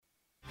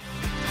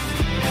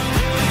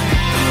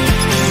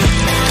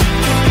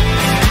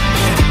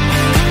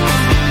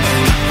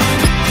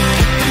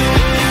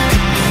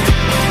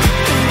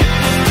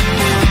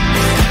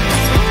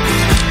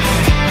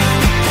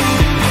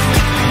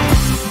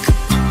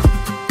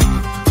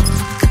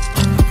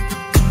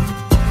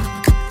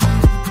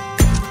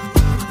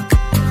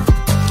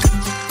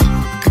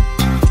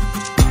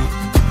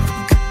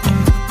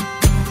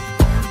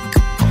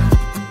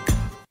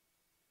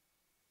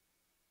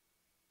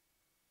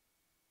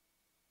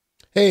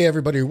Hey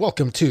everybody,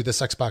 welcome to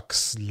this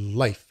Xbox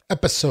Life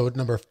episode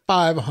number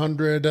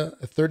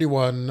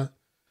 531,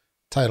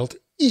 titled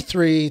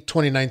E3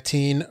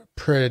 2019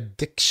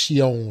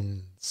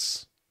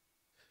 Predictions.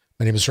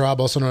 My name is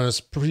Rob, also known as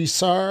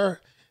Presar,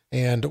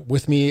 and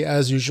with me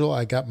as usual,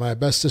 I got my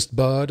bestest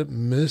bud,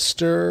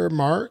 Mr.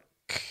 Mark.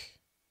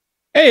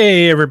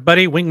 Hey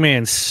everybody,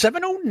 Wingman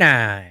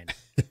 709.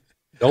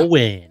 Go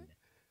win.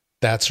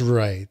 That's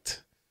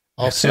right.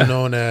 Also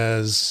known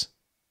as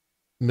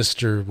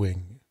Mr.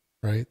 Wing,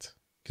 right?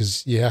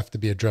 Because you have to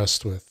be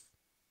addressed with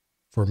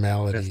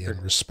formality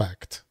and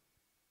respect.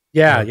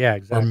 Yeah, Or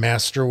exactly.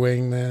 Master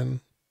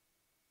Wingman,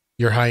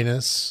 Your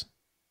Highness,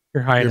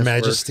 Your Highness, Your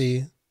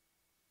Majesty.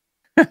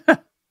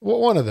 Well,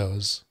 one of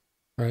those,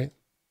 right?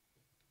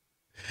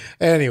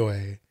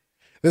 Anyway,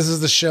 this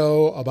is the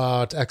show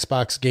about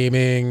Xbox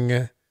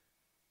gaming,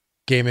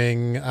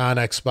 gaming on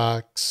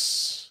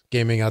Xbox,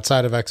 gaming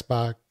outside of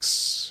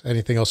Xbox,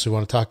 anything else we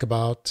want to talk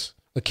about.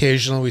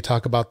 Occasionally we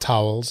talk about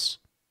towels.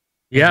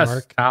 Yes,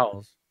 Mark?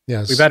 towels.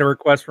 Yes. We've had a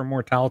request for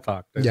more towel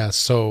talk. Yes,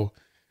 so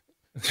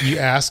you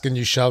ask and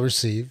you shall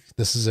receive.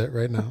 This is it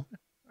right now.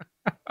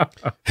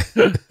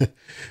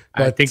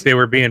 I think they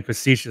were being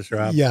facetious,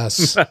 Rob.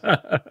 Yes.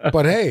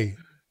 But hey,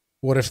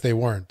 what if they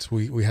weren't?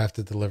 We have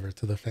to deliver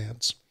to the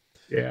fans.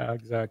 Yeah,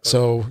 exactly.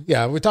 So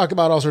yeah, we talk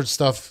about all sorts of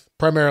stuff,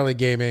 primarily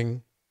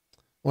gaming.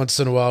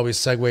 Once in a while we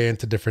segue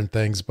into different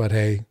things, but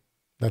hey,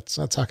 that's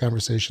how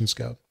conversations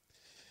go.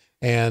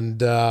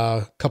 And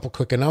a couple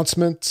quick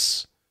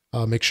announcements.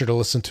 Make sure to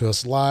listen to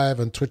us live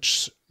on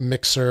Twitch,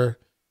 Mixer,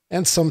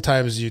 and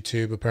sometimes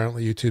YouTube.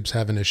 Apparently YouTube's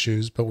having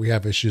issues, but we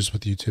have issues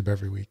with YouTube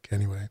every week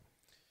anyway.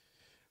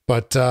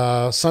 But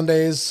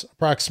Sundays,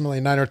 approximately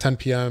 9 or 10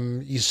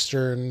 p.m.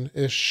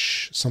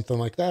 Eastern-ish, something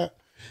like that.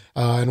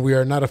 And we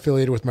are not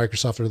affiliated with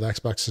Microsoft or the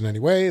Xbox in any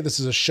way. This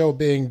is a show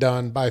being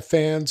done by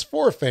fans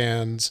for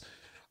fans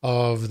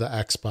of the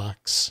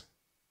Xbox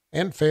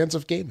and fans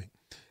of gaming.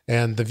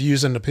 And the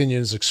views and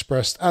opinions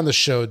expressed on the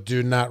show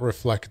do not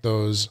reflect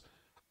those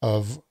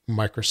of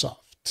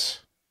Microsoft.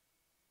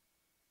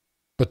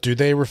 But do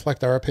they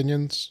reflect our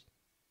opinions?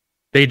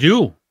 They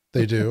do.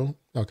 They do?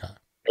 Okay.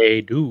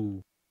 They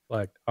do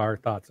reflect our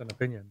thoughts and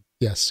opinions.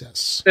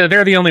 Yes.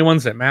 They're the only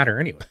ones that matter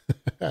anyway.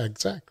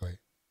 Exactly.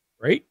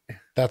 Right?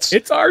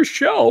 It's our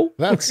show.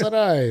 That's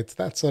right.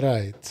 That's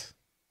right.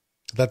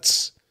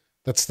 That's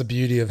the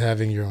beauty of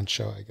having your own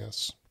show, I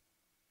guess.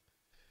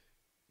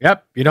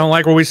 Yep. You don't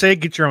like what we say,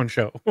 get your own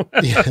show.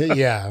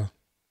 Yeah.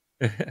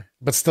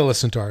 But still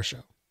listen to our show.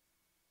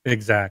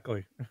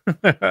 Exactly.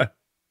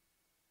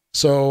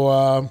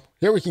 So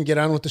here we can get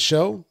on with the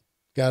show.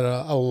 Got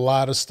a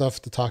lot of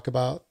stuff to talk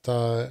about in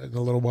a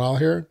little while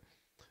here.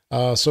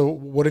 So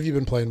what have you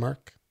been playing,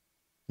 Mark,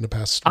 in the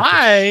past?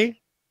 I'm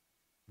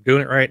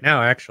doing it right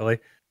now, actually.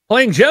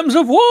 Playing Gems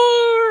of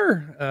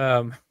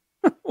War,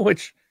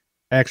 which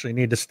I actually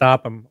need to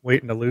stop. I'm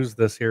waiting to lose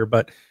this here.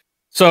 But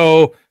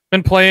so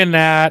been playing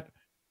that.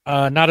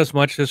 Not as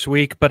much this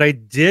week, but I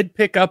did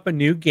pick up a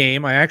new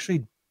game. I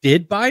actually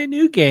did buy a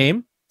new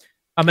game.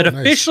 It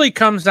officially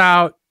comes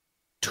out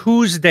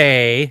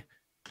Tuesday,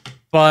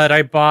 but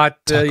I bought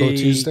the Taco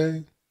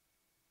Tuesday.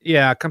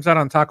 Yeah, it comes out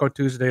on Taco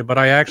Tuesday, but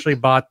I actually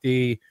bought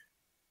the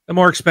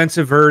more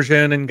expensive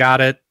version and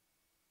got it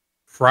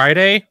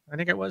Friday. I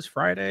think it was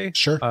Friday.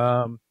 Sure.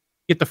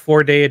 Get the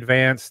 4-day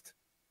advanced,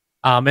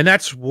 and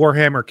that's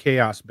Warhammer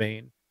Chaos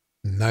Bane.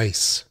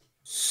 Nice.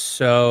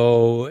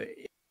 So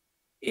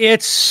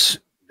it's,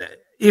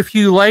 if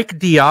you like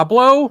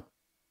Diablo,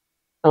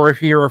 or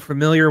if you're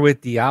familiar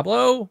with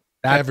Diablo,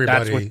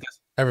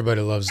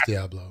 everybody loves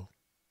Diablo.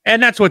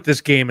 And that's what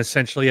this game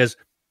essentially is.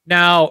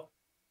 Now,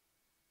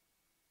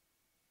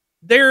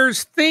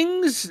 there's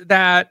things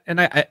that,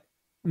 and I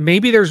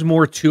maybe there's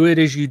more to it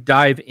as you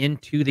dive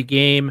into the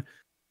game.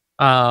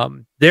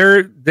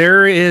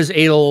 There is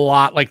a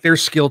lot, like their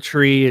skill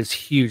tree is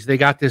huge. They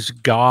got this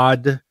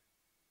god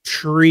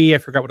tree, I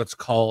forgot what it's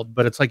called,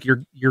 but it's like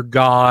your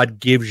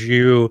god gives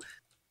you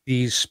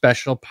these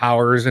special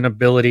powers and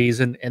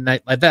abilities, and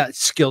that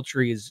skill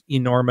tree is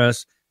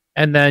enormous.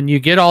 And then you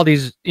get all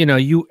these,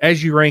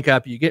 as you rank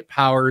up, you get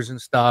powers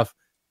and stuff.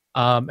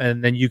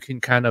 And then you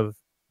can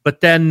but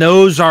then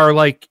those are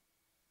like,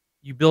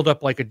 you build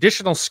up like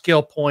additional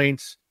skill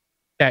points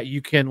that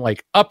you can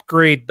like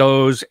upgrade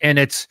those. And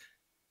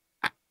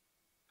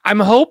I'm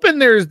hoping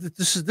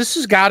this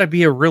has got to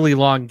be a really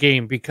long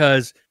game,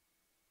 because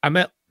I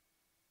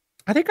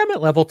think I'm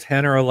at level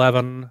 10 or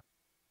 11.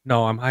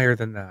 No, I'm higher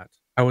than that.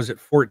 I was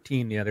at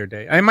 14 the other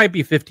day. I might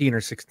be 15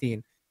 or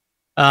 16.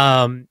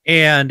 And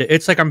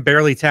it's like I'm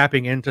barely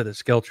tapping into the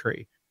skill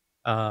tree.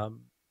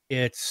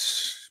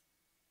 It's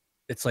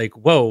like,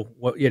 whoa,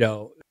 what,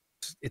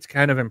 it's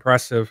kind of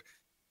impressive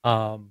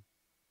on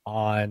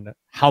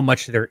how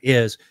much there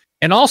is.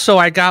 And also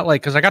I got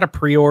because I got a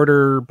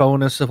pre-order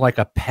bonus of like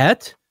a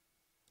pet,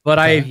 but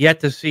I have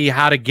yet to see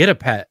how to get a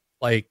pet.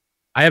 Like,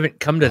 I haven't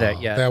come to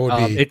that yet.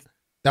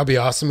 That'd be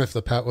awesome if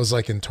the pet was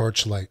like in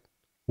Torchlight,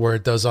 where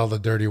it does all the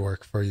dirty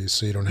work for you,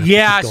 so you don't have to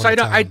keep going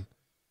to town.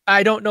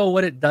 I don't know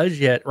what it does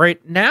yet right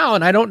now,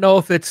 and I don't know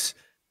if it's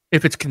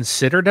if it's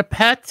considered a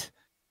pet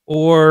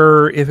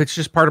or if it's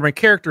just part of my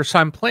character. So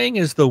I'm playing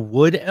as the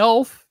wood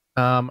elf.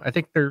 I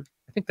think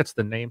that's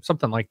the name,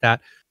 something like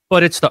that.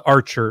 But it's the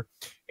archer,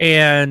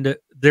 and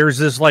there's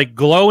this like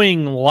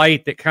glowing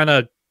light that kind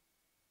of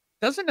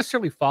doesn't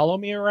necessarily follow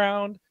me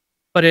around,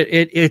 but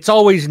it's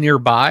always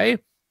nearby.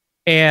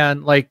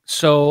 And like,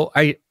 so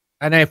I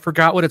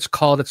forgot what it's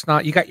called. It's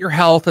not, you got your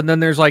health, and then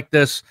there's like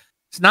this,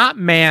 it's not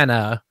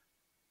mana,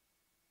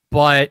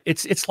 but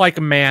it's like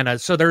mana.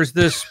 So there's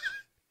this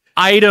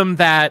item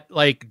that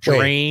like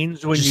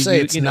drains when you you say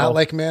do, it's you not know,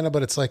 like mana,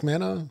 but it's like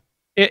mana.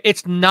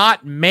 it's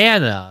not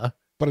mana,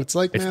 But it's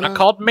like it's mana. not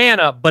called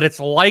mana, but it's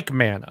like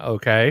mana.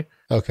 Okay.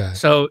 Okay.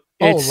 So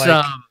it's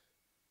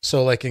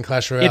so like in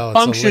Clash Royale, it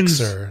functions,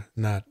 it's elixir,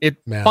 not it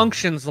mana.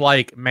 functions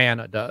like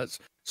mana does.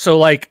 So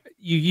like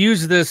you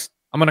use this,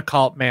 I'm gonna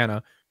call it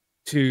mana,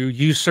 to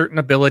use certain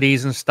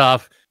abilities and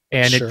stuff,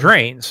 and Sure. it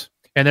drains,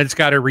 and then it's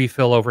got to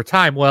refill over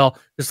time. Well,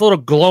 this little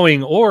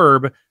glowing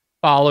orb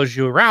follows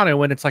you around, and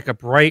when it's like a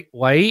bright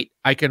white,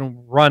 I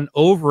can run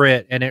over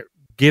it, and it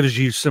gives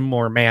you some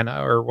more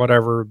mana or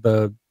whatever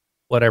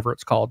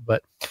it's called.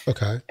 But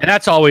Okay. and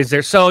that's always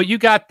there. So you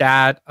got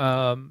that.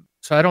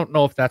 So I don't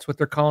know if that's what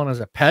they're calling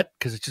as a pet,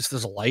 because it's just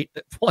this light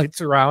that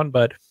flights around.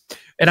 But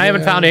I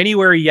haven't found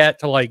anywhere yet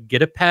to like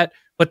get a pet.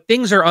 But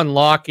things are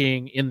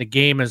unlocking in the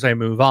game as I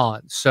move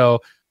on. So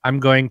I'm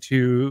going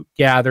to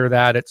gather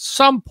that at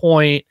some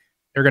point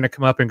they're going to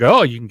come up and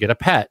go, oh, you can get a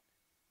pet,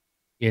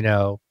 you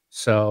know.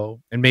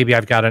 So, and maybe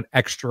I've got an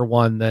extra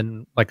one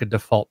than like a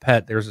default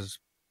pet. There's this,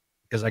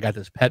 because I got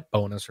this pet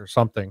bonus or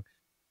something.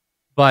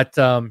 But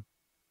the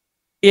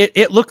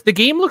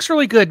game looks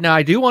really good. Now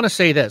I do want to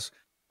say this.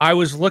 I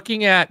was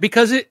looking at,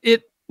 because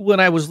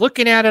when I was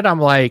looking at it, I'm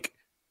like,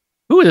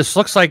 ooh, this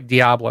looks like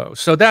Diablo.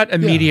 So that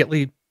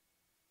immediately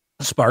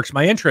sparks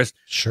my interest.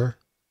 Sure.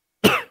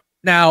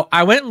 Now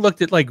I went and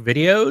looked at like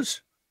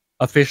videos,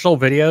 official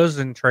videos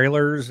and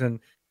trailers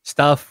and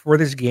stuff for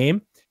this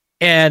game.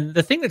 And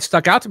the thing that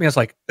stuck out to me, I was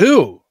like,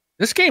 ooh,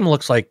 this game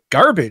looks like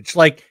garbage.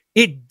 Like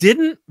it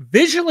didn't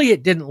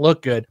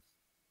look good,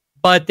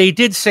 but they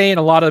did say in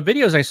a lot of the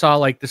videos I saw,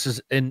 like this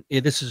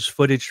is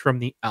footage from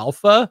the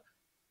alpha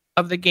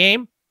of the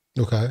game.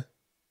 Okay.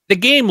 The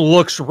game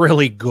looks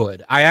really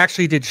good. I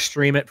actually did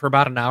stream it for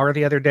about an hour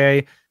the other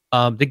day.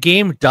 The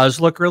game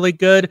does look really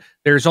good.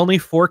 There's only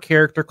 4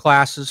 character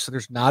classes, so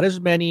there's not as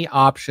many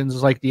options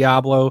as like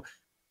Diablo.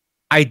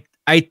 I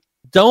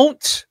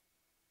don't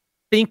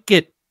think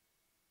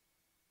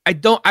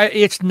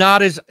it's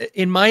not as,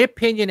 in my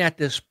opinion at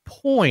this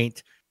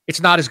point,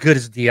 it's not as good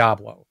as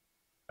Diablo.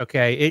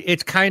 Okay.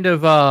 It's kind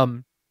of,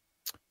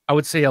 I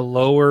would say a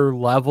lower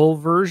level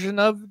version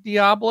of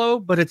Diablo,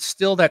 but it's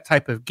still that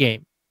type of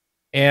game.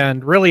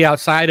 And really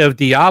outside of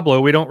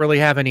Diablo, we don't really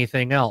have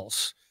anything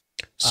else.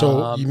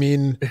 So you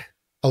mean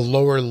a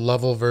lower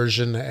level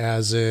version,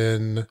 as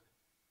in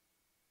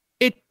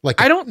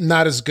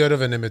not as good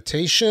of an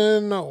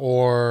imitation,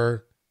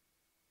 or?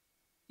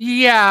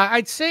 Yeah,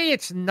 I'd say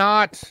it's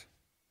not,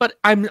 but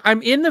I'm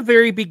in the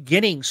very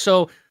beginning.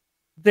 So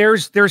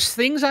there's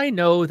things I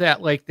know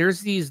that like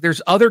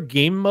there's other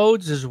game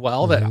modes as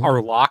well that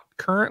are locked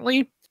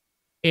currently.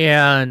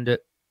 And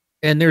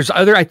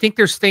I think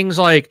there's things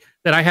like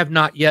that I have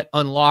not yet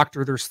unlocked,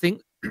 or there's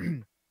things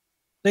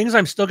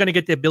I'm still going to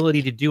get the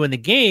ability to do in the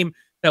game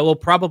that will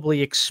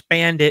probably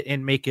expand it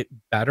and make it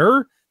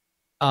better.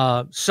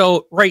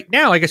 So right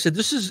now, like I said,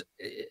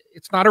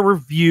 it's not a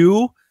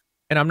review,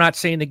 and I'm not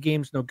saying the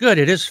game's no good.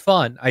 It is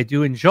fun. I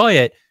do enjoy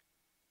it.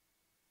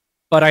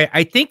 But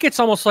I think it's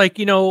almost like,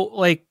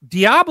 like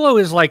Diablo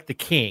is like the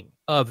king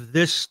of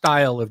this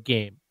style of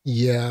game.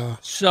 Yeah.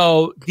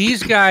 So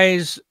these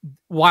guys,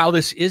 while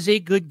this is a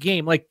good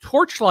game, like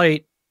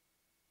Torchlight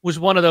was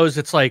one of those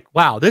that's like,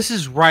 wow, this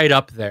is right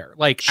up there.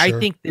 Like, sure.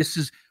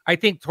 I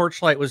think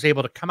Torchlight was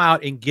able to come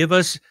out and give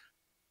us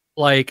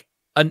like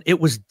it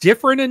was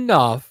different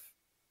enough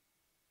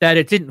that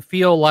it didn't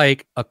feel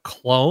like a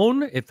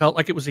clone. It felt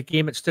like it was a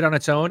game that stood on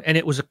its own, and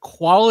it was a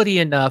quality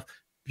enough,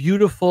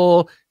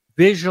 beautiful,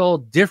 visual,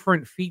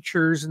 different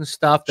features and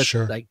stuff that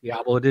like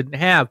Diablo didn't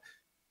have.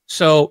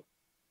 So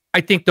I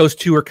think those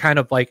two are kind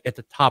of like at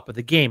the top of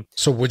the game.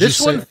 So would you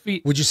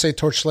say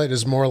Torchlight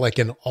is more like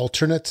an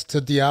alternate to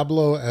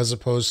Diablo, as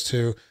opposed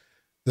to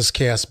this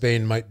Chaos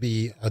Bane might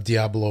be a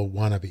Diablo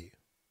wannabe?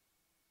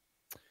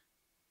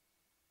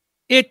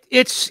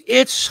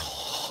 It's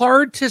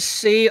hard to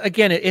say.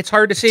 Again, it's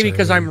hard to say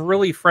because I'm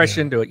really fresh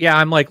into it. Yeah,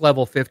 I'm like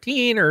level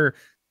 15 or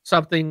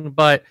something,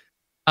 but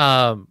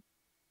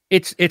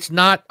it's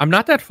not. I'm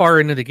not that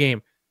far into the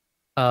game.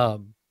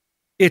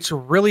 It's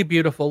really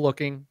beautiful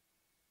looking.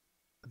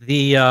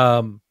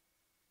 The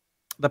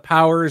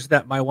powers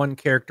that my one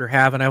character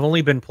have, and I've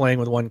only been playing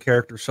with one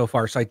character so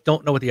far, so I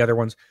don't know what the other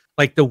ones.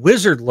 Like the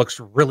wizard looks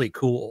really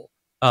cool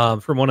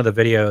from one of the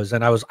videos,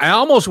 and I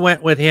almost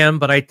went with him,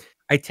 but I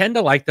tend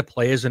to like to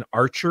play as an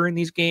archer in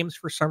these games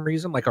for some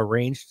reason, like a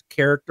ranged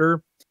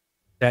character.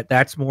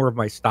 That's more of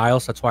my style,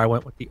 so that's why I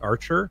went with the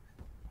archer.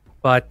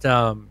 But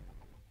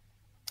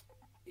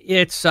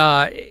it's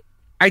I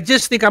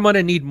just think I'm going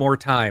to need more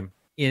time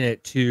in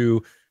it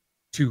to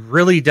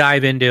really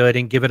dive into it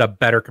and give it a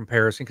better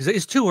comparison, because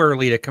it's too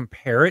early to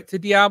compare it to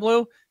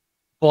Diablo.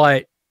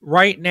 But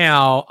right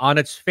now, on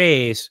its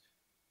face,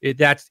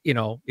 that's,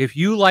 if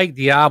you like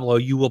Diablo,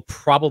 you will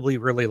probably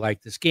really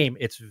like this game.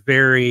 It's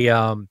very,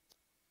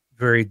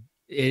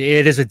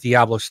 it is a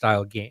Diablo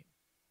style game.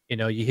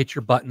 You hit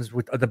your buttons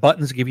with the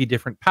buttons give you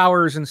different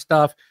powers and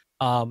stuff.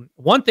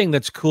 One thing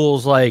that's cool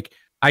is like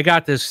I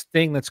got this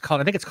thing that's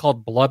called, I think it's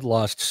called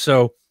Bloodlust.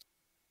 So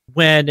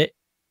when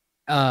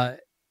uh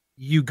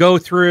you go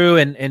through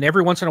and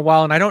every once in a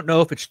while, and I don't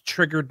know if it's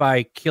triggered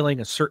by killing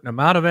a certain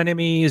amount of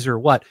enemies or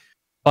what,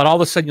 but all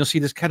of a sudden you'll see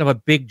this kind of a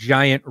big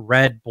giant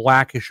red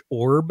blackish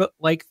orb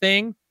like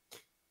thing.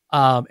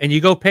 And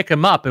you go pick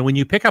them up, and when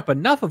you pick up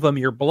enough of them,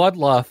 your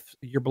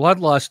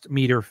bloodlust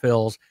meter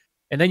fills,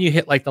 and then you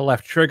hit like the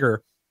left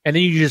trigger, and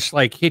then you just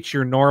like hit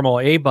your normal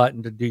A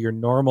button to do your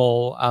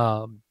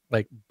normal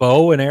like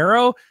bow and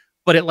arrow,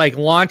 but it like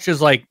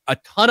launches like a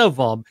ton of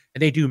them,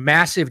 and they do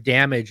massive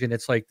damage, and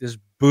it's like this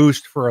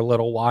boost for a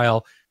little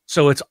while.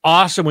 So it's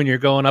awesome when you're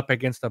going up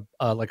against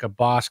a like a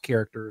boss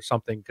character or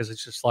something, because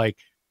it's just like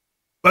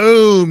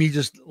boom, you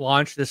just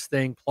launch this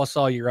thing plus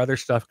all your other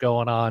stuff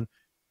going on.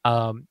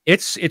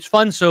 It's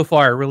fun so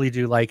far. I really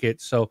do like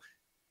it. So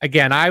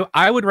again,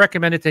 I would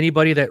recommend it to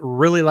anybody that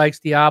really likes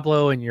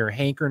Diablo and you're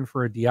hankering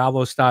for a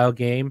Diablo style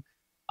game.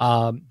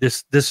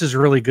 This is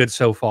really good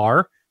so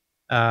far.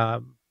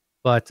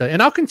 But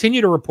and I'll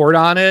continue to report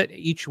on it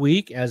each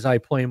week as I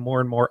play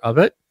more and more of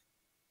it.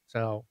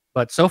 So,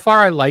 but so far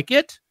I like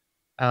it.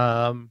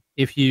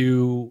 If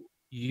you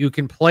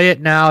can play it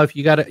now, if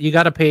you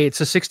gotta pay,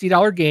 it's a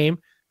 $60 game.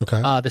 Okay.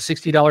 The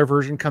 $60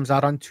 version comes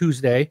out on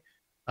Tuesday.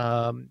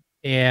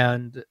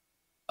 And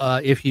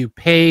if you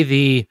pay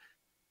the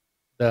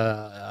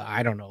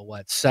I don't know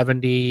what,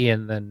 70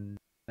 and then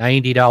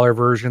 $90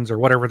 versions or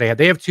whatever they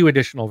have 2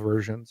 additional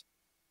versions.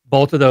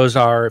 Both of those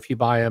are, if you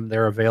buy them,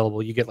 they're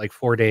available. You get like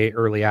 4-day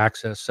early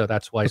access, so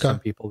that's why some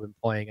people have been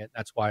playing it.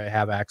 That's why I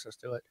have access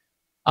to it.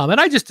 And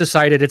I just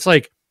decided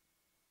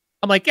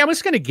I'm like, yeah, I'm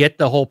just gonna get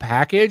the whole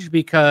package,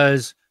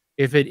 because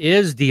if it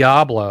is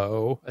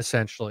Diablo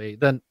essentially,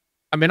 then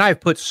I mean I've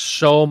put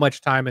so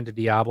much time into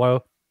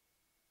Diablo.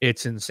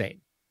 It's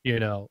insane,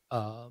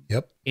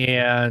 Yep.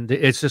 And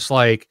it's just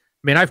like,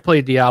 I mean, I've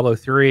played Diablo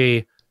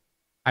 3,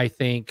 I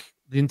think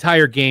the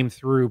entire game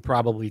through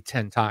probably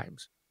 10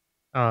 times.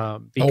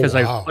 Because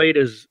I've played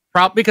as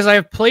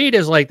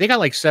like, they got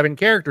like 7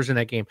 characters in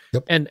that game.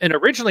 Yep. And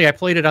originally I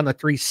played it on the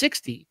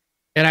 360,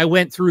 and I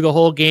went through the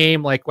whole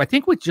game, like I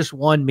think with just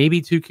 1,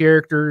 maybe 2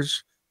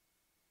 characters.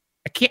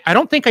 I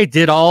don't think I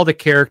did all the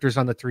characters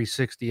on the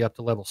 360 up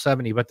to level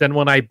 70, but then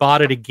when I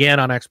bought it again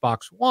on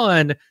Xbox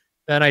One,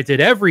 then I did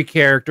every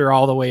character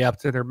all the way up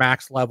to their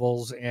max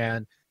levels,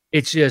 and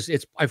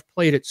I've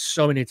played it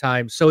so many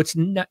times. So it's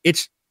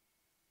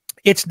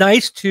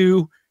nice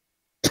to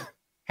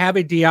have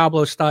a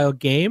Diablo style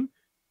game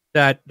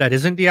that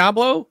isn't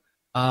Diablo.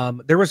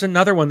 There was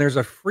another one. There's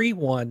a free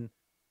one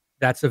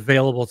that's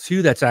available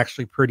too. That's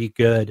actually pretty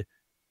good.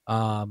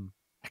 I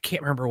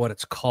can't remember what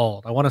it's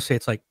called. I want to say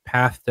it's like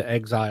Path to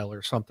Exile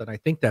or something. I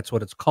think that's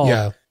what it's called.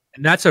 Yeah.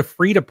 And that's a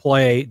free to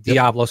play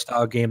Diablo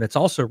style game that's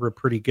also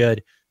pretty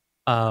good.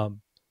 But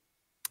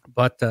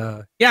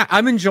yeah,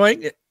 I'm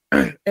enjoying it.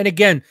 And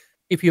again,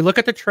 if you look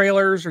at the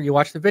trailers or you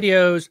watch the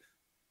videos,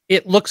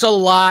 it looks a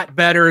lot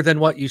better than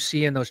what you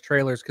see in those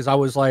trailers. Because I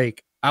was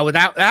like,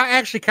 that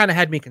actually kind of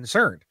had me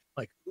concerned.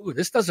 Like, ooh,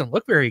 this doesn't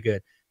look very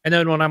good. And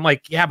then when I'm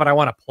like, yeah, but I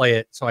want to play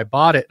it, so I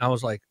bought it, and I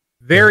was like,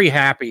 very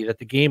happy that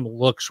the game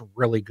looks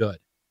really good.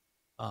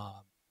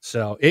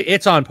 So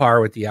it's on par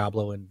with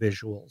Diablo in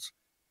visuals,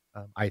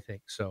 I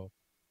think. So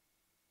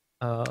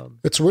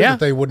it's weird that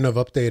they wouldn't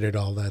have updated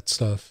all that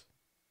stuff.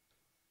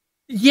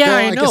 Yeah,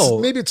 well, I know.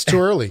 Maybe it's too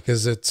early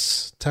because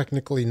it's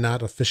technically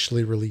not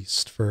officially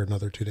released for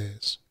another 2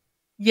 days.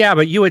 Yeah,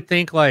 but you would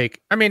think like,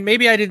 I mean,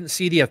 maybe I didn't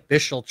see the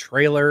official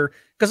trailer,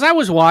 because I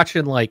was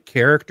watching like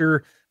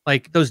character,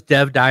 like those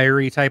dev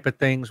diary type of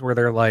things where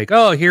they're like,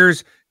 oh,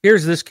 here's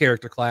this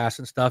character class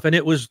and stuff. And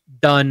it was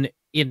done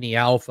in the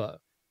alpha.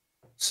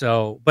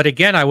 So, but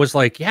again, I was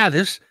like, yeah,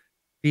 these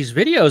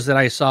videos that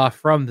I saw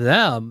from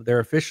them, their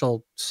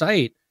official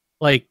site,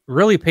 like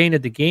really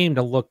painted the game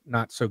to look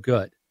not so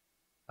good.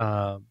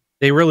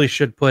 They really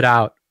should put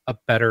out a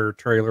better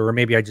trailer, or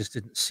maybe I just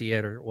didn't see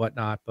it or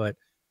whatnot. But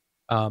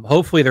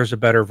hopefully there's a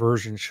better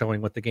version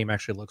showing what the game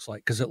actually looks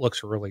like, because it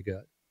looks really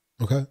good.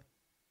 Okay.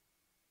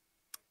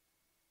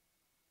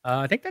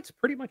 I think that's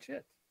pretty much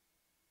it.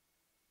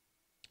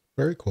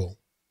 Very cool.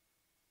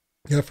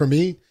 Yeah, for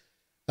me,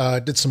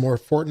 did some more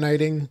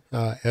Fortniting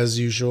as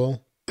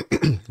usual.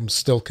 I'm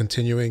still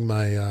continuing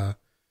my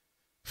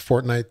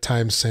Fortnite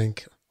time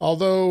sink,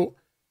 although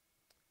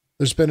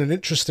there's been an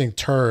interesting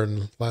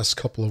turn last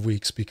couple of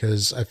weeks,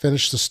 because I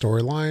finished the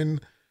storyline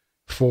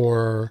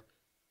for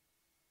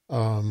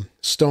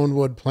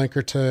Stonewood,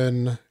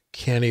 Plankerton,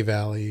 Canny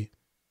Valley,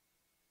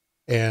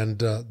 and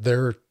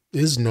there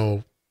is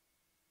no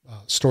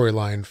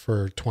storyline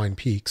for Twine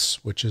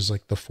Peaks, which is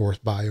like the 4th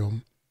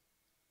biome.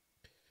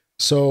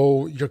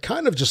 So you're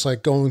kind of just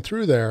like going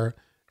through there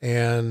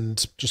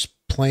and just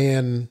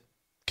playing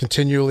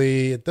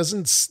continually.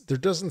 There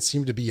doesn't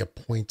seem to be a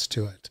point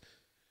to it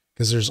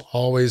because there's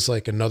always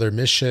like another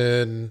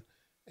mission,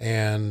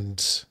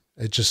 and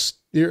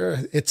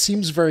it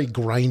seems very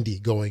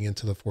grindy going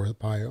into the fourth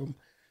biome.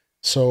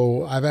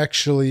 So I've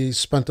actually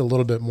spent a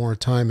little bit more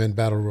time in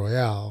Battle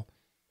Royale,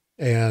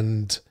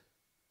 and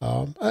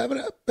I'm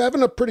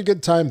having a pretty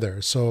good time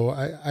there. So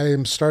I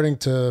am starting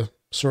to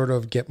sort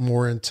of get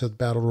more into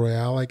Battle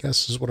Royale, I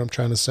guess is what I'm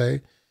trying to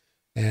say,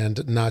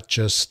 and not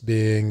just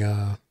being,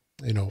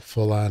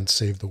 full on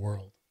save the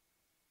world.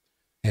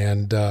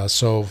 And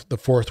so the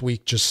fourth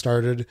week just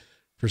started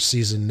for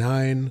season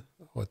 9,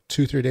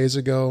 2-3 days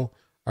ago.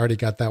 I already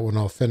got that one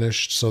all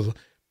finished. So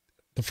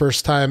the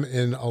first time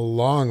in a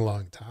long,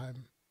 long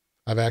time,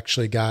 I've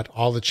actually got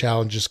all the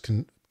challenges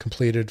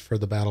completed for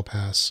the battle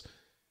pass.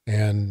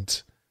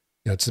 And,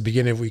 it's the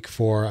beginning of week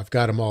 4. I've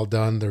got them all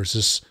done. There's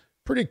this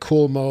pretty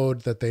cool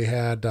mode that they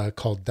had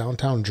called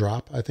Downtown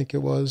Drop, I think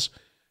it was,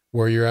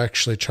 where you're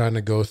actually trying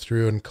to go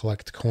through and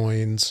collect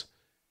coins.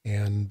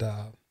 And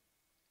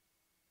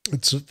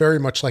it's very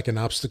much like an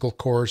obstacle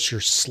course.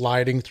 You're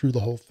sliding through the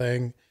whole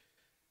thing.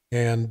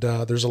 And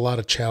there's a lot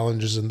of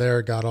challenges in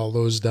there. Got all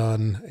those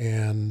done.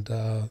 And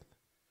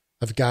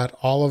I've got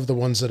all of the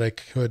ones that I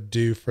could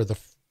do for the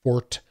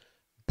Fort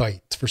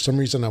Bite. For some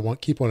reason,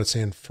 keep wanting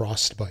saying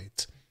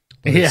Frostbite.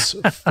 But it's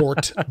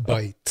Fort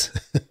Bite.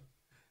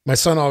 My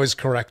son always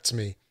corrects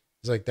me.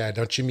 He's like, Dad,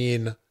 don't you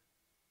mean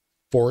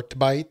Fort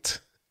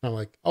Bite? I'm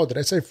like, oh, did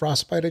I say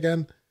Frostbite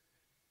again?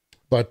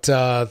 But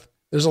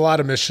there's a lot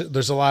of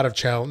there's a lot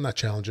of not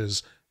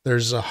challenges.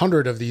 There's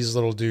 100 of these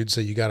little dudes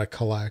that you got to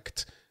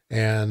collect.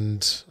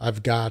 And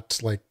I've got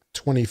like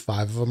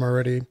 25 of them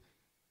already.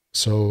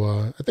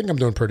 So I think I'm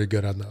doing pretty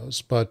good on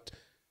those. But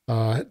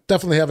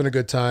definitely having a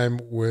good time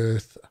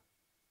with,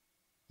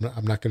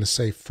 I'm not going to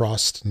say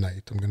Frost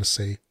Night. I'm going to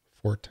say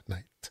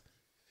Fortnite.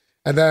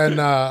 And then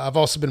I've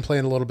also been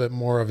playing a little bit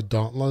more of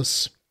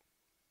Dauntless.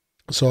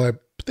 So I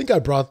think I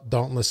brought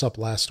Dauntless up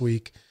last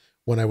week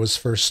when I was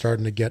first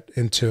starting to get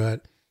into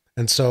it.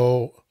 And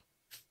so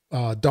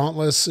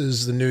Dauntless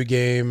is the new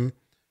game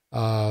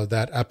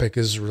that Epic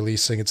is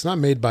releasing. It's not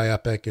made by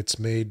Epic. It's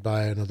made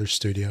by another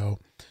studio.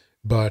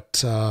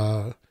 But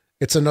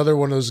it's another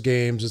one of those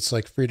games. It's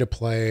like free to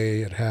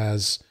play. It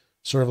has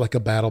sort of like a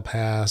battle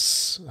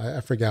pass.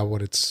 I forgot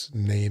what its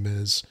name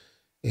is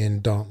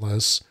in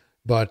Dauntless.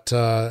 But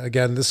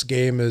again, this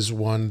game is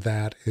one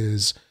that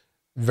is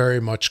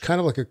very much kind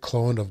of like a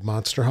clone of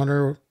Monster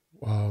Hunter.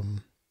 Was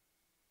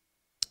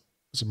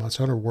it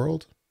Monster Hunter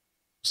World?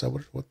 Is that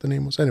what the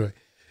name was? Anyway,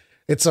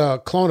 it's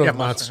a clone of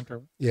Monster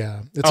Hunter.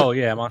 Yeah.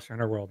 Monster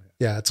Hunter World.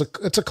 Yeah, it's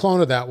a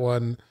clone of that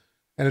one,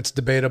 and it's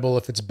debatable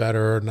if it's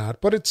better or not,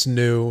 but it's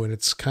new and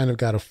it's kind of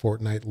got a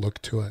Fortnite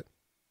look to it.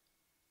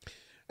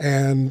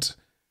 And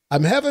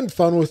I'm having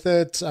fun with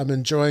it. I'm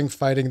enjoying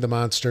fighting the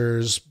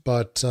monsters,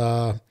 but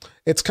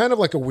it's kind of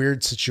like a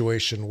weird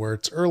situation where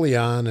it's early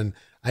on, and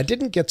I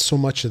didn't get so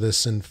much of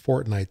this in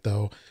Fortnite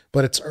though,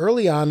 but it's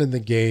early on in the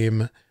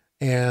game,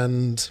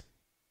 and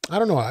I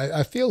don't know,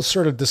 I feel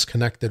sort of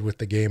disconnected with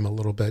the game a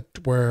little bit,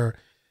 where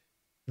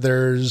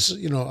there's,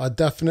 a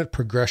definite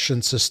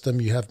progression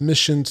system. You have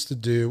missions to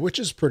do, which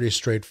is pretty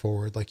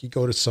straightforward. Like you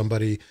go to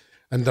somebody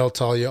and they'll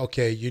tell you,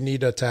 okay, you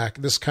need to attack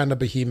this kind of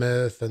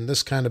behemoth and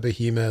this kind of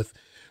behemoth,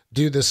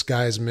 do this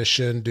guy's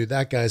mission, do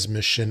that guy's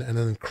mission, and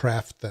then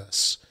craft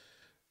this,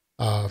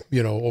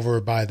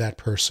 over by that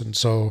person.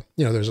 So,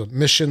 there's a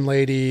mission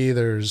lady,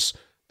 there's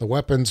the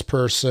weapons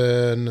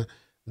person,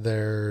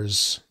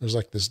 there's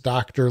like this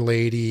doctor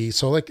lady.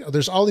 So like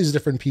there's all these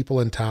different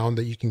people in town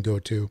that you can go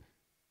to.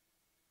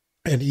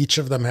 And each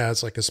of them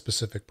has like a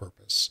specific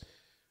purpose,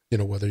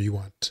 whether you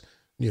want,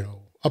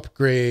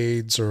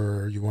 upgrades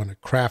or you want to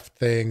craft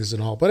things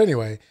and all. But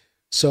anyway,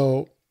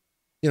 so,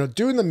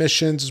 doing the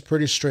missions is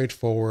pretty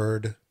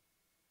straightforward.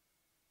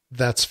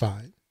 That's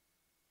fine.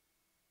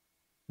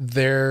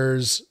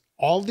 There's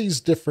all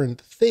these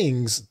different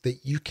things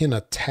that you can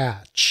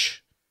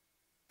attach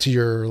to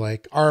your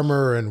like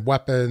armor and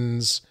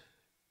weapons.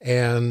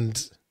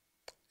 And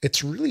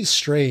it's really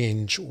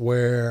strange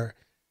where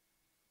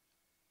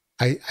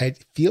I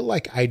feel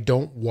like I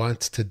don't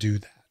want to do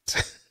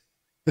that.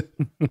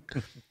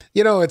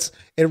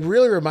 It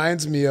really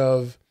reminds me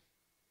of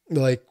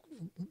like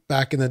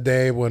back in the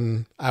day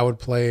when I would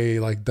play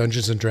like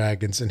Dungeons and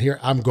Dragons, and here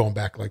I'm going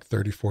back like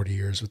 30, 40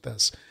 years with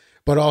this.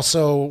 But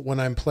also when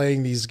I'm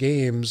playing these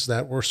games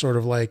that were sort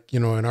of like,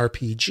 an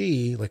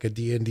RPG, like a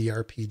D&D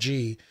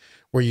RPG,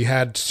 where you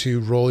had to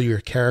roll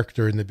your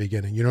character in the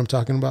beginning. You know what I'm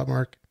talking about,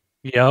 Mark?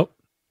 Yep.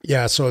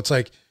 Yeah. So it's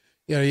like,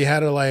 you had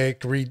to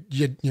like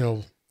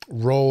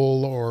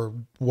roll or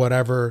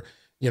whatever,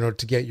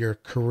 to get your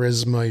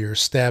charisma, your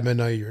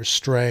stamina, your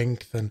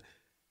strength. And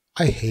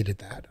I hated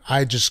that.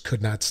 I just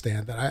could not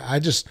stand that.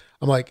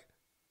 I'm like,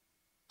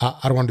 I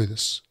don't want to do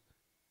this.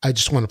 I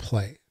just want to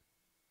play.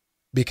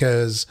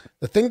 Because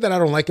the thing that I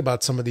don't like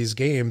about some of these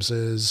games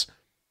is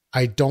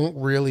I don't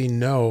really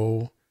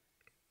know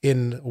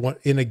in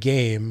a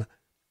game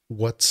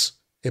what's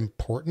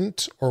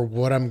important or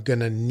what I'm going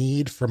to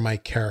need for my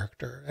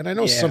character. And I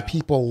know some Yeah.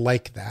 people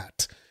like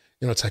that.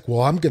 You know, it's like,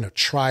 well, I'm going to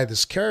try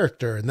this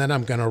character and then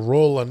I'm going to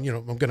roll and, you know,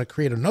 I'm going to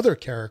create another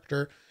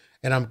character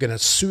and I'm going to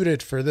suit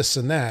it for this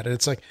and that. And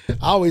it's like, I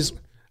always,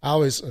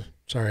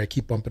 sorry, I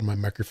keep bumping my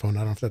microphone. I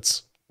don't know if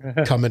that's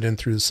coming in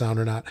through the sound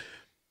or not,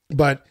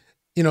 but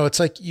you know, it's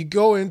like you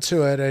go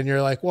into it and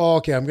you're like, well,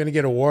 okay, I'm going to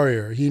get a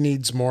warrior. He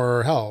needs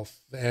more health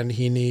and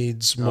he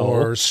needs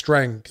more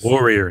strength.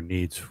 Warrior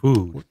needs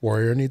food.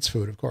 Warrior needs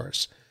food, of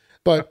course.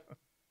 But,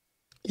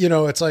 you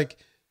know, it's like,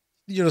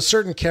 you know,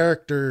 certain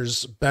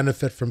characters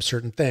benefit from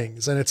certain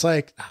things. And it's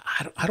like,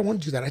 I don't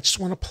want to do that. I just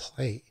want to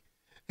play.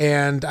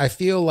 And I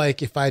feel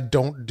like if I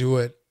don't do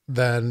it,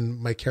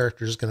 then my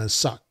character is going to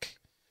suck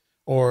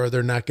or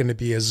they're not going to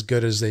be as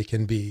good as they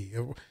can be.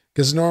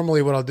 Because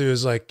normally what I'll do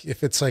is like,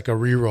 if it's like a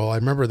reroll, I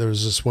remember there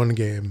was this one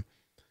game,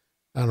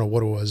 I don't know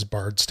what it was,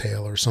 Bard's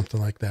Tale or something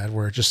like that,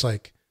 where it just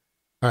like,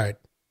 all right,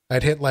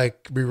 I'd hit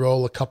like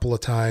reroll a couple of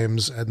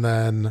times and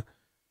then,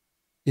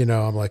 you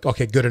know, I'm like,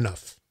 okay, good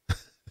enough.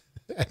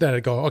 And then I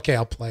go, okay,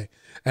 I'll play.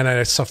 And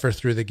I suffer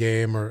through the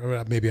game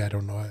or maybe I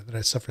don't know that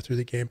I suffer through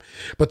the game.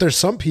 But there's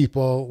some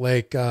people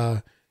like,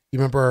 you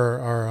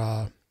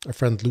remember our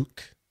friend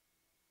Luke?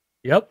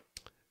 Yep.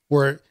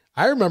 Where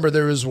I remember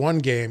there was one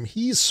game,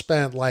 he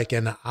spent like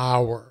an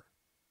hour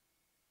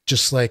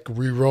just like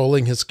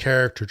re-rolling his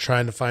character,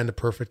 trying to find the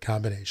perfect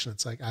combination.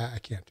 It's like, I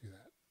can't do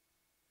that.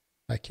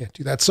 I can't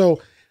do that. So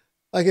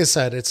like I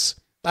said,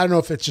 I don't know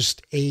if it's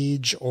just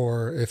age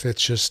or if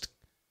it's just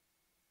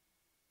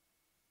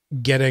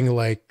getting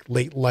like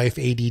late life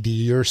ADD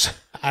or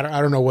I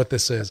don't know what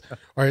this is.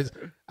 Or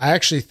I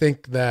actually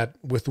think that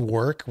with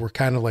work, we're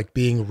kind of like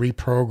being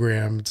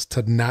reprogrammed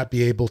to not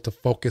be able to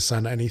focus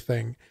on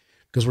anything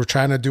because we're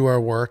trying to do our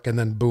work and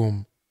then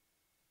boom,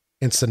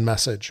 instant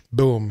message,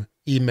 boom,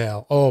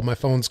 email. Oh, my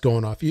phone's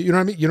going off. You know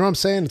what I mean? You know what I'm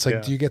saying? It's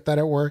like, do you get that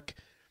at work?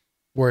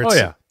 Where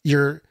it's,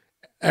 you're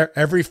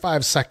every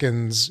 5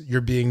 seconds, you're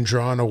being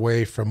drawn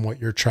away from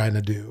what you're trying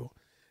to do.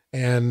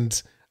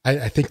 And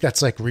I think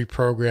that's like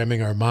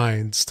reprogramming our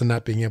minds to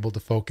not being able to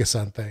focus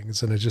on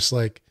things. And it's just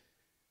like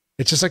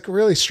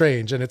really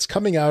strange. And it's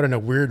coming out in a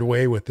weird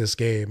way with this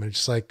game. And it's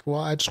just like, well,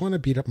 I just want to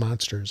beat up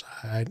monsters.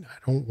 I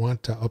don't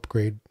want to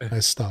upgrade my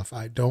stuff.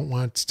 I don't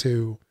want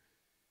to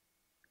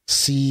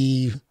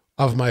see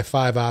of my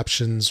 5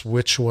 options,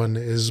 which one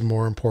is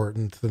more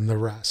important than the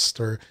rest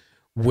or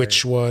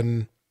which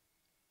one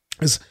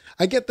is,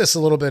 I get this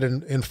a little bit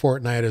in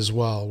Fortnite as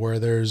well, where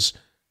there's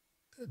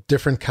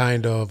different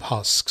kind of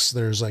husks.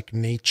 There's like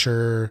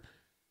nature.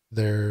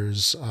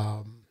 There's,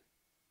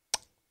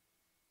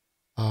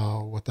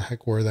 what the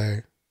heck were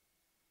they?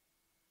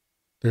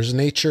 There's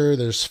nature,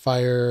 there's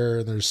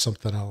fire, there's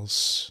something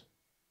else.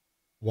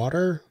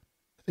 Water,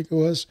 I think it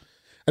was.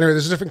 Anyway,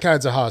 there's different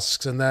kinds of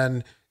husks, and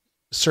then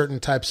certain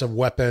types of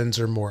weapons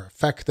are more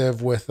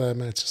effective with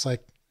them. And it's just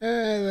like,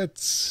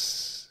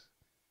 that's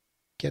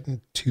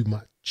getting too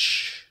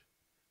much.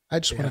 I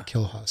just want to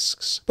kill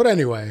husks. But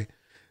anyway,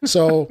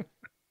 so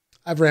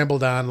I've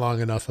rambled on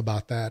long enough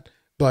about that.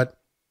 But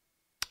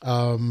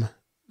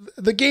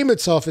the game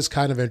itself is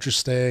kind of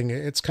interesting.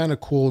 It's kind of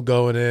cool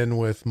going in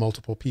with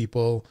multiple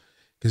people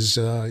because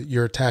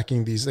you're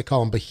attacking these, they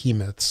call them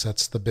behemoths.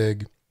 That's the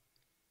big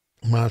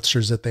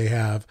monsters that they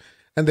have.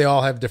 And they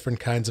all have different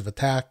kinds of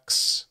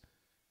attacks.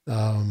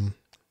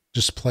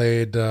 Just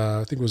played,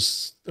 I think it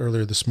was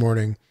earlier this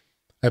morning,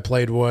 I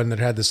played one that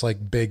had this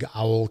like big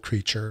owl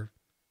creature.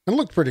 And it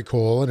looked pretty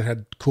cool and it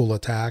had cool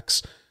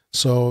attacks.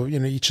 So, you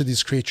know, each of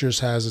these creatures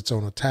has its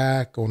own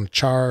attack, own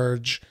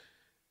charge.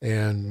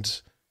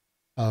 And,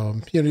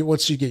 you know,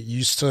 once you get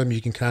used to them, you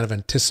can kind of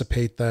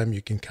anticipate them.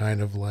 You can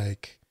kind of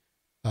like,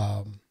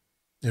 you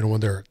know,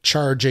 when they're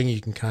charging,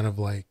 you can kind of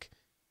like,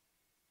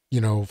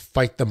 you know,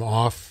 fight them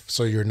off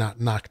so you're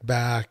not knocked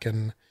back.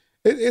 And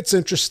it's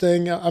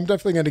interesting. I'm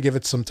definitely going to give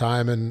it some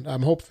time. And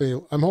I'm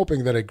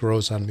hoping that it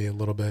grows on me a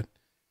little bit,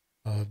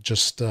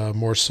 just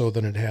more so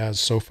than it has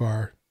so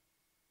far.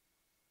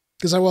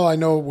 Because I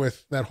know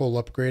with that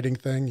whole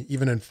upgrading thing,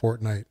 even in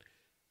Fortnite,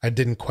 I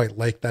didn't quite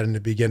like that in the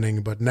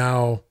beginning, but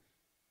now,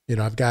 you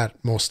know, I've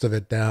got most of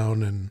it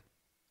down. And,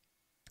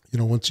 you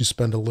know, once you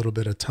spend a little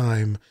bit of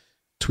time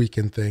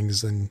tweaking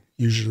things, then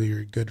usually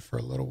you're good for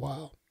a little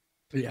while.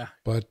 Yeah.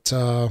 But,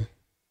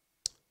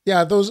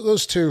 yeah,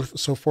 those two,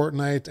 so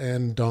Fortnite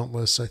and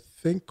Dauntless, I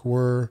think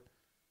were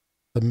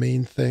the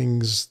main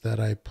things that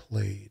I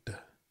played.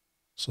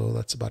 So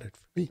that's about it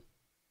for me.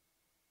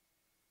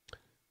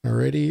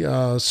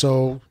 Alrighty,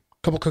 so a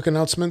couple quick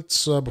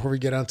announcements before we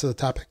get on to the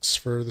topics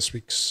for this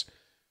week's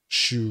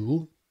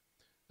shoe.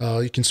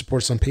 You can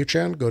support us on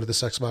Patreon. Go to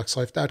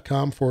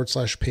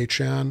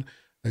thisxboxlife.com/Patreon.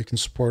 You can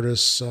support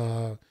us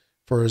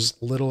for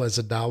as little as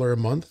 $1 a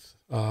month.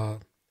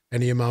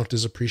 Any amount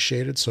is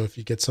appreciated. So if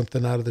you get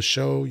something out of the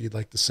show, you'd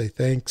like to say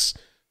thanks,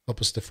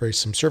 help us defray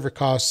some server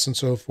costs and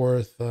so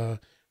forth.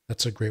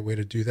 That's a great way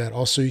to do that.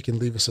 Also, you can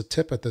leave us a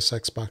tip at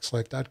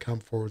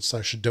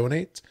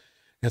thisxboxlife.com/donate.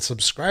 And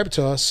subscribe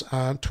to us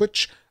on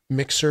Twitch,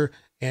 Mixer,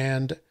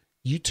 and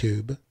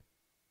YouTube.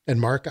 And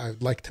Mark,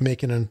 I'd like to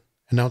make an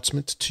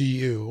announcement to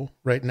you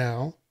right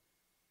now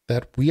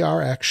that we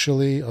are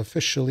actually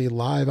officially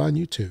live on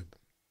YouTube.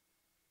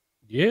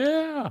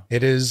 Yeah.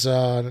 It is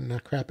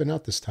not crapping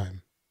out this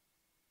time.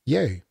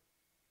 Yay.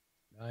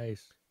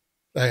 Nice.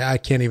 I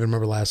can't even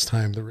remember last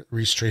time the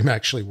restream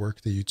actually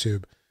worked to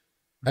YouTube.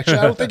 Actually,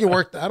 I don't think it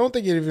worked. I don't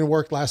think it even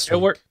worked last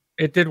week.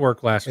 It did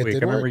work last It week. I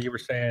did remember work? you were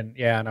saying,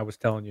 yeah, and I was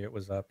telling you it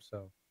was up.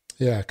 So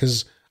Yeah,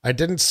 because I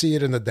didn't see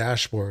it in the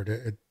dashboard.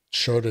 It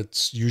showed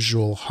its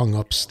usual hung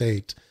up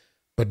state,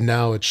 but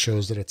now it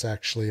shows that it's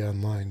actually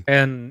online.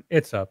 and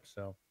it's up.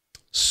 So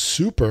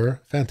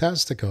Super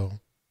fantastico.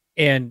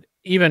 and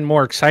even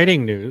more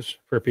exciting news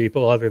for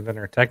people other than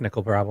our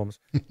technical problems.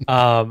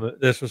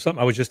 This was something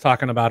I was just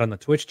talking about on the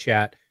Twitch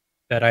chat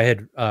that I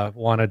had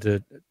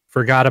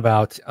forgot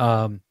about.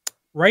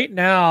 Right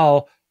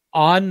now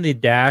on the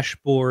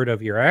dashboard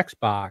of your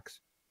Xbox,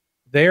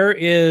 there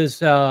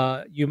is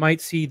you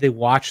might see the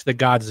Watch the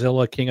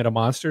Godzilla King of the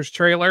Monsters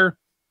trailer.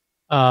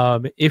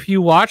 If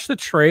you watch the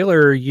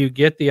trailer, you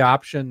get the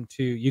option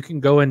you can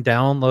go and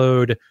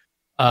download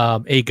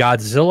a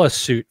Godzilla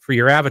suit for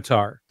your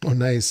avatar. Oh,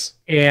 nice.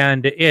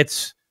 And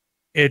it's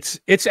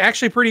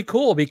actually pretty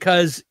cool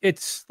because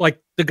it's like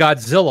the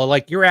Godzilla,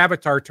 like your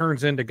avatar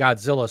turns into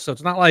Godzilla. So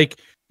it's not like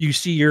you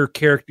see your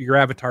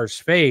avatar's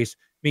face.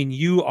 I mean,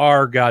 you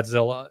are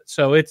Godzilla.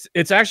 So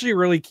it's actually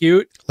really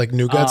cute. Like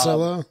new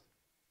Godzilla?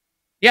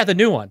 Yeah, the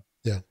new one.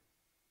 Yeah.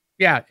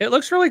 Yeah, it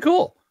looks really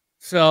cool.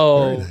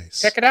 So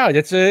nice. Check it out.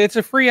 It's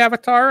a free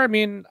avatar. I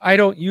mean, I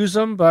don't use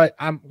them, but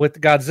I'm with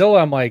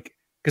Godzilla. I'm like,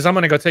 because I'm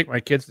going to go take my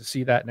kids to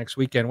see that next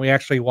weekend. We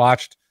actually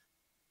watched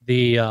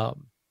the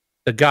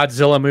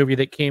Godzilla movie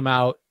that came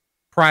out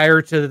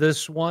prior to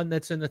this one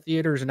that's in the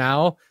theaters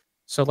now.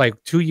 So like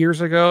 2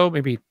 years ago,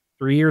 maybe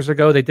 3 years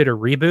ago, they did a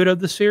reboot of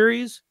the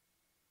series,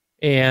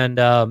 and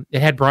it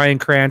had Bryan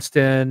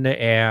Cranston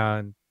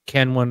and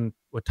Ken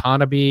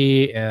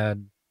Watanabe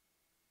and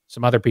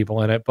some other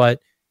people in it.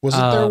 But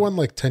wasn't there one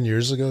like 10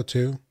 years ago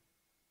too?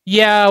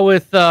 Yeah,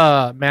 with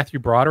Matthew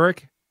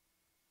Broderick.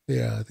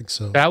 Yeah, I think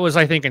so. That was,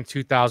 I think, in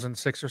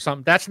 2006 or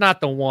something. That's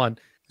not the one.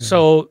 Yeah.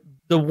 So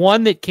the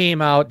one that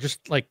came out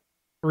just like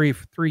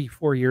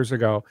 4 years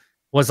ago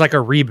was like a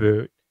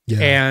reboot. Yeah.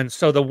 And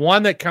so the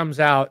one that comes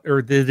out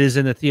or that is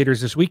in the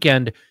theaters this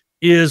weekend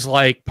is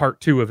like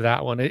part 2 of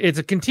that one. It's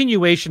a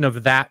continuation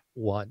of that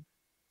one.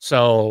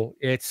 So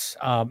it's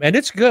and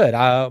it's good.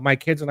 My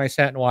kids and I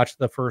sat and watched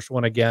the first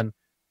one again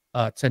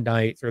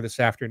tonight or this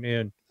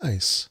afternoon.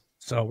 Nice.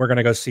 So we're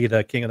gonna go see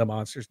the King of the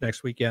Monsters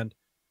next weekend.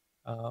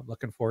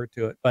 Looking forward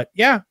to it. But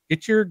yeah,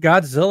 get your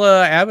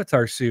Godzilla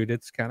avatar suit.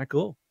 It's kind of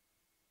cool.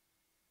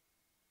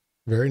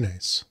 Very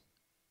nice.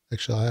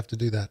 Actually, I'll have to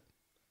do that.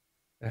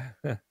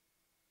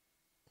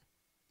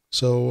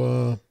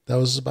 So that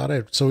was about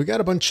it. So we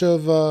got a bunch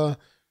of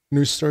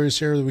news stories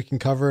here that we can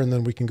cover, and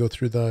then we can go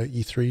through the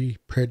E3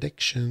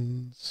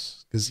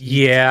 predictions.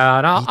 Yeah,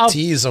 and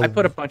I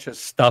put a bunch of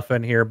stuff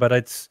in here, but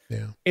I'm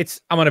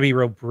going to be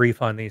real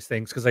brief on these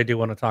things because I do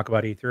want to talk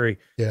about E3.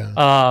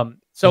 Yeah.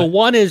 So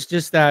one is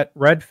just that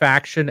Red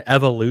Faction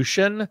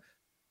Evolution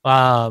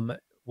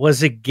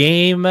was a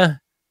game,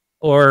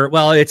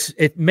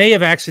 it may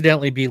have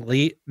accidentally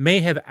let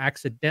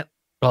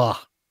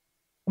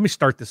me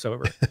start this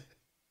over.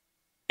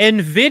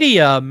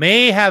 NVIDIA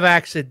may have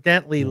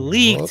accidentally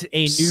leaked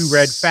a new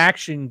Red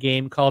Faction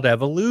game called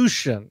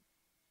Evolution.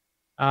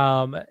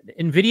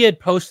 NVIDIA had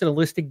posted a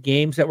list of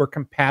games that were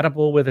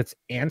compatible with its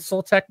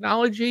Ansel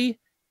technology.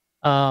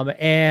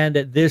 And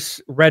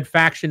this Red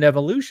Faction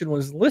Evolution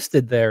was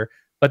listed there,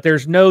 but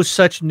there's no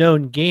such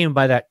known game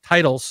by that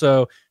title.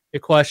 So the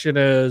question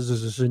is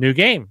this a new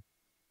game?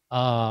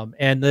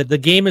 And the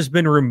game has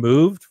been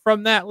removed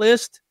from that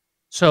list.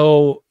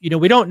 So,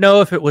 we don't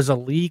know if it was a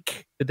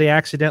leak. Did they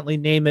accidentally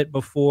name it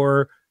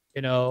before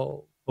it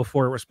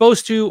was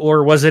supposed to,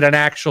 or was it an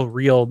actual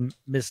real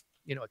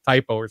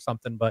typo or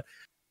something? But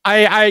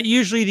I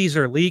usually these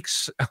are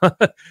leaks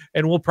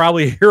and we'll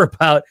probably hear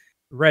about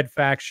Red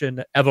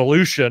Faction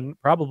Evolution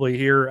probably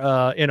here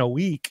in a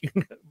week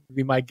would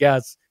be my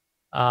guess.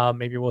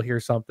 Maybe we'll hear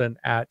something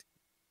at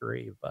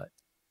 3, but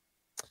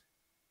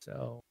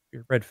so if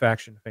you're a Red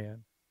Faction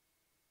fan.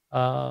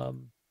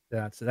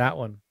 That's that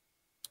one.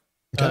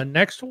 Okay.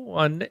 Next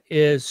one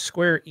is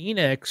Square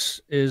Enix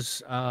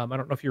is I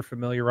don't know if you're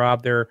familiar,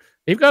 Rob.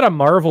 They've got a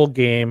Marvel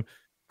game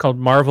called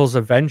Marvel's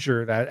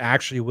Avenger that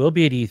actually will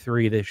be at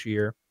E3 this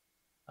year.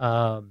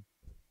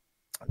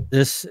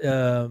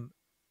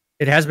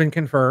 It has been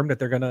confirmed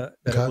that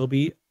it will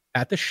be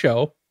at the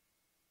show.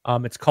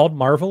 It's called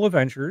Marvel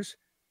Avengers.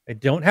 They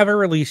don't have a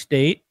release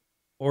date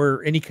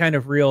or any kind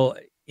of real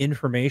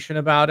information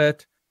about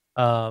it.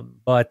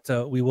 But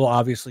we will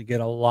obviously get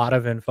a lot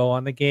of info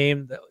on the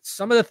game.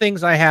 Some of the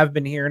things I have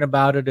been hearing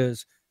about it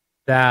is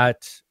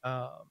that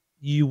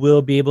you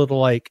will be able to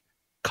like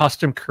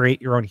custom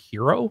create your own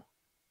hero,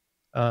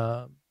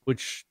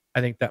 which I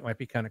think that might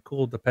be kind of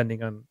cool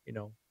depending on,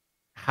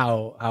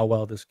 how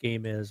well this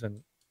game is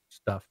and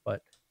stuff.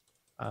 But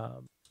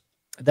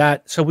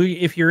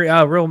if you're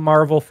a real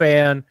Marvel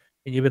fan,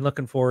 and you've been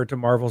looking forward to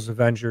Marvel's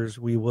Avengers,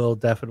 we will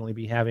definitely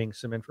be having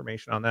some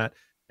information on that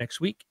next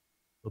week.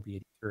 It'll be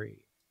at E3.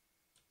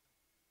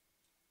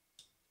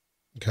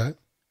 Okay.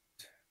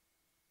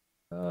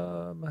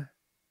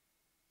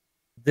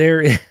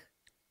 There is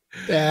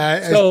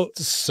Yeah, so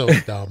it's so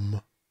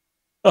dumb.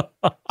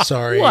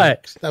 Sorry.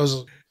 What? That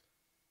was.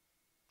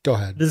 Go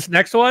ahead. This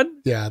next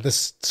one? Yeah, this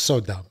is so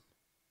dumb.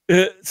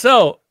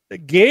 So,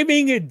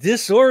 gaming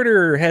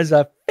disorder has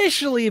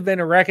officially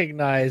been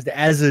recognized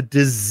as a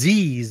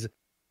disease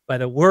by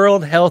the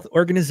World Health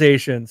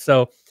Organization.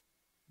 So,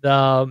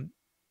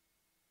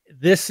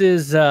 this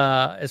is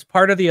as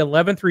part of the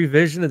 11th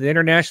revision of the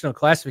International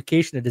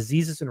Classification of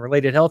Diseases and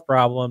Related Health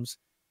Problems,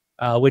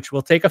 which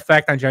will take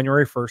effect on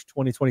January 1st,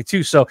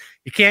 2022. So,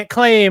 you can't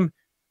claim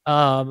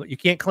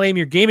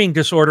your gaming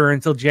disorder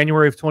until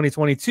January of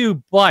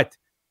 2022, but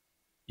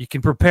you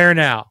can prepare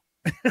now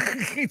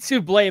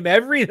to blame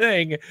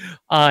everything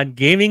on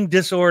gaming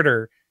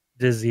disorder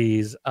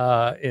disease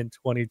in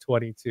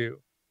 2022.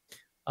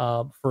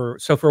 For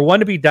one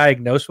to be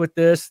diagnosed with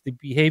this, the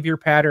behavior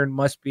pattern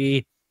must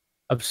be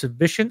of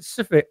sufficient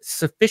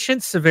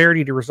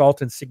severity to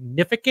result in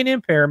significant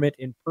impairment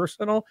in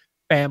personal,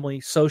 family,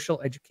 social,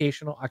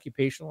 educational,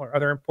 occupational, or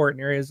other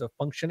important areas of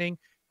functioning,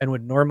 and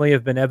would normally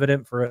have been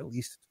evident for at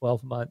least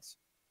 12 months.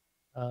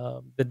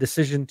 The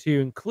decision to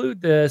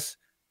include this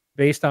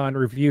based on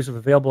reviews of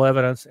available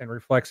evidence and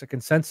reflects a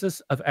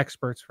consensus of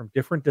experts from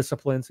different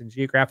disciplines and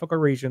geographical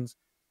regions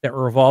that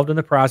were involved in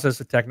the process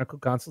of technical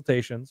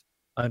consultations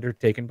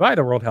undertaken by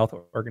the World Health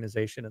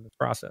Organization in this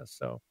process.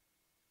 So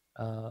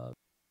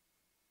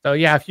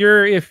yeah,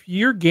 if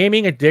your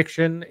gaming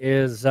addiction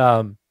is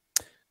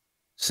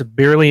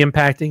severely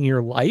impacting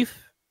your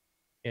life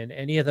in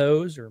any of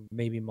those or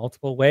maybe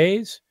multiple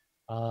ways,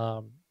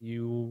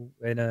 you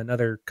in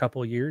another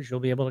couple years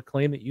you'll be able to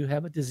claim that you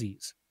have a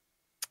disease.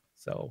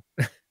 So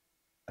I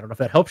don't know if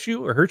that helps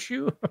you or hurts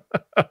you.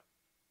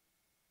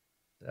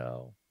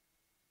 So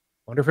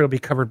wonder if it'll be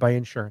covered by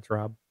insurance,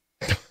 Rob.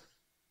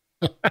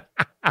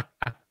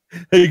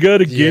 You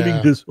got a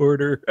gaming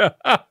disorder.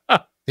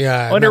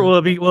 Yeah. Wonder will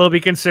it be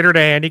considered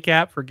a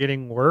handicap for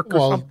getting work or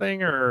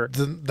something, or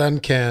then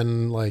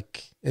can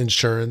like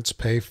insurance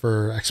pay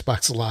for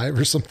Xbox Live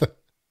or something?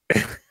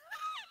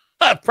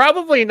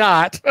 Probably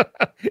not.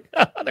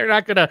 They're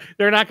not gonna.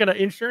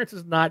 Insurance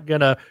is not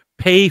gonna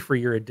pay for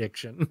your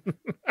addiction.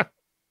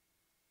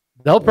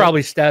 They'll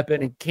probably step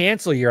in and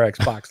cancel your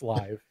Xbox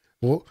Live.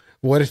 Well,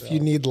 what if you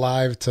need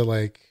Live to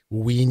like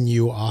wean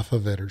you off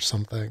of it or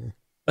something?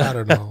 I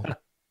don't know.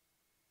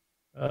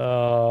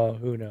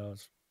 Who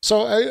knows?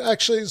 So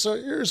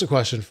here's a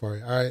question for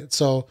you. All right.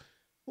 So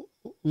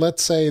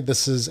let's say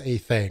this is a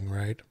thing,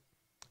 right?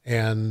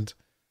 And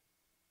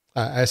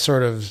I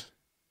sort of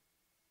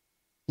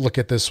look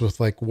at this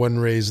with like one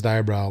raised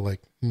eyebrow,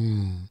 like,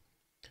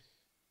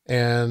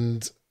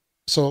 And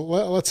so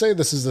let's say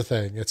this is the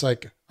thing. It's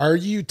like, are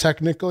you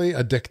technically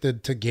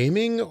addicted to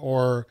gaming,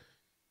 or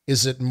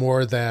is it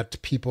more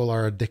that people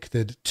are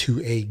addicted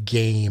to a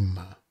game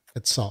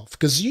itself?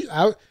 Because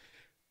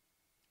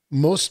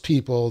most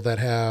people that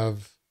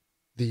have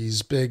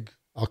these big,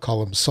 I'll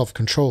call them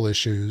self-control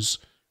issues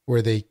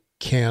where they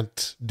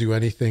can't do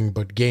anything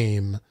but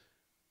game,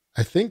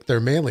 I think they're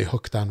mainly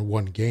hooked on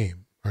one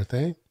game, aren't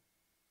they?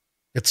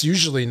 It's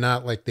usually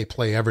not like they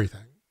play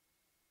everything.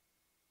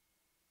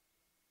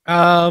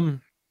 I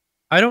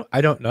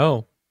don't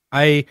know.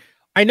 I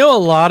know a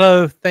lot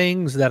of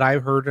things that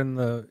I've heard in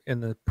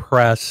the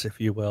press, if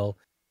you will,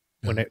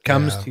 when it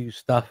comes to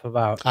stuff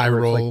about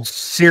like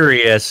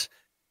serious.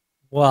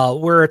 Well,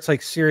 where it's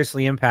like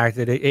seriously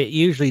impacted, it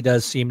usually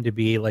does seem to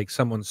be like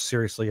someone's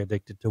seriously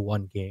addicted to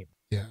one game.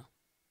 Yeah.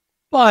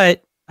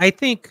 But I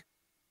think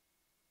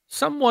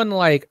someone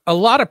like a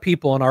lot of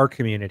people in our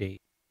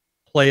community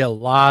play a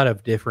lot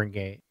of different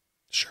games.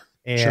 Sure.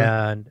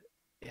 And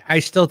I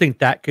still think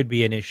that could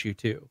be an issue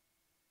too.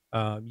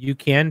 You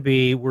can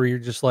be where you're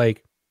just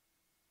like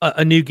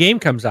a new game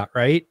comes out,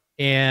 right?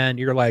 And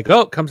you're like,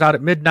 oh, it comes out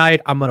at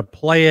midnight. I'm going to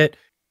play it,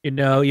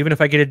 even if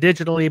I get it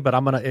digitally, but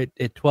I'm going to,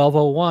 at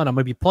 12:01, I'm going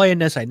to be playing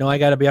this. I know I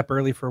got to be up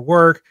early for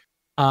work.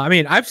 I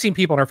mean, I've seen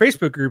people in our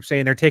Facebook group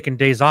saying they're taking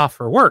days off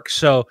for work.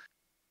 So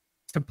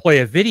to play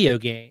a video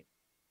game,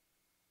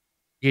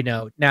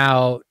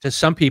 now to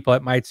some people,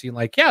 it might seem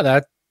like,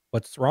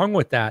 what's wrong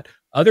with that?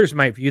 Others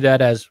might view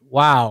that as,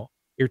 wow,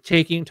 you're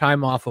taking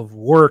time off of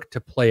work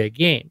to play a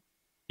game,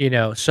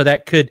 so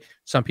that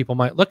some people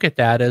might look at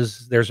that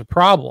as there's a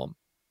problem,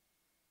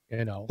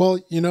 Well,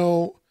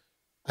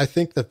 I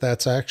think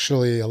that's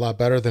actually a lot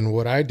better than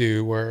what I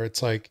do, where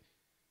it's like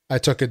I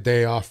took a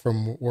day off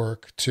from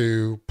work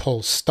to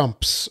pull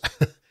stumps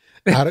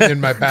out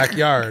in my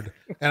backyard,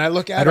 and I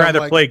look at I'd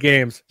rather play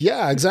games.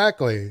 Yeah,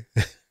 exactly.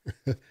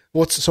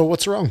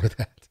 What's wrong with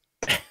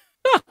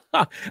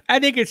that? I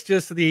think it's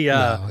just the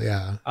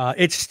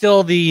it's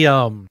still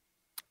the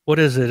what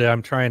is it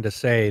I'm trying to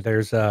say?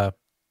 There's I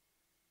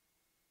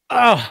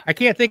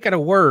can't think of a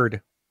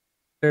word.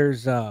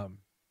 There's I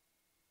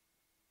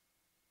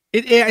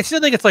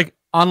still think it's like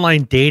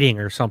online dating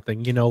or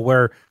something,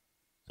 where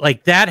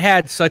like that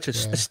had such a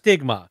Yeah.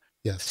 stigma.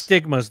 Yes.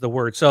 Stigma is the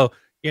word. So,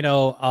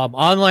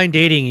 online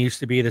dating used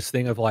to be this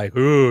thing of like,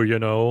 ooh,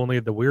 only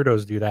the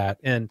weirdos do that.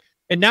 And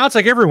now it's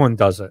like everyone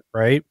does it,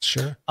 right?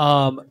 Sure.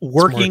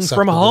 Working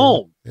from acceptable.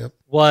 home Yep.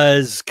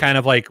 was kind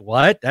of like,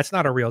 what? That's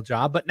not a real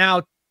job. But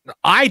now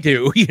I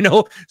do,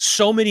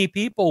 so many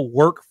people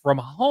work from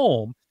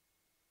home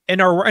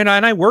and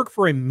I work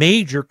for a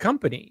major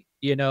company,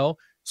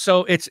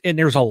 so and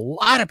there's a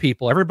lot of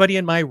people. Everybody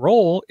in my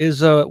role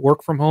is a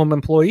work from home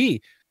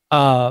employee.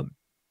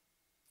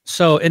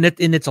 So and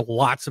it's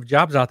lots of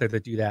jobs out there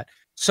that do that.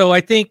 So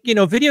I think,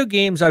 video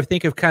games I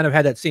think have kind of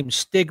had that same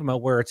stigma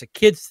where it's a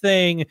kids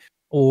thing,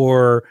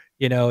 or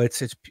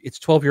it's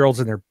 12-year-olds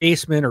in their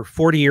basement, or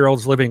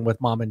 40-year-olds living with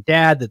mom and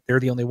dad that they're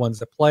the only ones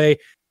that play.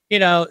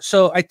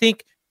 So I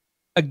think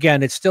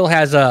again, it still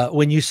has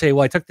when you say,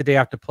 well, I took the day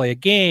off to play a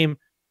game,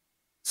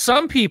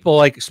 some people,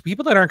 like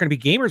people that aren't going to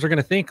be gamers, are going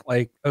to think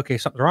like, okay,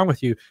 something's wrong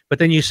with you. But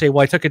then you say,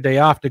 well, I took a day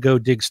off to go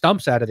dig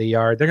stumps out of the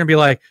yard. They're going to be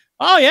like,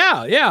 oh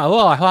yeah, yeah.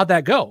 Well, how'd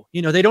that go?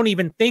 They don't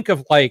even think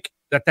of like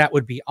that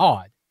would be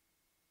odd.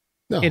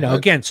 No,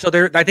 again, so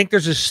I think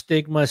there's a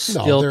stigma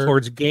still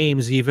towards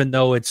games, even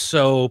though it's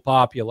so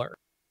popular.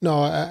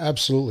 No,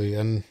 absolutely.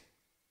 And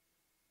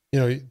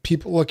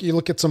people you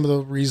look at some of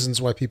the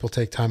reasons why people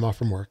take time off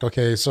from work.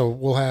 Okay, so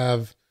we'll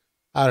have,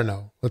 I don't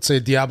know, let's say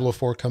Diablo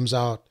 4 comes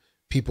out.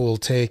 People will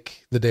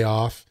take the day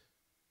off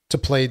to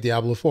play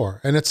Diablo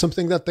 4, and it's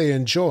something that they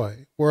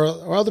enjoy. Or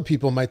other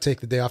people might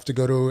take the day off to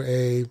go to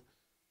a,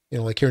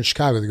 like here in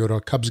Chicago, they go to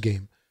a Cubs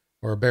game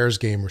or a Bears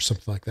game or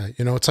something like that.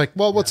 It's like,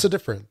 well, what's the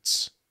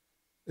difference?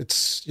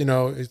 It's,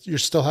 you're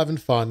still having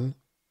fun.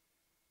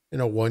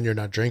 One, you're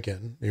not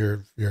drinking.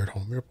 You're at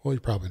home. You're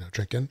probably not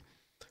drinking,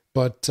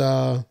 but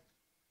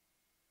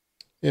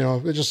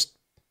it just,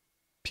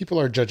 people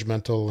are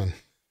judgmental, and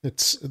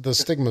the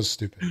stigma's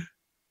stupid.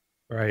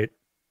 Right.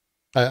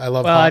 I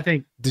love. Well, I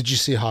think. Did you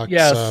see Hawk's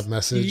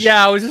message?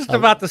 Yeah, I was just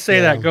about to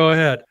say that. Go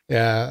ahead.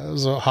 Yeah, it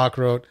was Hawk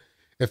wrote,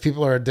 "If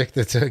people are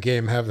addicted to a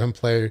game, have them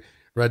play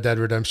Red Dead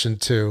Redemption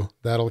 2.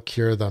 That'll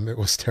cure them. It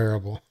was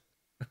terrible."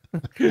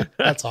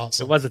 That's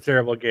awesome. It was a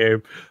terrible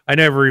game. I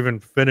never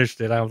even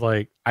finished it. I was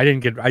like, I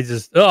don't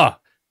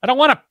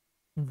want to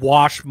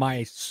wash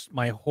my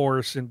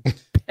horse and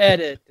pet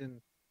it, and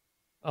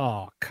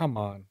come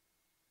on,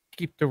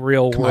 keep the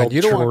real world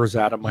chores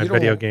out of my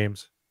video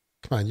games.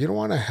 Come on, you don't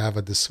want to have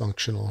a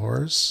dysfunctional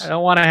horse. I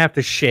don't want to have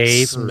to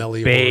shave,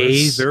 smelly or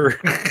bathe, or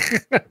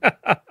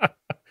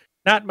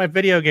not in my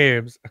video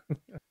games.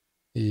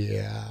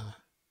 Yeah.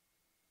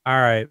 All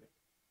right.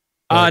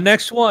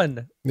 Next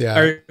one.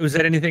 Yeah. Was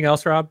that anything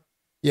else, Rob?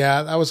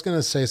 Yeah, I was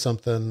gonna say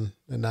something,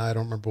 and now I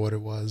don't remember what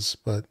it was,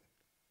 but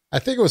I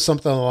think it was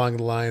something along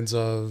the lines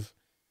of,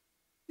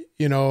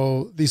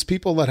 these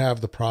people that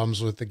have the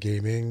problems with the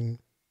gaming.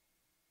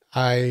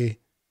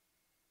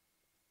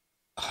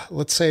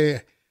 Let's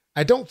say,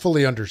 I don't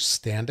fully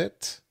understand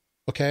it,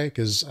 okay?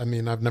 Because,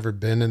 I've never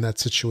been in that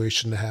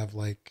situation to have,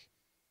 like,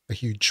 a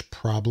huge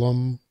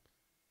problem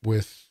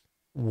with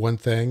one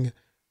thing.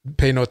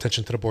 Pay no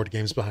attention to the board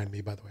games behind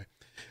me, by the way.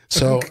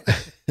 So...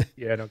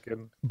 Yeah, no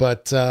kidding.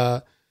 But,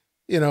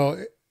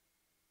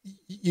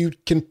 you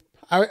can...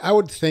 I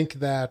would think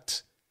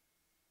that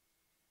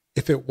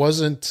if it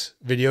wasn't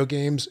video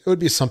games, it would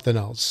be something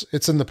else.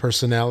 It's in the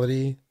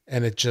personality,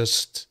 and it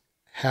just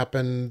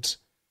happened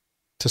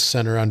to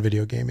center on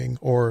video gaming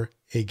or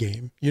a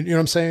game. You know what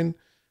I'm saying?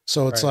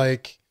 So it's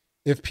like,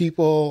 if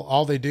people,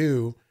 all they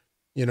do,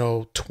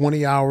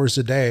 20 hours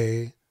a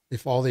day,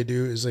 if all they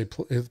do is they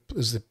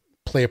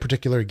play a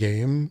particular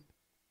game,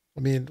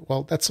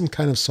 well, that's some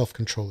kind of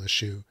self-control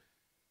issue.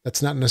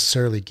 That's not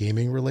necessarily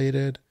gaming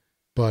related,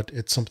 but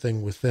it's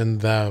something within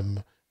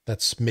them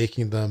that's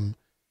making them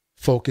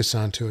focus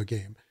onto a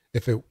game.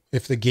 If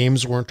the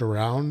games weren't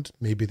around,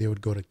 maybe they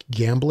would go to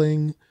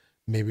gambling.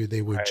 Maybe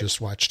they would just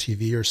watch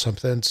TV or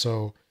something.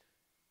 So,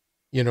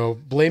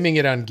 blaming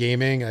it on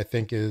gaming, I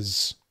think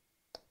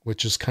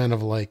which is kind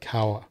of like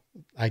how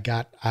I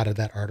got out of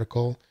that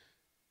article,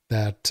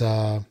 that,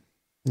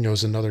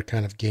 is another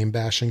kind of game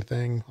bashing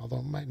thing, although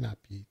it might not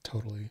be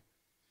totally.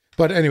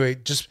 But anyway,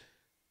 just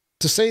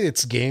to say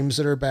it's games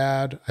that are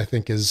bad, I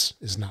think is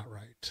not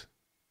right.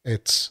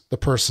 It's the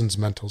person's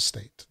mental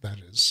state that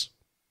is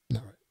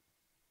not right.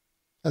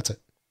 That's it.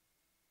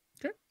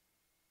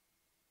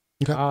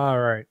 Okay. All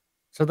right.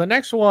 So the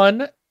next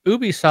one,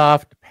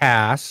 Ubisoft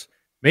Pass,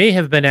 may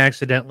have been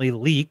accidentally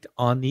leaked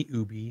on the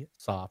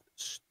Ubisoft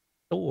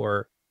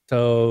store.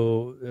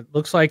 So it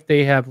looks like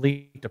they have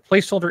leaked a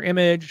placeholder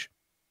image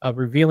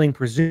revealing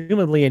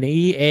presumably an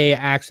EA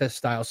Access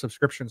style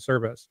subscription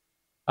service.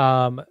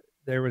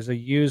 There was a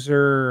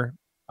user,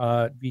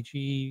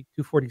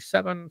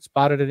 VG247,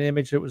 spotted an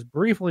image that was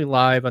briefly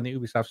live on the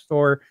Ubisoft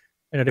store,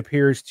 and it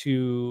appeared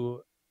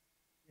to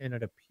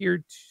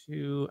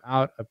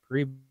out a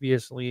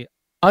previously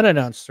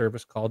unannounced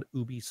service called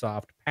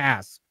Ubisoft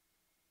Pass.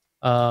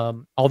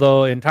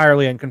 Although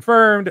entirely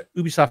unconfirmed,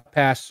 Ubisoft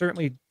Pass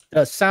certainly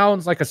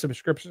sounds like a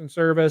subscription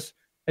service,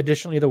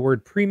 Additionally, the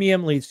word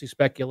premium leads to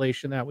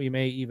speculation that we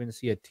may even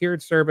see a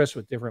tiered service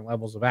with different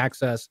levels of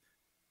access.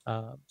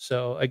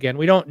 So again,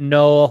 we don't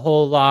know a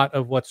whole lot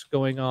of what's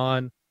going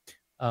on.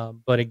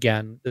 But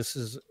again, this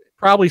is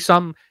probably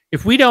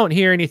if we don't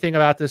hear anything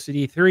about this at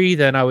E3,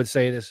 then I would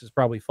say this is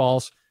probably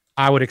false.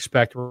 I would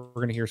expect we're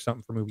going to hear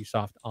something from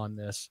Ubisoft on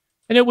this,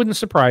 and it wouldn't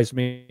surprise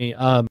me.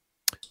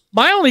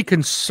 My only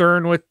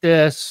concern with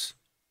this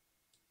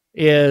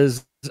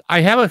is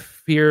I have a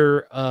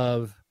fear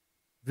of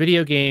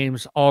video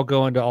games all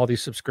going to all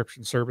these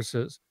subscription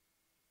services.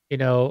 You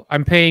know,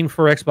 I'm paying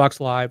for Xbox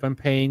Live, I'm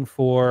paying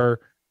for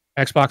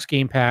Xbox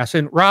Game Pass.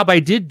 And Rob, I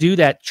did do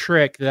that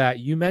trick that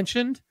you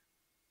mentioned.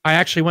 I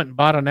actually went and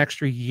bought an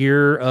extra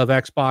year of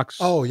Xbox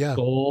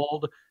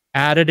Gold,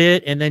 added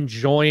it, and then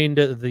joined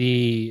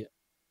the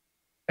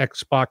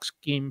Xbox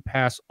Game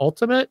Pass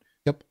Ultimate.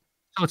 Yep.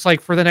 So it's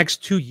like for the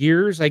next 2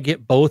 years, I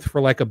get both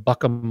for like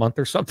 $1 a month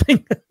or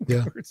something.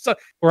 Yeah.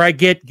 Or I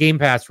get Game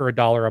Pass for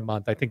 $1 a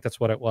month. I think that's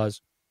what it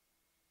was.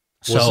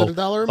 Was it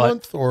 $1 a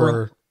month,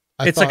 or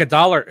it's like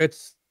 $1? I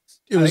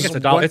think it's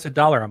 $1. It's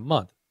 $1 a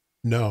month.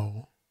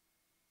 No.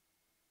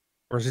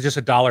 Or is it just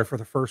 $1 for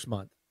the first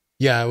month?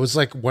 Yeah, it was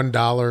like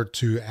 $1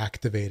 to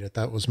activate it.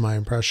 That was my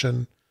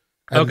impression.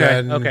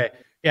 And okay.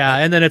 Yeah,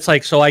 and then it's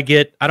like, so I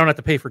don't have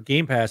to pay for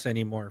Game Pass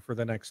anymore for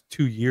the next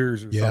 2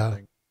 years or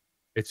something.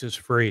 It's just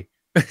free.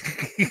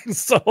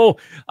 So,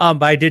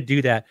 but I did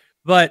do that.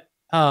 But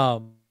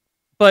so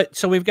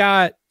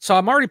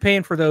I'm already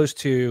paying for those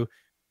two.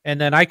 And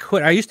then I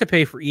used to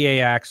pay for EA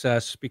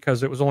Access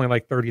because it was only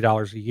like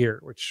 $30 a year,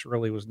 which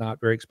really was not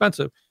very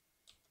expensive.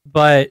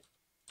 But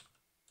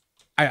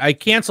I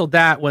canceled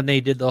that when they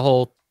did the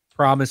whole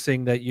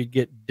promising that you'd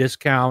get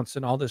discounts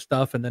and all this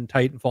stuff. And then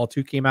Titanfall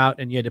 2 came out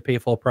and you had to pay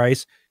full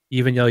price,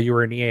 even though you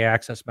were an EA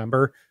Access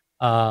member.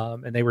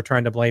 And they were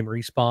trying to blame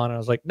Respawn. And I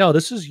was like, no,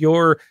 this is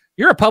you're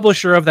a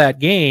publisher of that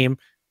game.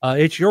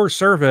 It's your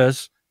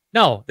service.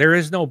 No, there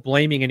is no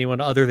blaming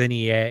anyone other than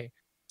EA.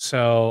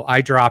 So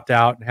I dropped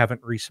out and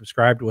haven't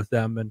resubscribed with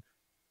them. And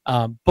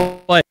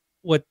but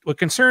what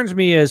concerns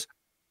me is,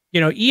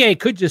 EA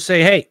could just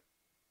say, hey,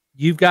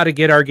 you've got to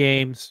get our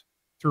games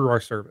through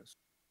our service.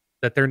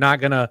 That they're not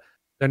gonna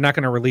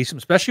release them,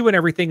 especially when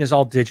everything is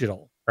all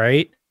digital,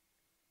 right?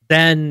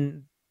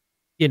 Then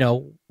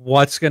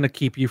what's going to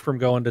keep you from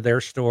going to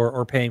their store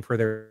or paying for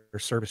their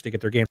service to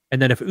get their game?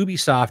 And then if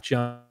Ubisoft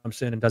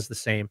jumps in and does the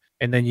same,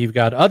 and then you've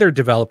got other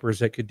developers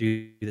that could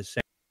do the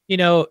same,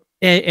 and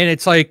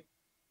it's like,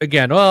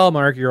 again, well,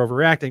 Mark, you're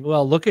overreacting.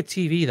 Well, look at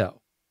TV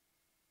though.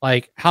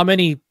 Like, how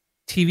many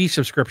TV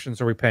subscriptions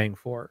are we paying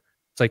for?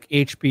 It's like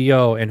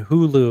HBO and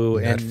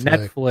Hulu and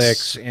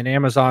Netflix and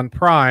Amazon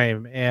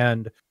Prime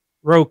and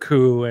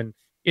Roku. And,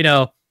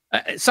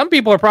 some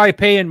people are probably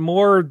paying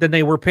more than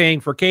they were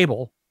paying for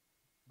cable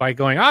by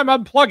going, I'm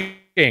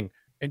unplugging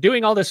and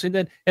doing all this.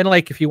 And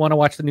like, if you want to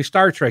watch the new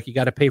Star Trek, you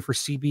got to pay for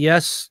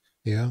CBS,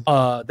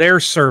 their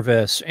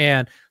service.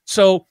 And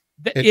so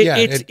it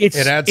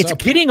adds up.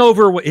 Getting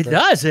over what it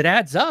does. It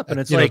adds up. And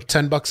it's like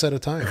 $10 at a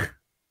time.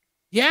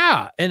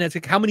 Yeah. And it's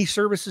like, how many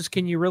services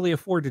can you really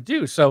afford to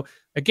do? So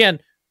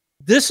again,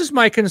 this is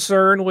my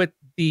concern with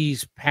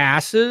these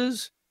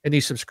passes and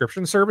these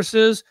subscription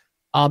services.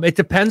 It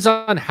depends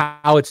on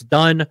how it's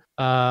done.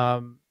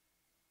 I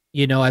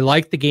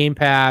like the Game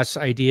Pass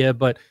idea,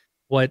 but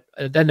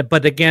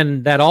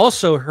again, that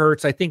also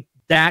hurts. I think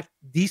that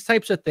these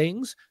types of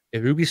things,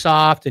 if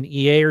Ubisoft and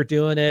EA are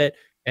doing it,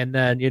 and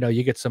then,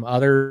 you get some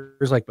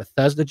others like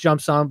Bethesda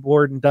jumps on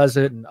board and does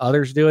it, and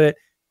others do it,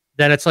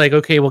 then it's like,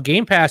 okay, well,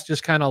 Game Pass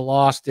just kind of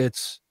lost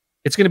it's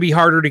going to be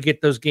harder to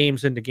get those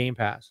games into Game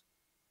Pass.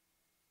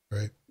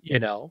 Right.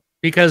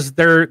 Because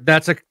EA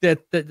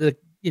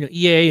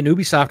and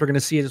Ubisoft are going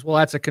to see it as, well,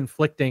 that's a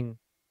conflicting,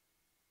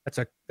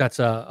 that's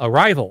a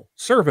rival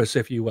service,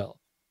 if you will.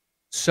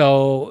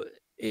 So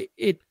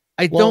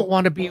don't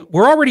want to be,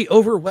 we're already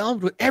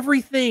overwhelmed with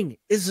everything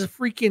is a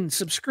freaking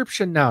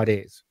subscription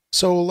nowadays.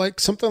 So like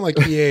something like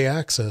EA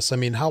Access, I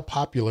mean, how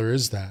popular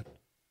is that?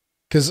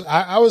 Because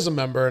I was a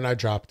member and I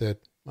dropped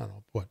it, I don't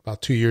know,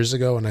 about 2 years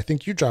ago. And I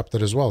think you dropped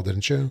it as well,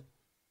 didn't you?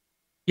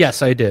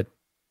 Yes, I did.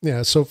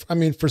 Yeah. So, I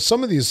mean, for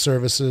some of these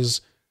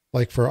services,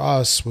 like for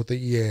us with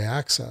the EA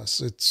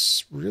Access,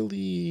 it's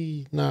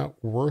really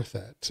not worth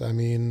it. I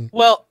mean,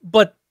 well,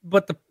 but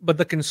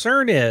the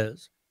concern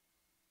is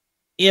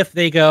if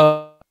they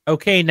go,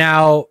 okay,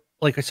 now,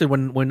 like I said,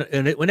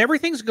 when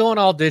everything's going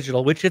all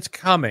digital, which it's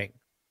coming,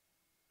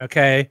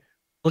 okay,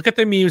 look at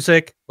the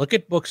music, look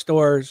at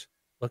bookstores,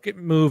 look at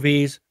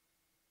movies.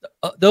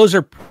 Those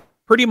are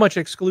pretty much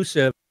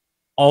exclusive,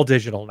 all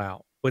digital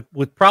now,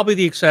 with probably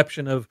the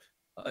exception of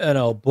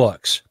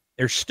books.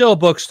 There's still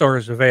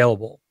bookstores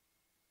available.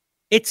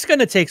 It's going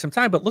to take some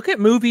time, but look at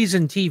movies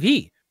and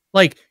TV.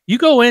 Like you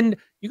go into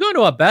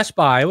a Best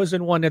Buy. I was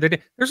in one the other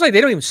day. There's like,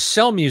 they don't even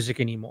sell music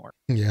anymore.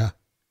 Yeah.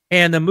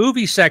 And the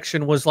movie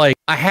section was like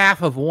a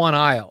half of one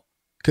aisle.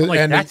 Like,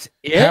 and that's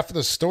it. Half of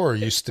the store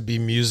used to be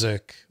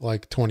music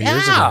like 20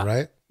 years ago,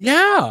 right?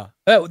 Yeah.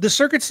 The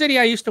Circuit City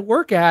I used to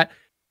work at,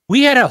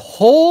 we had a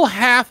whole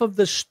half of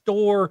the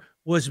store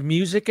was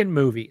music and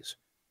movies.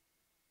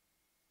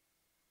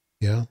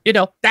 Yeah.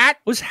 That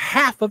was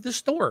half of the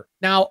store.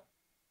 Now,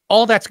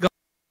 all that's gone,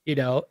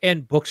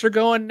 and books are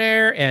going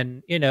there,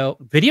 and,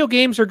 video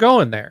games are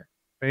going there.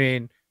 I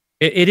mean,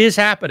 it is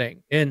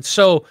happening. And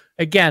so,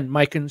 again,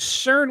 my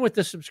concern with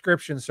the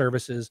subscription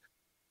services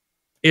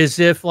is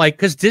if, like,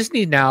 because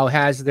Disney now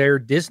has their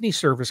Disney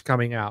service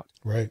coming out.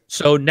 Right.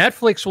 So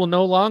Netflix will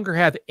no longer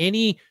have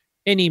any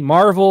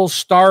Marvel,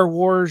 Star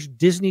Wars,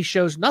 Disney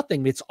shows,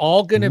 nothing. It's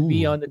all going to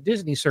be on the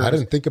Disney service. I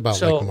didn't think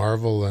about like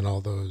Marvel and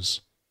all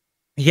those.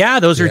 Yeah,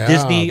 those are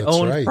Disney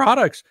owned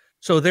products.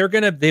 So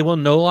they will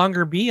no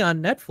longer be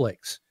on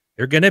Netflix.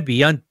 They're going to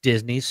be on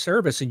Disney's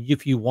service. And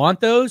if you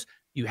want those,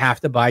 you have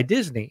to buy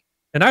Disney.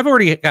 And I've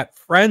already got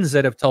friends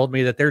that have told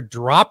me that they're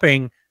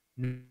dropping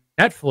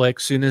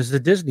Netflix soon as the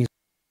Disney,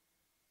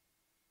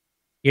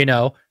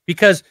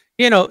 because,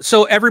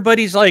 so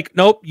everybody's like,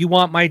 nope, you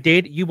want my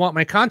data, you want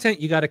my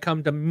content, you got to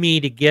come to me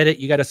to get it.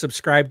 You got to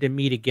subscribe to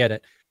me to get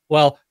it.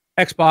 Well,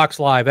 Xbox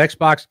Live,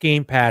 Xbox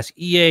Game Pass,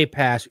 EA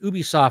Pass,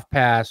 Ubisoft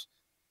Pass,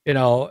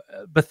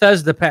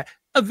 Bethesda Pass.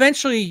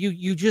 Eventually,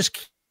 you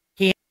just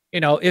can't,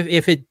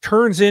 if it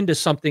turns into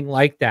something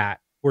like that,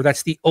 where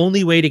that's the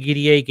only way to get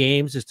EA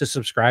games is to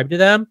subscribe to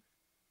them,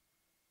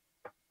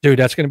 dude,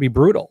 that's going to be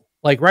brutal.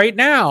 Like right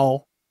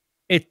now,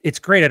 it's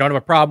great. I don't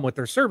have a problem with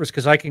their service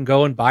because I can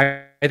go and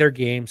buy their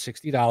game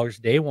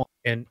 $60 day one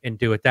and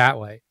do it that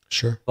way.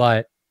 Sure.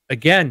 But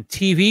again,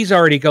 TV's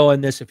already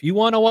going this. If you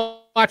want to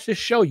watch this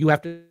show, you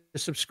have to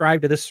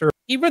subscribe to this service.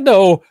 Even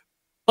though,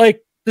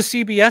 like, the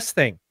CBS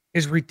thing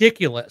is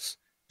ridiculous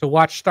to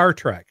watch Star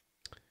Trek.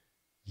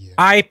 Yeah.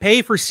 I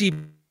pay for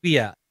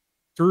CBS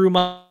through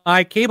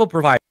my cable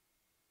provider,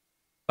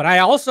 but I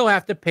also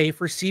have to pay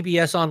for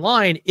CBS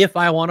Online if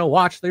I want to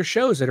watch their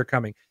shows that are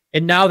coming.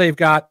 And now they've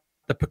got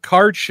the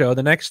Picard show,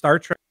 the next Star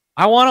Trek.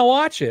 I want to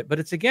watch it, but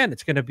it's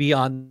going to be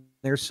on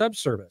their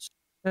subservice.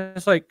 And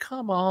it's like,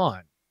 come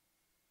on,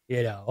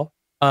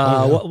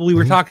 we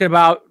were talking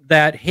about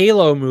that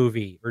Halo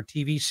movie or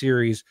TV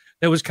series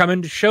that was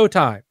coming to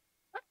Showtime,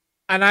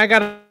 and I got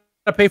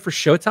to pay for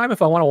Showtime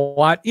if I want to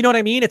watch. You know what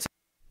I mean?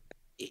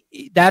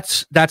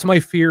 That's my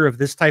fear of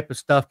this type of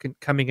stuff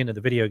coming into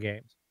the video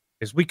games,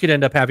 is we could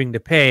end up having to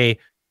pay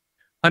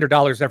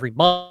 $100 every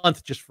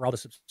month just for all the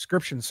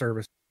subscription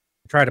service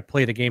to try to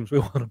play the games we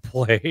want to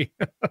play.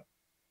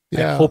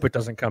 Yeah. I hope it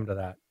doesn't come to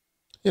that.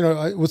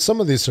 With some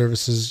of these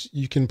services,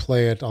 you can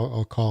play it,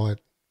 I'll call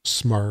it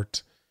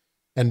smart.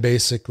 And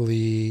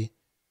basically,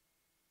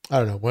 I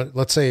don't know,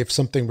 let's say if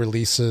something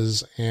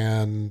releases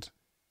and,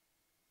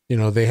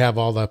 they have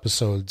all the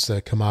episodes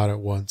that come out at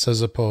once,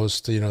 as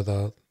opposed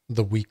to,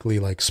 the weekly,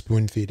 like,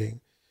 spoon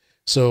feeding.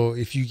 So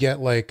if you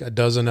get like a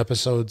dozen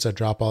episodes that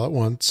drop all at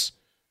once,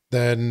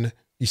 then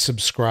you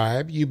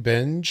subscribe, you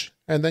binge,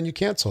 and then you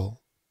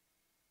cancel.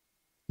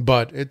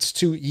 But it's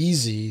too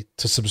easy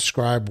to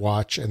subscribe,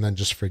 watch, and then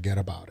just forget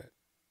about it.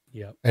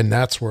 Yep. And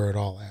that's where it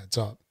all adds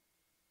up.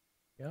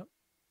 Yep.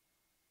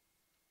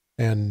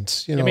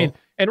 And,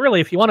 and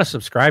really, if you want to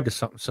subscribe to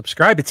something,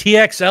 subscribe to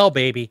TXL,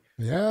 baby.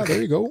 Yeah,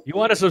 there you go. You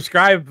want to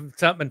subscribe to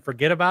something and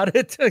forget about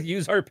it?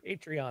 Use our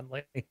Patreon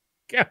link.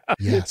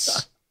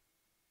 Yes.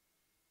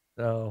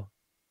 So,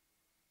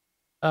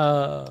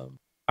 all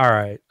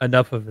right,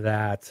 enough of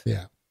that.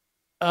 Yeah.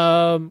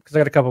 Because I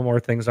got a couple more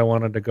things I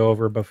wanted to go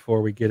over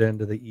before we get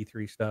into the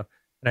E3 stuff.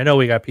 And I know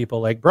we got people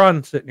like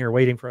Brun sitting here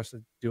waiting for us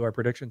to do our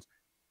predictions.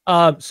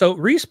 So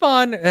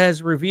Respawn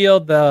has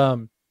revealed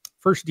the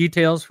first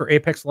details for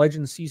Apex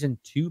Legends Season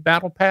 2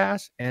 Battle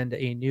Pass and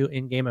a new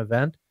in-game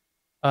event.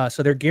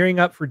 So they're gearing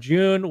up for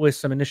June with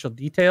some initial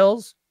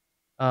details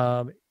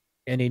and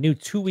a new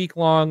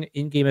 2-week-long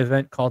in-game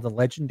event called the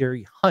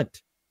Legendary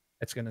Hunt.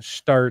 That's going to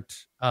start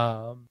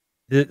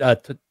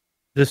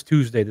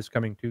this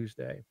coming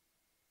Tuesday.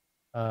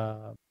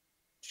 So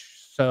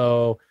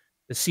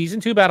the Season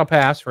 2 Battle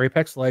Pass for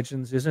Apex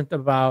Legends isn't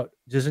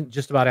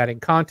just about adding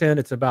content.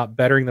 It's about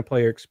bettering the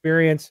player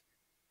experience.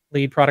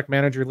 Lead product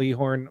manager Lee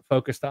Horn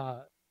focused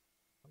on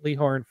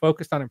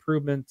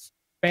improvements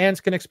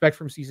fans can expect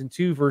from Season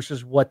 2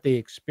 versus what they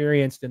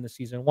experienced in the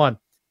Season 1.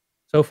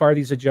 So far,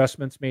 these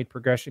adjustments made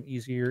progression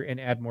easier and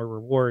add more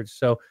rewards.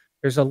 So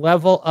there's a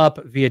level up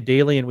via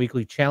daily and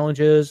weekly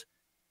challenges.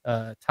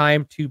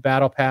 Time to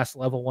Battle Pass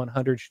level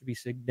 100 should be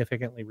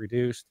significantly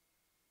reduced.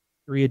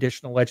 3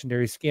 additional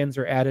legendary skins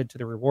are added to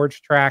the rewards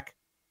track.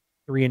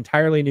 3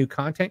 entirely new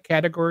content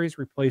categories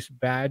replace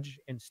badge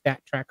and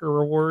stat tracker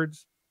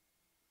rewards.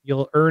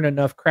 You'll earn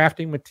enough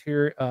crafting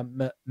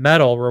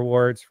metal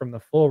rewards from the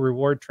full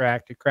reward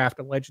track to craft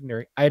a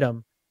legendary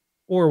item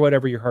or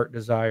whatever your heart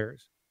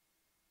desires.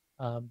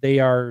 They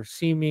are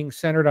seeming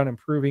centered on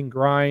improving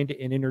grind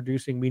and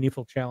introducing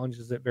meaningful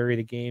challenges that vary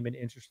the game in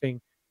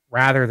interesting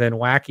rather than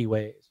wacky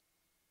ways.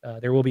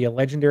 There will be a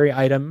legendary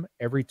item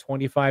every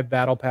 25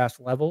 Battle Pass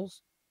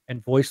levels,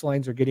 and voice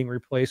lines are getting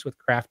replaced with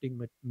crafting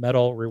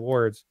metal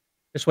rewards.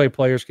 This way,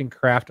 players can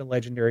craft a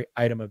legendary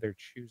item of their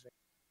choosing.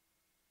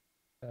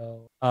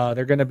 So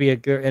they're going to be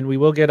and we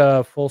will get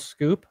a full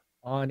scoop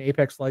on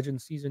Apex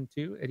Legends Season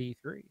 2 at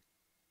E3.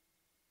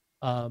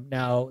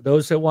 Now,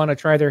 those that want to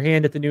try their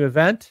hand at the new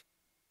event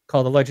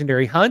called the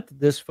Legendary Hunt,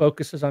 this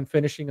focuses on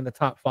finishing in the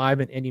top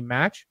 5 in any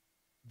match.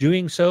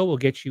 Doing so will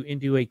get you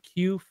into a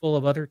queue full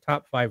of other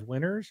top 5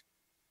 winners.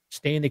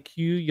 Stay in the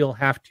queue, you'll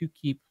have to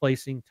keep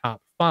placing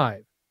top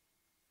 5.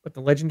 But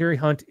the Legendary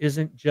Hunt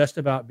isn't just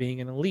about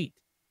being an elite.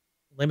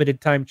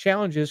 Limited time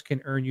challenges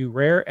can earn you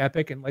rare,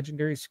 epic, and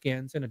legendary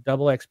skins, and a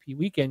double XP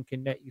weekend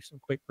can net you some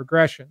quick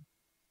progression.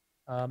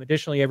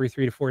 Additionally, every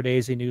 3 to 4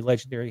 days, a new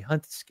Legendary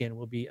Hunt skin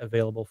will be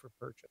available for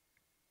purchase.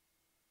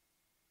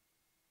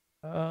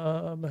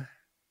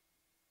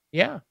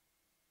 Yeah.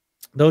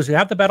 Those who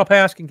have the Battle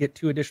Pass can get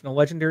 2 additional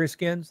legendary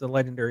skins, the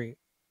Legendary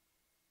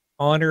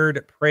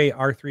Honored Prey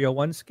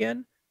R301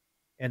 skin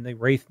and the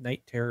Wraith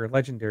Night Terror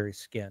legendary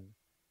skin.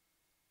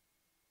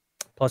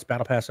 Plus,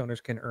 Battle Pass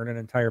owners can earn an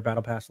entire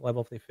Battle Pass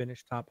level if they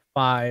finish top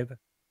 5.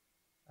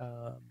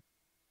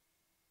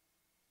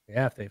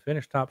 If they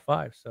finish top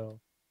 5. So,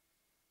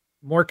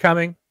 more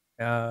coming,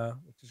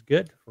 which is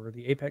good for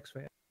the Apex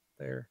fans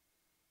there.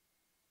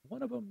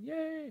 One of them,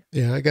 yay!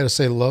 Yeah, I got to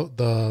say,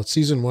 the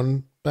Season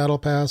 1 Battle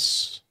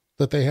Pass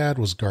that they had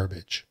was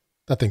garbage.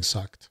 That thing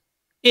sucked.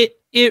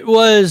 It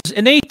was,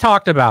 and they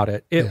talked about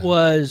it. It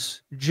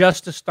was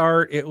just a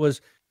start. It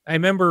was, I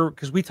remember,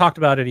 because we talked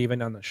about it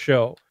even on the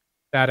show,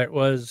 that it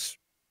was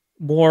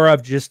more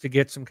of just to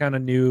get some kind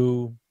of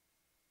new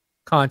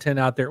content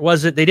out there.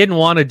 They didn't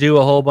want to do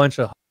a whole bunch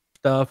of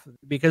stuff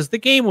because the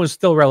game was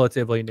still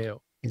relatively new.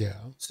 Yeah.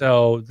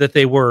 So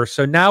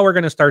now we're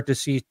going to start to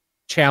see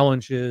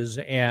challenges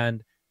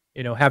and,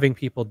 having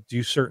people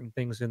do certain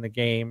things in the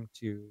game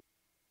to,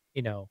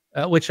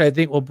 which I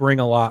think will bring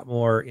a lot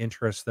more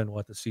interest than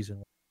what the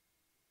season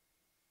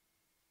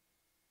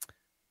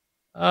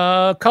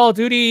was. Call of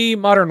Duty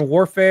Modern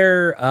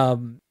Warfare.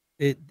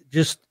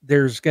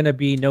 There's going to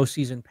be no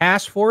season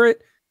pass for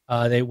it.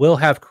 They will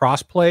have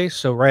crossplay.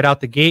 So right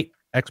out the gate,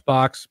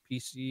 Xbox,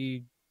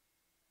 PC,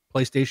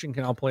 PlayStation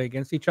can all play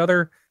against each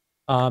other.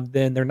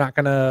 Then they're not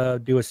going to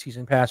do a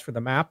season pass for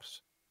the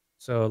maps.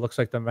 So it looks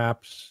like the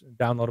maps,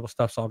 downloadable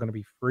stuff's all going to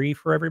be free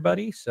for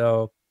everybody.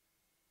 So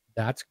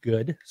that's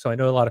good. So I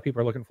know a lot of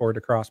people are looking forward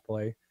to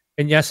crossplay.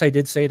 And yes, I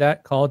did say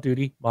that. Call of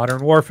Duty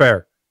Modern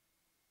Warfare.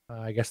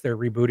 I guess they're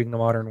rebooting the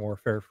Modern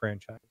Warfare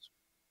franchise.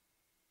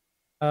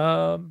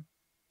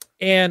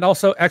 And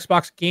also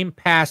Xbox Game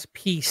Pass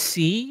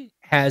PC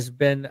has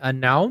been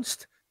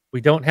announced.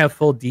 We don't have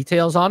full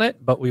details on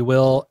it, but we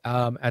will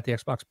at the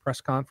Xbox press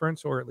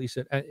conference, or at least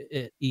at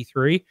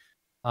E3.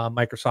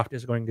 Microsoft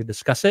is going to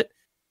discuss it.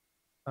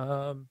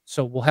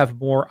 So we'll have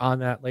more on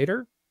that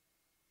later.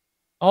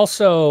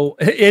 Also,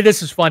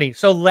 this is funny.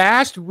 So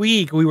last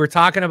week we were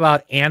talking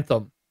about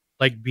Anthem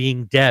like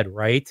being dead,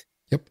 right?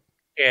 Yep.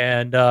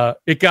 And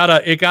it got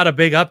a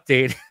big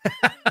update.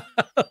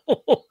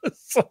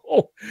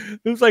 So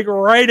it was like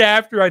right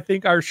after I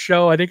think our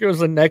show. I think it was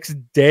the next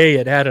day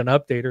it had an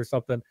update or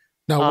something.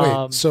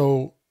 Now wait,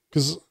 so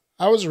because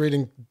I was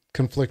reading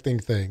conflicting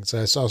things.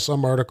 I saw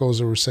some articles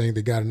that were saying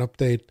they got an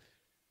update,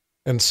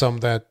 and some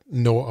that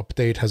no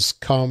update has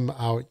come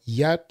out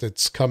yet.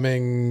 It's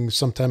coming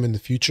sometime in the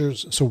future.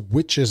 So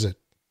which is it?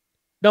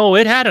 No,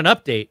 it had an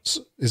update.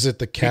 So is it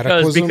the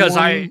Cataclysm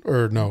one,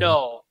 or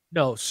no?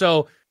 No.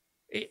 So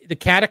the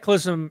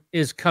Cataclysm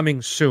is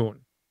coming soon.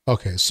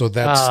 Okay, so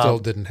that still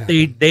didn't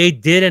happen. They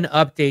did an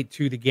update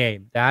to the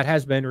game that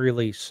has been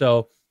released.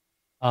 So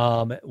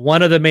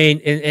one of the main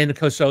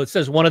so it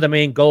says one of the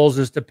main goals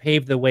is to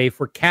pave the way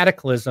for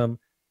Cataclysm,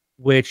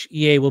 which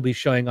EA will be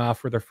showing off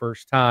for the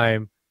first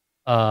time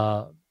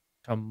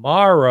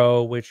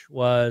tomorrow, which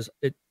was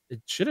it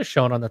should have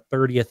shown on the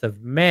 30th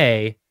of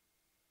May.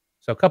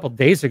 So a couple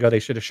days ago they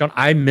should have shown.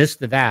 I missed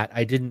that.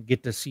 I didn't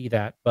get to see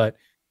that, but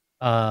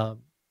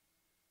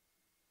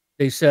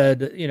they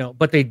said,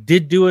 but they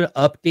did do an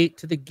update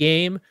to the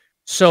game.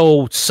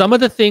 So some of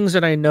the things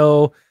that I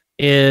know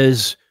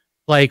is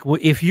like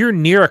if you're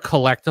near a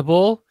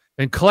collectible,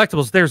 and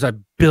collectibles, there's a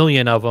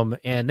billion of them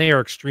and they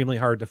are extremely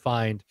hard to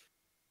find.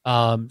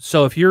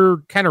 So if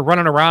you're kind of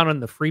running around in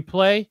the free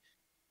play,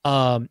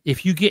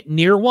 if you get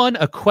near one,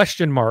 a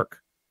question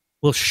mark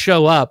will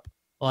show up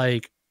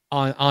like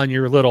on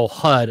your little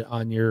HUD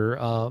on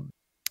your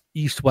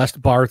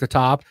east-west bar at the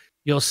top.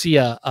 You'll see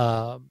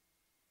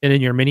and in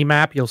your mini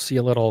map, you'll see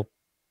a little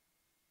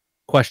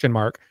question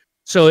mark.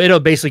 So it'll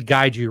basically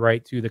guide you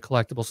right through the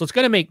collectibles. So it's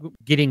going to make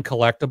getting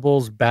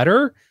collectibles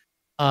better.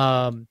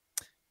 I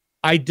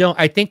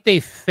think they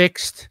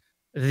fixed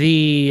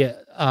the,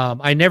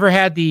 I never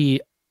had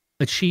the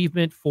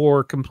achievement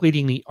for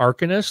completing the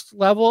Arcanist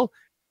level.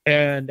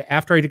 And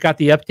after I got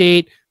the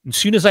update, as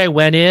soon as I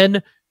went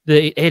in,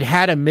 it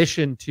had a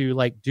mission to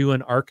like do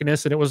an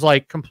Arcanist, and it was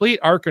like complete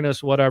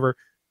Arcanist, whatever.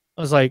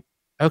 I was like,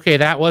 okay,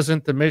 that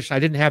wasn't the mission. I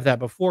didn't have that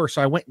before.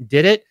 So I went and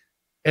did it,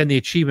 and the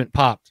achievement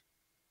popped.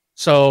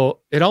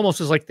 So it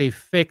almost is like they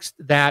fixed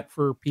that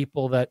for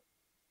people that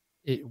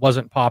it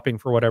wasn't popping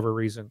for whatever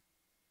reason.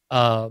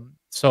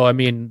 So, I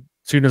mean,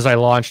 as soon as I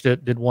launched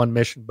it, did one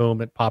mission,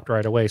 boom, it popped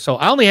right away. So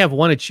I only have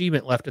one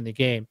achievement left in the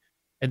game,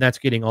 and that's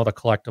getting all the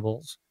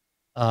collectibles.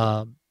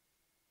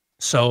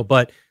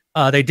 But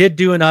They did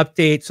do an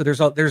update, so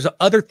there's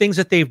other things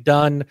that they've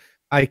done.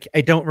 I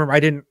don't remember. I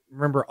didn't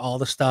remember all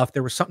the stuff.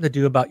 There was something to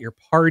do about your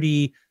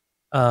party.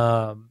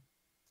 I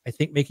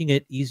think making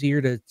it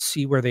easier to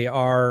see where they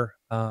are.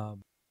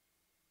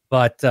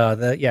 But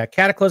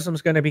Cataclysm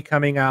is going to be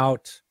coming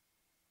out.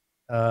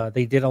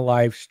 They did a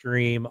live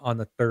stream on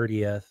the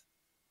 30th,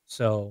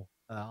 so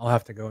I'll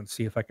have to go and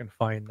see if I can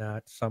find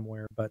that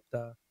somewhere. But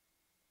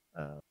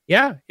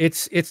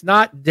it's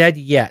not dead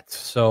yet.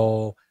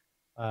 So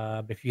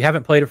if you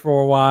haven't played it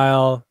for a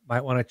while,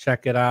 might want to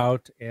check it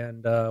out.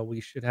 And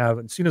we should have,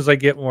 as soon as I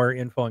get more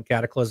info on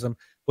Cataclysm,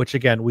 which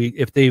again,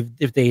 if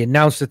they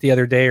announced it the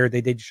other day or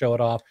they did show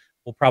it off,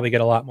 we'll probably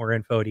get a lot more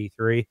info at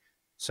E3.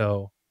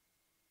 So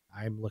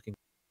I'm looking.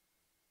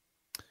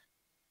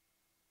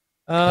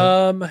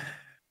 And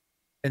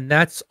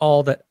that's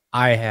all that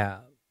I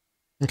have.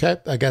 Okay,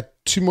 I got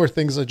two more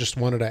things I just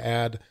wanted to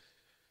add.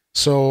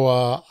 So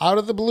out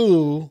of the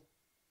blue,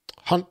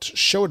 Hunt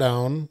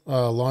Showdown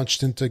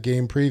launched into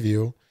game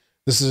preview.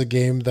 This is a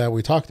game that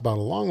we talked about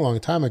a long, long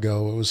time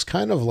ago. It was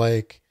kind of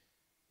like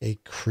a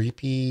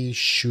creepy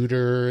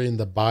shooter in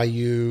the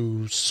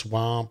bayou,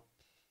 swamp,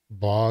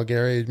 bog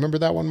area. Remember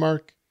that one,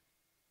 Mark?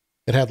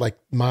 It had like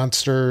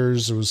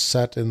monsters. It was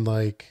set in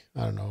like,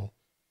 I don't know,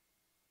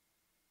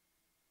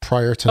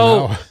 prior to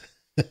now.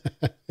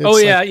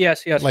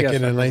 Yes. Like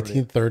in the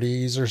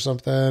 1930s or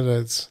something.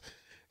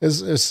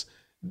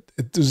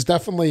 It was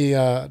definitely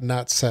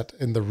not set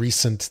in the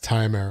recent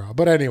time era.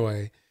 But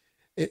anyway,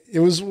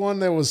 it was one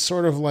that was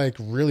sort of like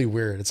really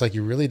weird. It's like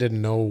you really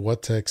didn't know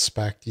what to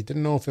expect. You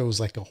didn't know if it was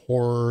like a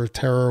horror,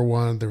 terror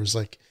one. There was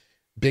like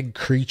big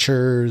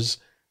creatures.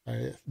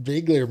 I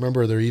vaguely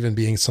remember there even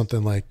being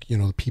something like,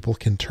 people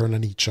can turn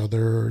on each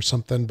other or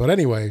something. But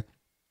anyway,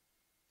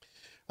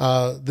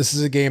 this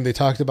is a game. They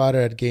talked about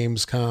it at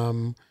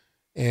Gamescom.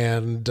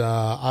 And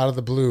out of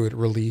the blue, it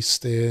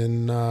released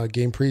in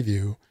game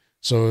preview.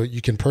 So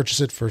you can purchase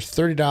it for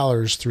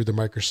 $30 through the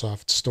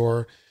Microsoft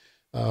Store.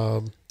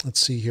 Let's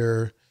see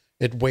here.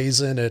 It weighs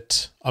in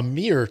at a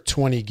mere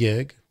 20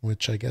 gig,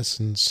 which I guess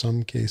in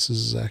some cases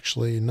is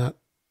actually not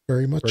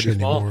very much pretty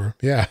anymore.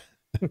 Small. Yeah.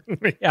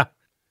 Yeah.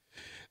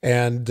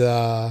 And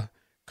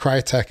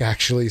Crytek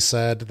actually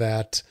said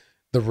that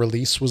the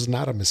release was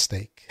not a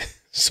mistake.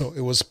 So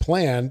it was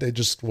planned. It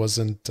just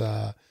wasn't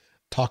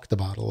talked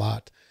about a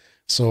lot.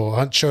 So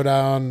Hunt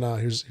Showdown,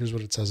 here's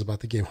what it says about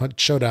the game. Hunt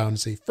Showdown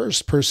is a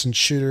first-person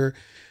shooter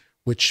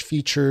which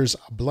features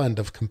a blend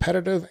of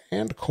competitive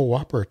and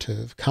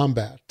cooperative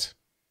combat.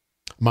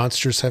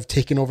 Monsters have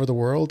taken over the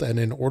world, and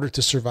in order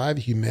to survive,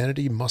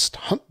 humanity must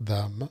hunt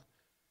them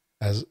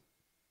as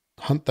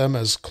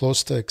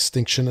close to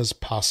extinction as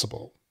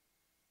possible.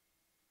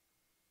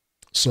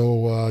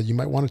 So you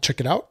might want to check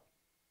it out.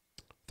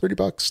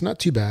 $30, not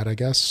too bad, I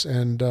guess.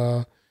 And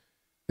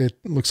it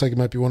looks like it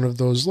might be one of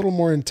those little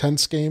more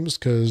intense games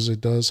because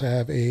it does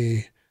have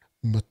a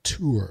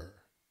mature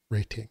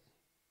rating.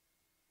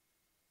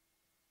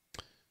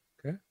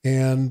 Okay.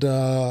 And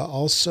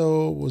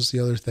also, what was the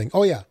other thing?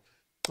 Oh, yeah.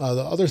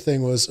 The other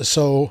thing was,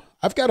 so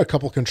I've got a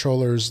couple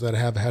controllers that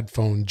have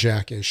headphone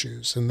jack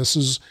issues. And this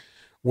is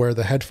where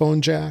the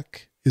headphone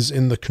jack is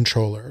in the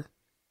controller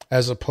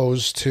as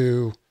opposed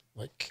to,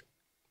 like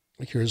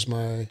here's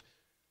my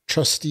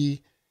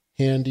trusty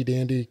handy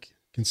dandy. You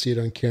can see it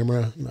on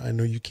camera. I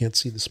know you can't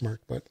see this,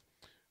 Mark, but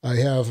I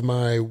have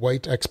my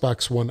white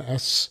Xbox One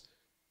S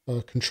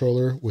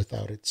controller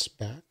without its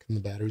back, and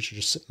the batteries are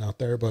just sitting out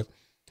there. But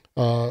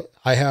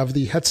I have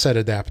the headset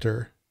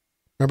adapter.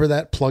 Remember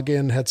that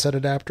plug-in headset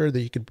adapter that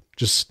you could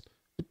just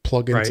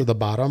plug into the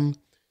bottom?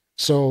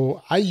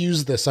 So I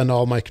use this on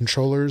all my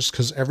controllers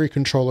because every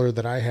controller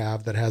that I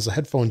have that has a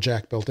headphone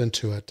jack built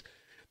into it,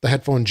 the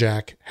headphone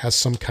jack has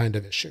some kind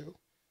of issue.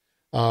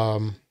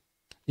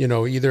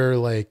 Either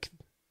like,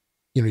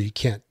 you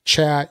can't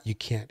chat, you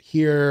can't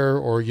hear,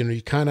 or,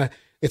 you kind of,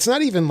 it's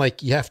not even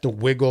like you have to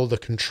wiggle the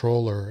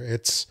controller.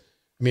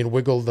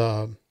 Wiggle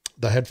the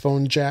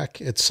headphone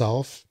jack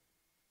itself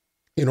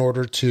in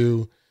order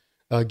to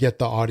get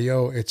the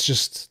audio. It's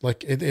just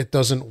like, it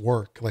doesn't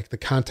work. Like the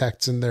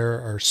contacts in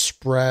there are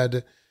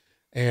spread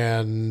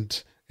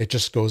and it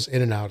just goes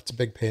in and out. It's a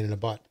big pain in the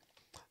butt.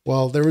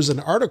 Well, there was an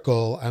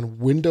article on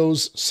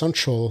Windows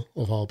Central,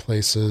 of all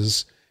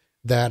places,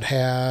 that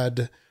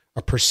had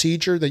a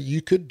procedure that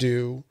you could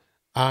do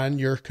on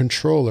your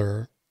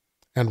controller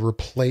and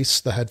replace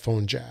the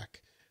headphone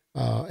jack.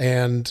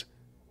 And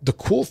the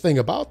cool thing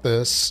about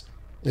this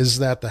is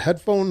that the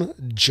headphone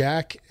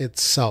jack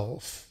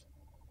itself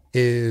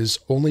is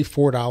only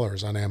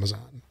 $4 on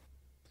Amazon.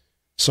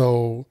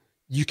 So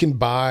you can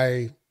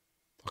buy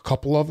a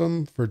couple of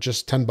them for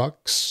just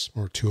 $10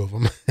 or two of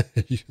them,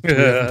 3 of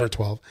them for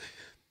 12,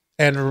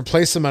 and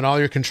replace them on all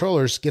your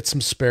controllers. Get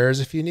some spares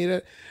if you need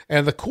it.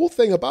 And the cool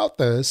thing about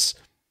this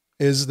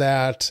is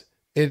that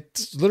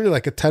it's literally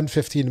like a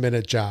 10-15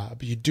 minute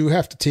job. You do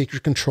have to take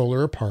your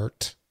controller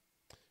apart,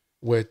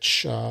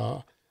 which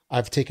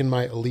I've taken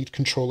my Elite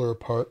controller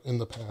apart in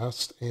the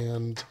past,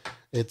 and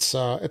it's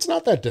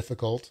not that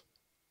difficult.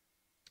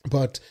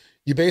 But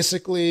you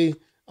basically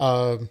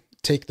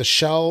take the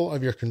shell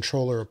of your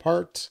controller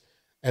apart,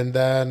 and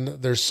then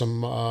there's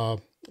some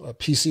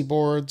PC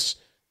boards.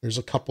 There's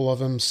a couple of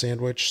them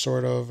sandwiched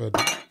sort of and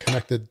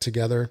connected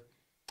together.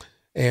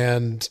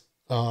 And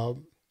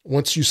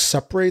once you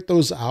separate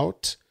those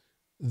out,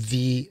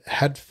 the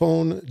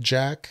headphone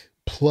jack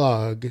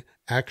plug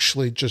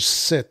actually just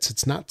sits.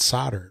 It's not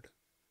soldered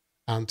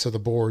onto the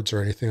boards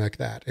or anything like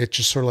that. It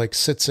just sort of like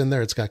sits in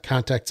there. It's got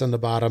contacts on the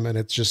bottom and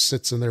it just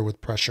sits in there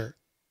with pressure.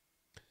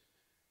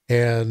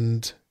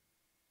 And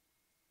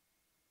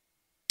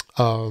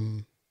I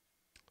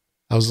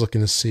was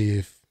looking to see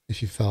if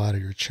you fell out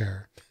of your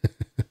chair.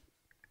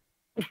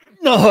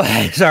 No,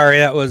 sorry,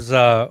 that was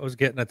I was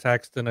getting a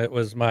text and it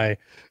was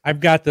I've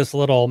got this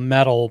little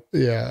metal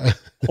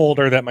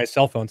holder that my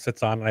cell phone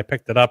sits on, and I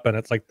picked it up and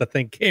it's like the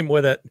thing came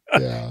with it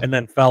and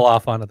then fell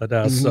off onto the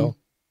desk. Mm-hmm. So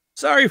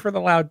sorry for the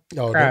loud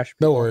crash.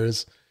 No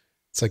worries.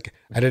 It's like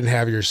I didn't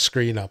have your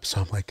screen up,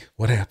 so I'm like,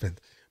 what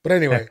happened? But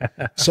anyway,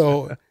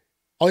 so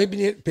all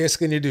you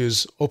basically need to do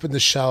is open the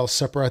shell,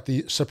 separate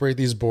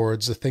these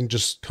boards. The thing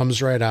just comes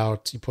right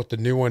out. You put the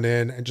new one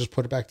in and just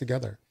put it back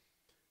together.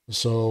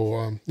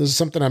 So this is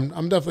something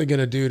I'm definitely going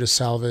to do to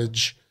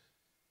salvage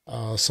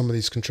some of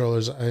these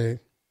controllers. Not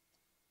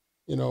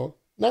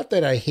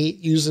that I hate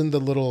using the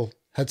little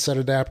headset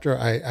adapter.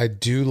 I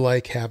do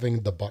like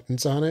having the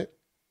buttons on it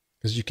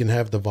because you can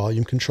have the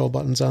volume control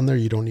buttons on there.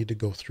 You don't need to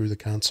go through the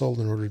console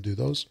in order to do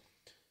those.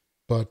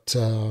 But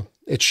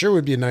it sure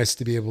would be nice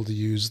to be able to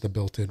use the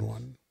built-in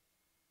one.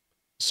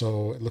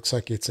 So it looks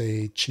like it's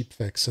a cheap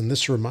fix. And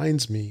this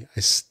reminds me, I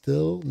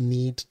still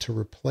need to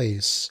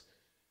replace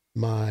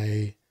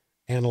my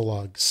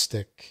analog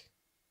stick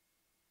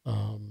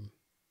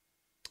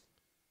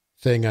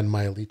thing on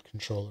my Elite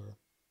controller.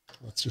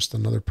 That's just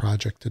another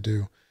project to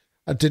do.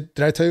 Did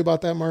I tell you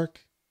about that,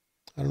 Mark?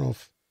 I don't know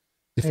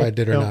if I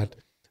did or not.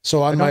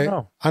 So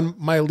on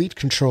my Elite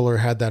controller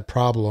had that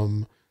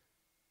problem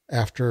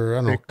after,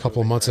 a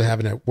couple of months of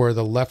having it, where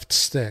the left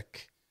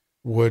stick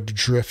would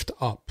drift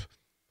up.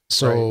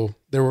 So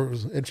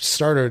it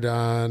started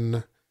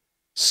on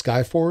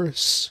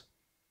Skyforce,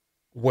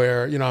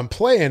 where, I'm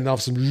playing and all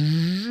of a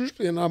sudden,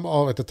 and I'm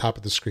all at the top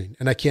of the screen,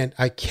 and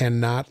I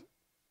cannot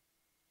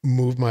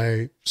move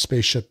my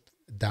spaceship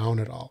down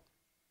at all.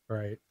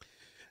 Right.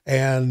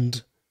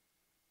 And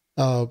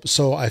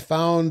so I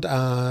found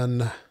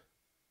on,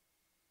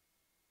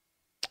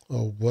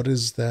 what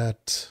is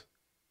that?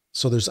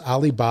 So there's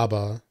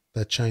Alibaba,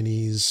 that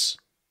Chinese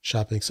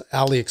shopping,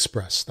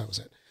 AliExpress, that was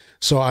it.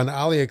 So on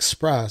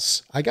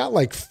AliExpress, I got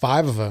like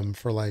 5 of them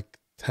for like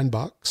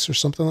 $10 or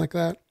something like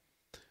that.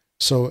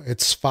 So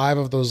it's 5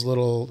 of those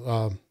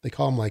little, they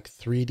call them like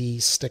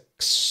 3D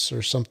sticks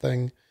or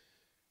something,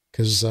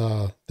 because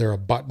they're a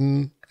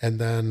button and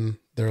then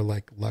they're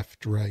like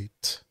left,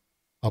 right,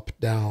 up,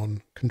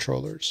 down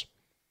controllers.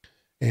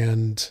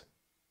 And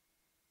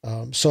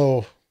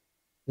so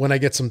when I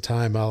get some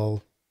time,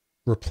 I'll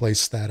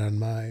replace that on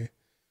my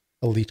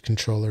Elite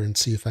controller and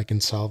see if I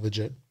can salvage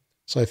it.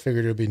 So I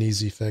figured it would be an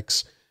easy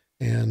fix.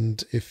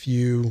 And if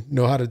you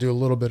know how to do a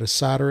little bit of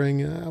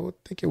soldering, I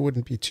would think it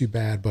wouldn't be too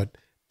bad, but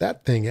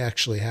that thing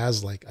actually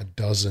has like a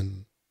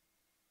dozen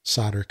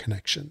solder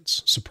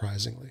connections,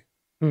 surprisingly.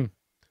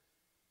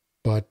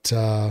 But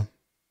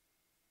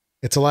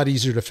it's a lot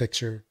easier to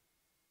fix your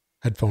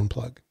headphone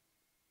plug.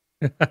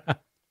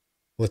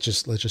 Let's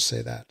just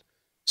say that.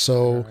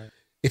 So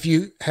if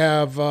you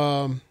have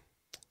a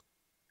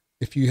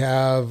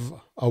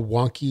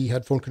wonky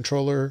headphone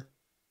controller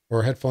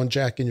or a headphone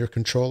jack in your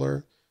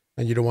controller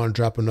and you don't want to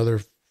drop another,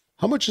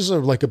 how much is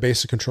a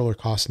basic controller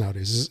cost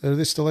nowadays? Are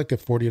they still like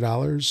at $40,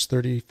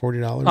 $30,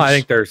 $40? I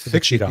think they're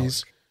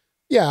 $60.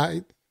 Yeah.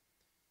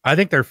 I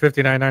think they're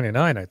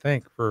 $59.99, I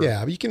think.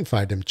 But you can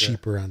find them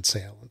cheaper on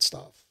sale and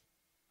stuff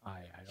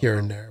here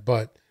and there,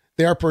 but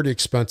they are pretty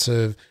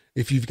expensive.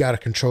 If you've got a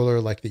controller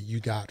like that you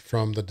got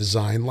from the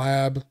Design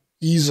Lab,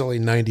 easily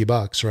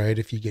 $90, right?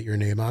 If you get your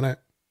name on it,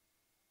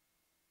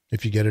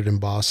 if you get it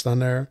embossed on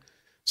there.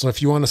 So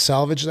if you want to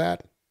salvage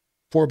that,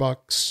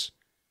 $4.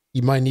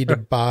 You might need to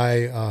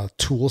buy a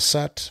tool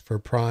set for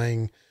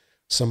prying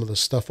some of the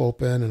stuff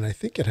open. And I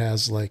think it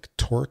has like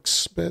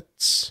Torx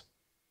bits.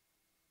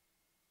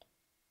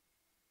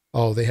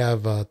 Oh, they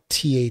have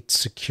T8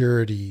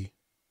 security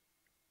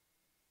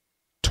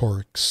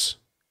Torx.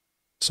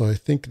 So I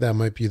think that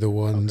might be the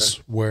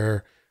ones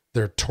where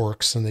they're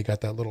Torx and they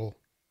got that little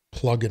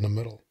plug in the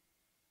middle.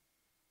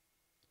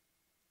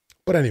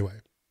 But anyway,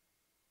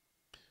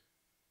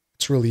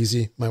 it's real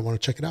easy. Might want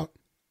to check it out.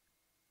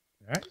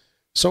 All right.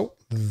 So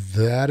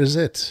that is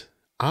it.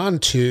 On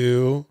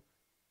to,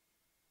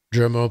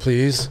 drumroll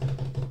please,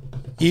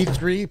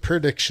 E3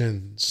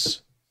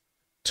 predictions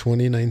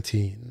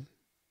 2019.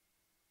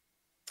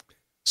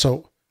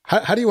 So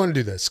how do you want to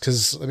do this?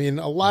 Because, I mean,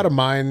 a lot of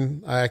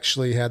mine I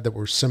actually had that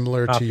were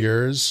similar to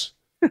yours.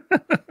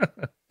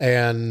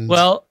 And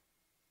well,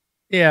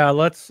 yeah,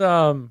 let's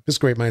because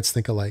great minds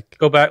think alike.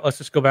 Let's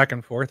just go back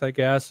and forth, I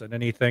guess, and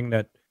anything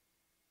that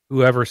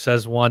whoever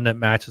says one that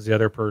matches the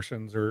other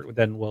person's, or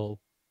then we'll,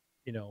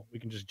 we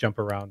can just jump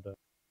around to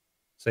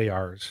say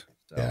ours.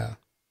 So. Yeah.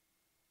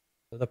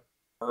 The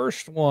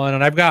first one,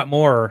 and I've got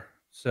more,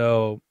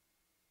 so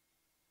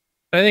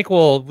I think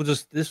we'll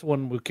just this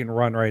one we can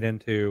run right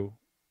into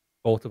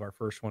both of our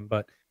first one.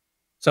 But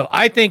so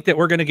I think that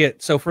we're going to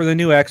get for the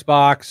new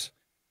Xbox,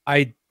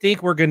 I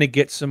think we're going to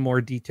get some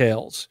more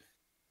details.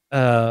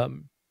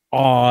 On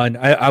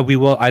we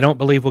will. I don't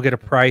believe we'll get a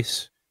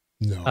price.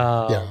 No.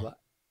 Yeah.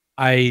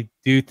 I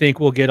do think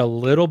we'll get a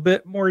little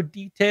bit more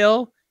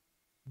detail,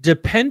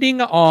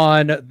 depending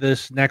on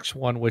this next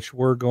one, which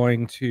we've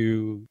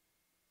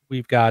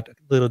got a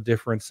little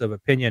difference of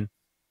opinion.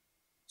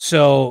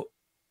 So,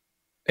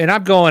 and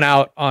I'm going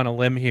out on a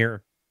limb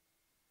here.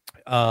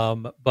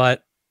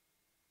 But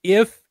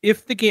if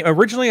the game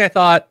originally, I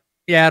thought,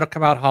 yeah, it'll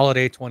come out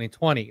holiday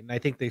 2020, and I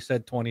think they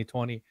said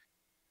 2020.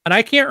 And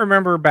I can't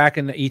remember back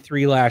in the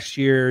E3 last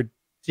year,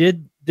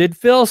 did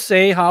Phil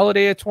say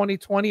holiday of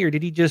 2020, or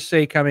did he just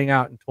say coming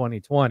out in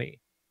 2020?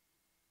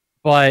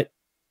 But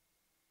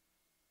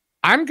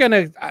I'm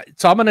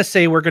gonna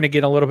say we're gonna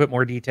get a little bit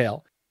more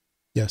detail.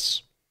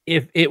 Yes.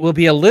 If it will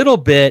be a little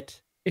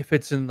bit if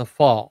it's in the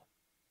fall.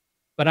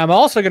 But I'm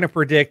also going to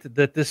predict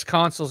that this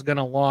console is going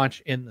to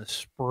launch in the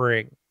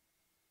spring.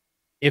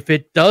 If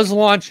it does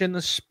launch in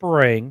the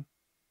spring,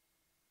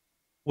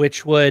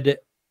 which would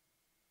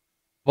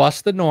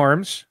bust the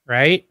norms,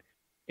 right?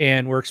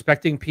 And we're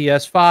expecting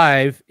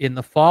PS5 in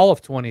the fall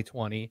of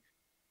 2020.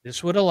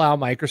 This would allow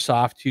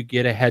Microsoft to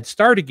get a head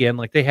start again,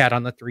 like they had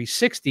on the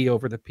 360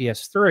 over the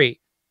PS3.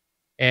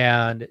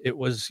 And it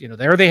was,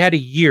 there they had a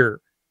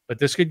year, but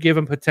this could give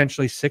them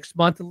potentially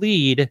 6-month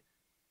lead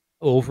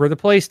over the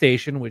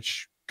PlayStation,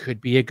 which could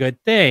be a good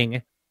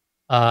thing.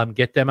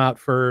 Get them out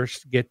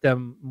first, get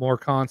them more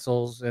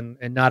consoles, and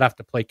not have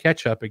to play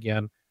catch up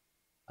again.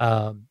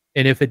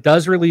 And if it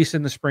does release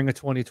in the spring of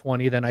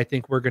 2020, then I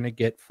think we're going to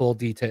get full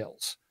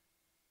details.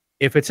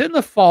 If it's in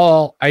the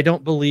fall, I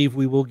don't believe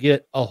we will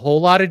get a whole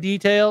lot of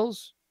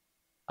details.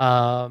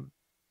 But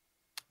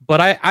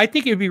I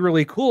think it'd be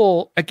really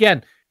cool.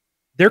 Again,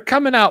 they're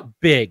coming out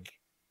big.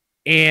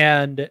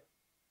 And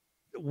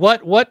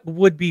what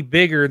would be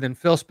bigger than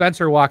Phil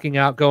Spencer walking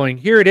out going,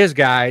 here it is,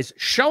 guys,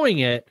 showing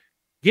it,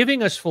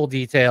 giving us full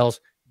details,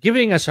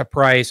 giving us a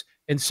price,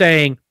 and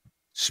saying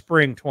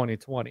spring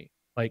 2020.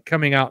 Like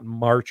coming out in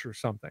March or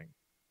something,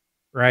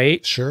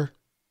 right? Sure.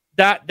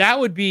 That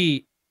would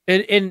be,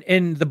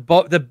 and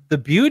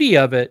the beauty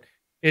of it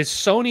is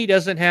Sony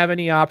doesn't have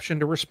any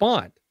option to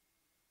respond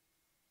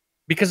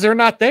because they're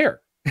not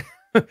there.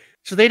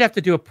 So they'd have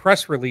to do a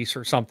press release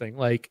or something,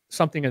 like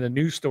something in the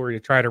news story to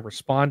try to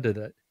respond to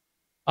that.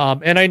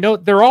 And I know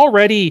they're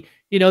already,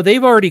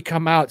 they've already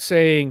come out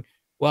saying,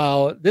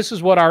 well, this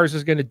is what ours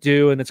is going to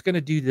do, and it's going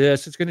to do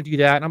this, it's going to do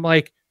that. And I'm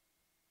like,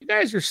 you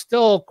guys are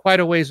still quite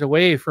a ways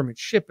away from it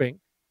shipping.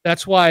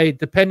 That's why,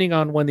 depending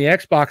on when the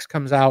Xbox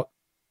comes out,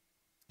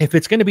 if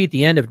it's going to be at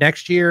the end of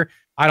next year,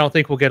 I don't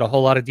think we'll get a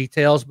whole lot of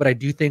details, but I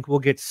do think we'll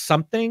get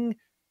something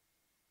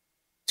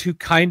to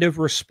kind of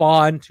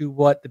respond to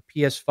what the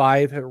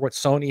PS5 or what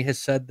Sony has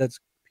said that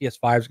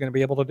PS5 is going to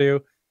be able to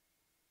do.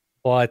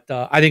 But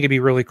I think it'd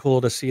be really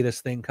cool to see this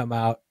thing come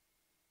out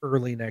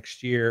early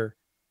next year,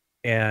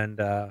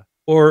 and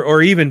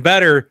or even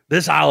better,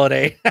 this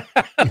holiday.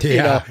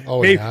 Yeah.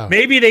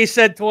 Maybe they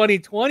said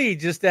 2020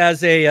 just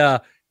as a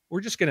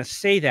we're just going to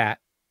say that.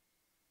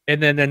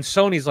 And then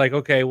Sony's like,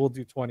 okay, we'll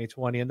do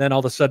 2020. And then all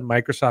of a sudden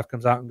Microsoft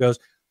comes out and goes,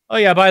 oh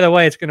yeah, by the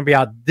way, it's going to be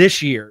out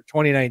this year,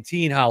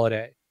 2019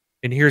 holiday.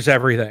 And here's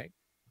everything.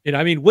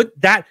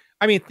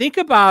 Think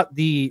about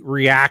the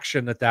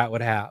reaction that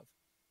would have.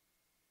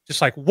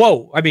 Just like,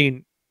 whoa,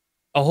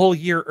 a whole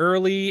year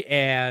early,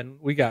 and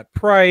we got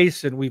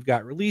price, and we've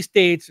got release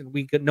dates, and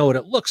we could know what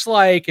it looks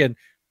like, and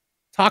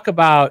talk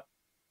about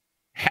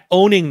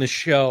owning the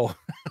show.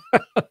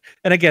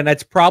 And again,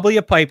 that's probably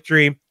a pipe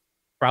dream,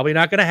 probably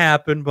not going to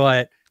happen,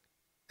 but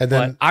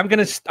I'm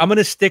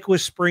gonna stick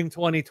with spring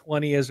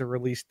 2020 as a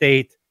release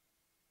date,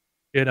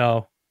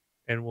 and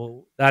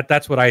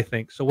that's what I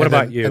think. So what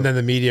about you? And then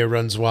the media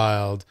runs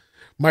wild.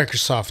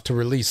 Microsoft to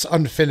release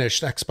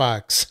unfinished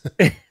Xbox.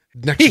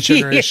 Next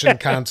generation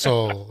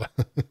console.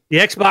 The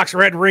Xbox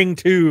Red Ring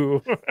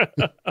 2.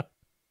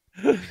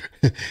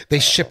 They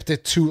shipped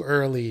it too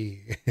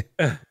early.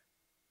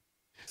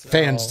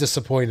 Fans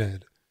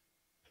disappointed.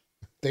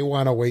 They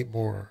want to wait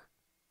more.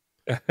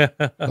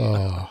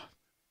 Oh.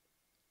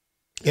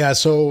 Yeah,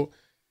 so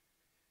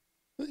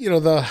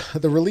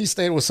the release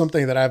date was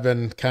something that I've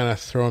been kind of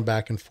throwing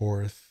back and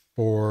forth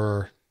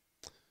for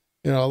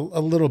a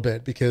little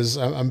bit, because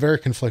I'm very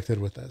conflicted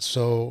with this.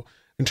 So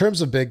in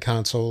terms of big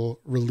console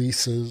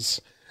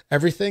releases,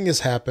 everything has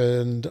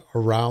happened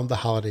around the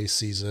holiday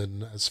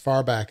season as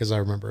far back as I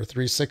remember.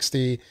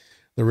 360,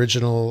 the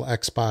original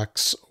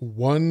Xbox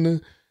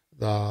One,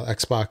 the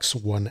Xbox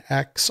One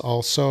X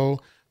also.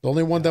 The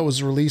only one that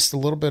was released a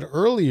little bit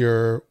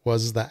earlier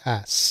was the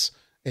S.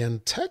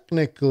 And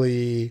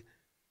technically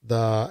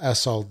the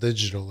SL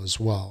Digital as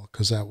well,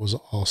 because that was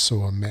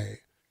also a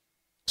May.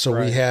 So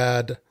we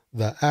had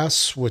the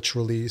S, which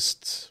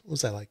released,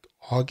 was that like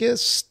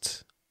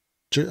August?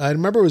 I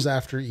remember it was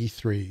after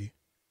E3,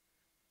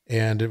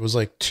 and it was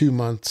like 2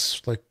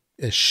 months, like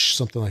ish,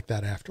 something like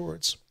that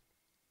afterwards.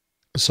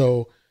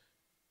 So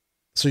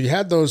you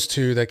had those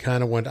two that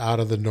kind of went out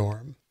of the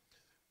norm.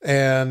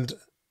 And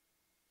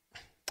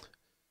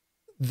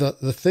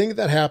the thing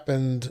that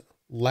happened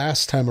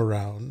last time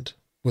around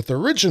with the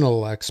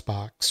original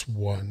Xbox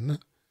One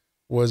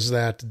was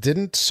that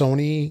didn't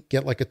Sony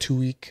get like a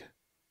 2-week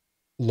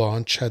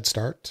launch head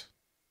start?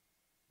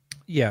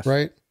 Yes.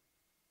 Right?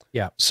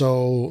 Yeah.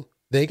 So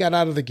they got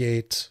out of the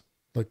gate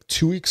like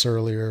 2 weeks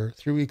earlier,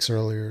 3 weeks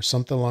earlier,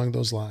 something along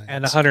those lines.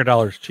 And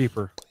 $100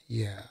 cheaper.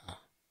 Yeah.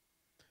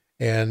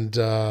 And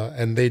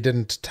they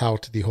didn't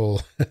tout the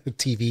whole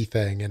TV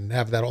thing and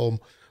have that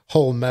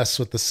whole mess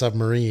with the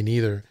submarine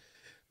either.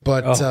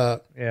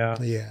 But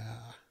yeah.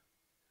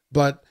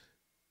 But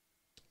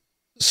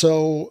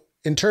so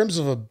in terms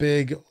of a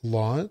big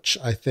launch,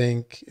 I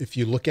think if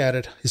you look at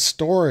it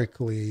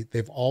historically,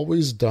 they've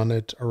always done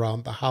it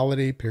around the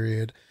holiday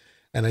period.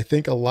 And I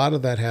think a lot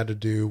of that had to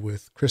do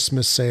with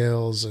Christmas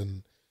sales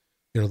and,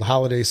 the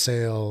holiday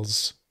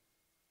sales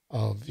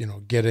of,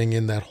 getting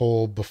in that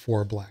whole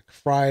before Black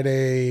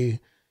Friday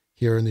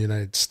here in the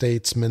United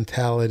States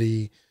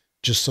mentality,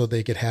 just so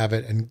they could have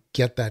it and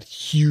get that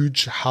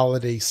huge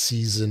holiday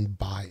season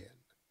buy-in.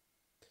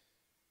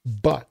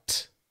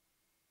 But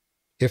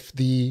if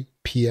the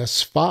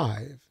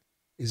PS5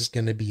 is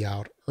going to be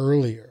out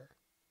earlier,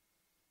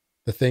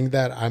 the thing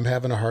that I'm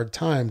having a hard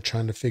time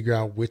trying to figure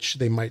out which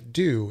they might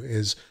do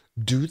is,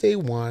 do they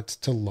want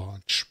to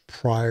launch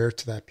prior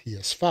to that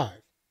PS5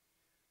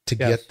 to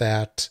get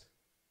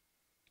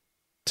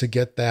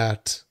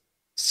that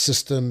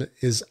system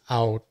is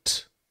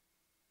out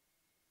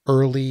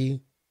early,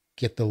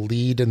 get the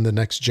lead in the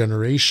next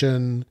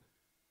generation?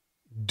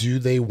 Do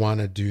they want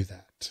to do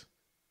that?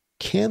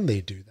 Can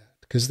they do that?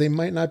 Because they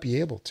might not be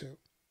able to.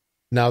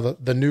 Now,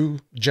 the new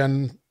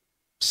gen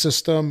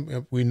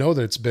system, we know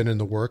that it's been in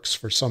the works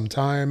for some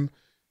time,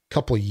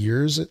 couple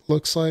years, it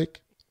looks like.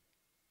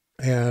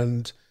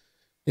 And,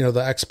 the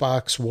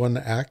Xbox One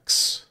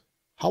X,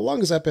 how long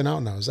has that been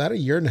out now? Is that a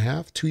year and a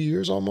half, 2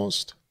 years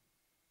almost?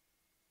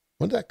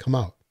 When did that come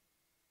out?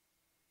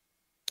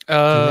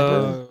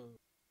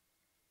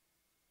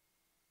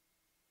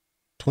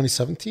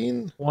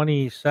 2017?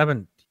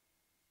 2017.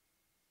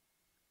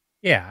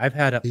 Yeah, I've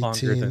had it 18,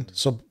 longer than...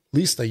 So at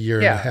least a year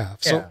and a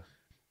half.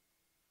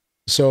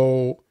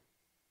 So,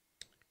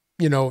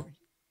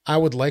 I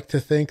would like to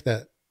think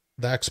that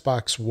the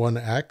Xbox One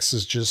X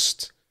is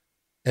just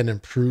an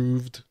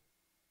improved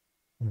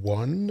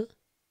one,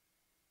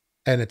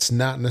 and it's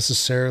not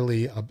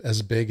necessarily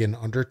as big an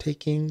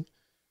undertaking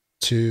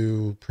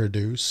to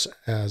produce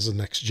as a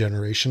next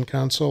generation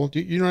console. Do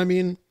you know what I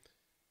mean?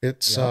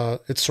 It's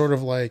sort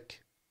of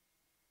like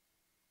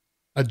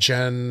a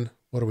gen.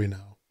 What do we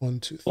know? 1,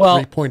 2, 3,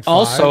 3.5.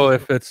 Also,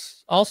 if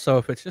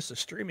it's just a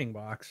streaming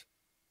box,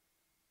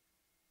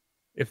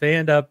 if they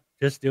end up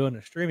just doing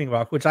a streaming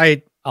box, which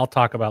I'll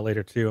talk about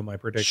later too in my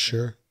prediction.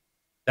 Sure.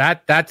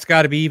 That's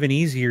got to be even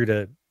easier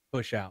to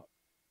push out.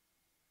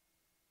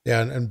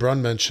 Yeah, and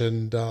Brun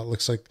mentioned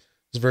looks like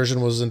this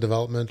version was in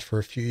development for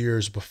a few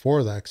years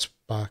before the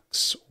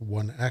Xbox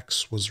One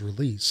X was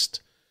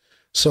released.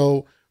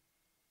 So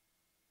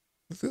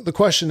the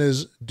question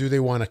is, do they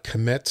want to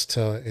commit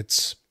to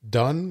it's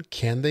done?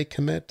 Can they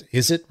commit?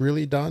 Is it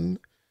really done?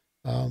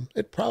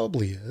 It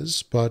probably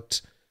is,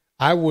 but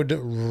I would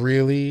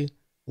really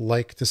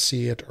like to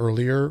see it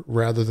earlier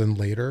rather than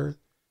later.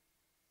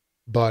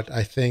 But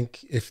I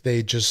think if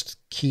they just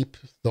keep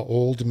the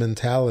old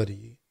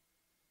mentality,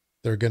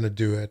 they're going to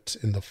do it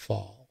in the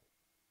fall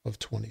of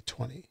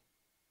 2020,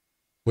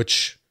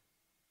 which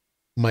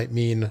might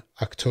mean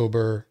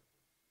October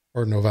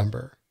or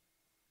November.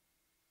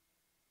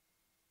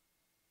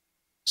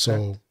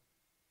 So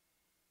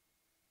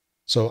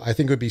I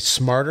think it would be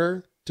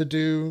smarter to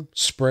do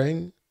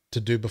spring, to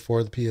do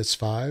before the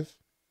PS5.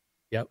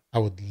 Yep. I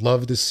would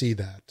love to see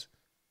that,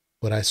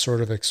 but I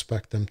sort of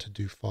expect them to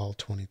do fall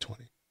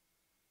 2020.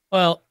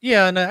 Well,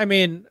 yeah, and I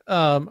mean,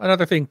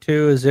 another thing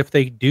too is if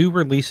they do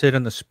release it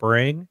in the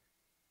spring,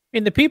 I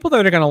mean, the people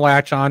that are going to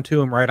latch onto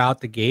them right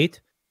out the gate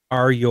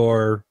are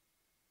your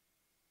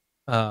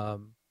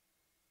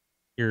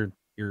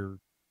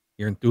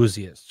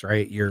enthusiasts,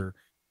 right? Your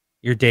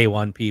day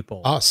one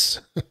people.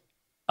 Us,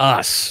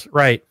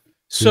 right?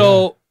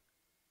 So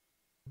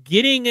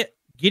getting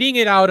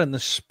it out in the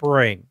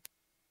spring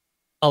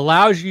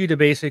allows you to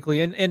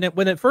basically, and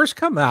when it first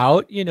come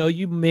out,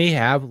 you may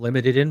have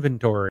limited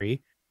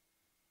inventory.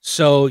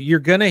 So you're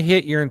going to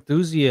hit your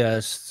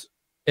enthusiasts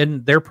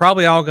and they're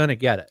probably all going to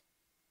get it,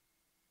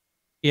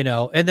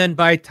 and then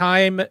by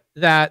time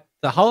that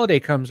the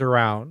holiday comes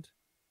around,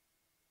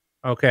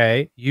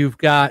 okay, you've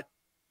got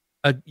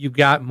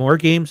more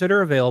games that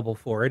are available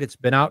for it. It's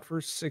been out for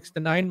 6 to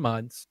 9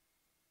 months,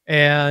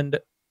 and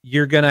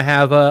you're going to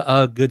have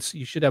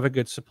you should have a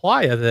good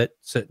supply of it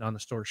sitting on the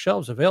store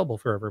shelves available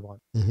for everyone.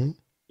 Mm-hmm.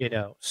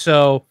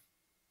 So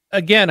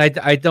again,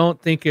 I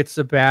don't think it's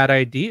a bad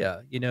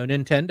idea.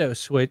 Nintendo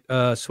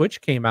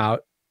Switch came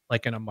out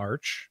like in a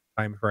March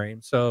time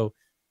frame. So,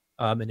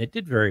 and it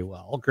did very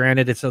well.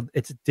 Granted,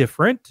 it's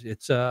different.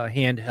 It's a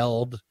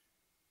handheld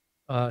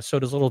So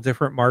it is a little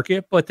different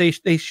market, but they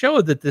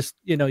showed that this,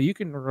 you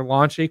can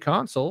launch a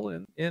console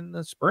in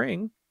the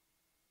spring.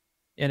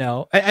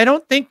 I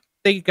don't think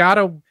they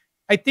gotta.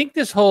 I think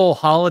this whole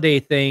holiday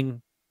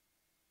thing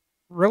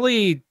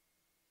really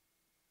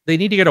they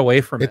need to get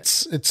away from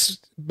it. It's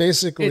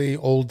basically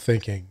old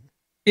thinking.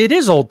 It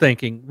is old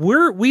thinking.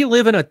 We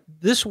live in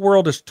this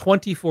world is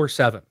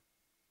 24/7.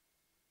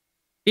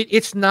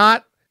 It's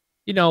not,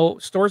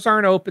 stores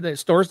aren't open.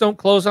 Stores don't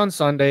close on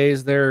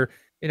Sundays. They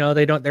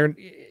don't.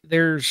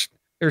 There's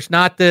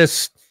not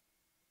this.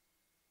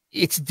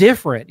 It's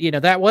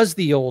different. That was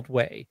the old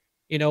way.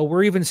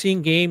 We're even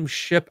seeing games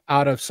ship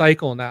out of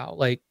cycle now.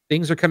 Like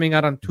things are coming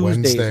out on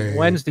Tuesdays and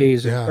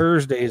Wednesdays and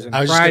Thursdays and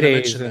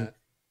Fridays.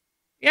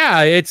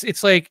 Yeah,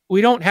 it's like we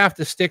don't have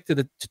to stick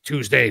to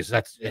Tuesdays.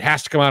 It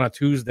has to come out on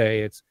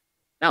Tuesday.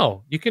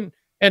 No, you can,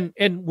 and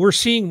we're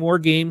seeing more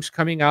games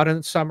coming out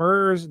in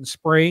summers and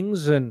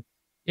springs, and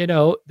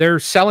they're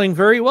selling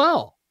very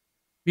well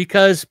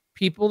because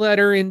people that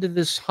are into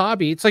this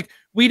hobby, it's like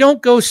we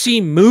don't go see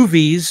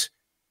movies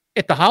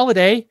at the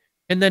holiday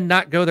and then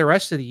not go the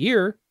rest of the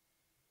year.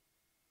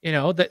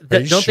 Don't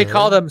they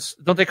call them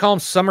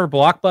summer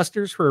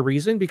blockbusters for a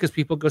reason? Because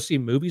people go see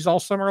movies all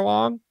summer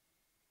long.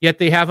 Yet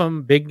they have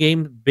them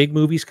big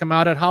movies come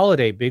out at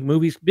holiday. Big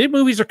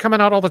movies are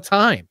coming out all the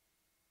time.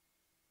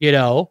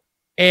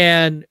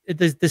 And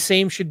the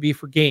same should be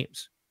for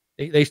games.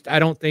 I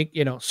don't think,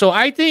 so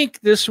I think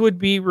this would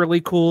be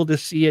really cool to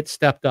see it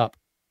stepped up.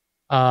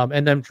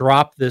 And then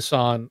drop this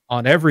on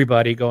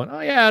everybody going, oh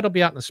yeah, it'll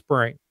be out in the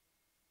spring.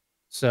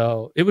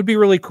 So it would be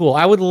really cool.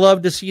 I would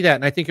love to see that.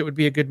 And I think it would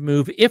be a good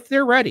move if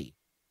they're ready,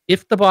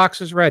 if the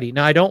box is ready.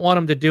 Now I don't want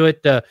them to do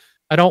it.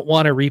 I don't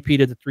want to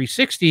repeat of the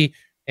 360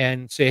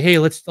 and say, hey,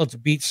 let's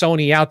beat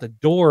Sony out the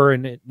door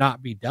and it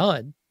not be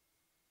done,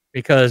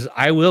 because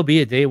I will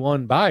be a day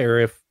one buyer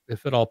if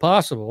at all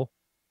possible.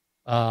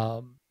 I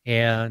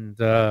want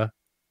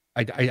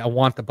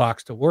the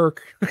box to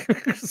work.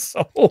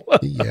 So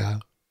yeah.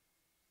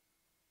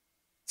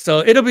 So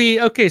it'll be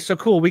okay. So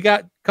cool. We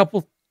got a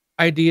couple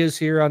ideas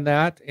here on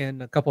that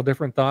and a couple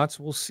different thoughts.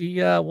 We'll see.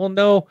 We'll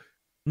know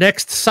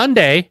next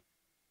Sunday,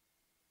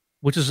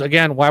 which is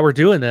again why we're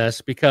doing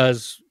this,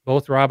 because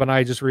both Rob and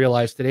I just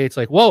realized today it's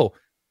like, whoa,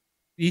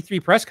 the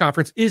E3 press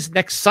conference is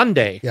next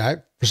Sunday. Yeah.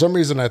 For some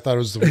reason, I thought it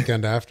was the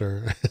weekend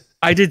after.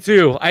 I did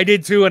too.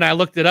 And I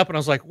looked it up and I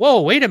was like,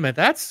 whoa, wait a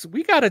minute.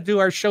 We got to do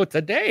our show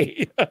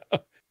today.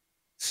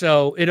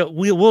 So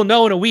we'll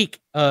know in a week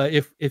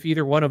if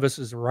either one of us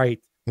is right.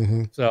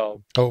 Mm-hmm.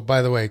 So, oh,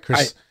 by the way,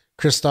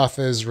 Christoph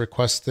is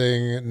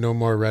requesting no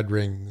more red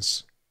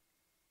rings.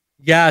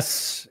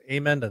 Yes,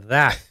 amen to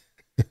that.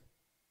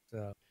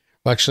 So,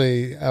 well,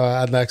 actually,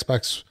 on the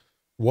Xbox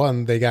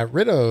One, they got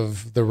rid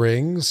of the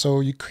rings,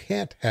 so you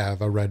can't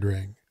have a red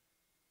ring.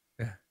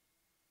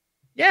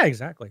 Yeah,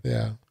 exactly.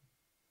 Yeah.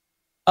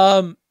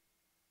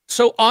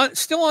 So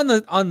still on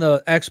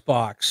the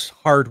Xbox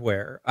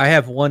hardware, I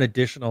have one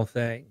additional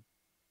thing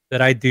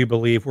that I do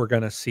believe we're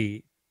going to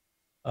see.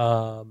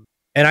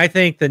 And I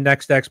think the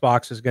next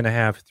Xbox is going to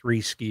have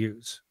 3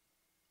 SKUs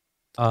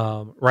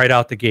right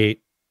out the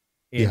gate.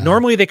 And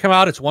normally they come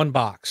out, it's one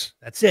box.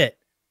 That's it.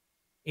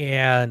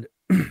 And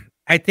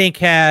I think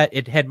had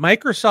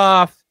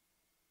Microsoft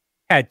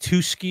had 2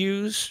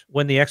 SKUs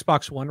when the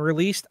Xbox One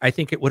released, I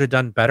think it would have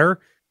done better.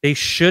 They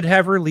should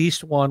have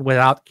released one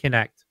without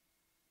Kinect.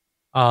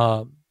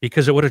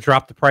 Because it would have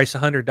dropped the price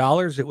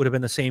 $100. It would have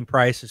been the same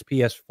price as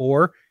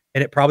PS4,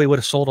 and it probably would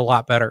have sold a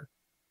lot better.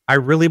 I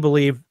really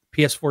believe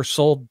PS4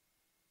 sold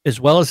as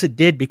well as it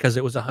did because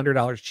it was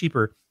 $100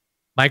 cheaper.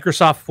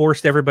 Microsoft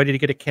forced everybody to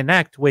get a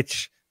Kinect,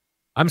 which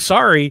I'm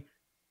sorry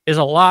is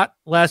a lot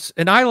less.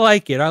 And I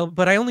like it,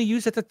 but I only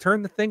use it to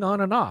turn the thing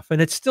on and off.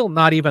 And it's still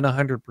not even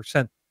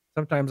 100%.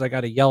 Sometimes I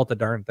got to yell at the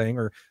darn thing,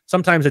 or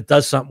sometimes it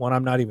does something when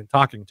I'm not even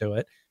talking to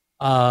it.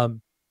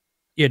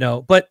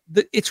 But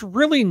it's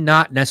really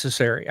not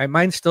necessary.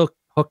 Mine's still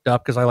hooked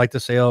up because I like to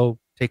say, oh,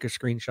 take a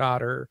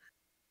screenshot or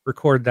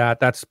record that.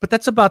 But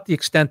that's about the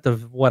extent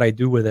of what I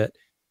do with it.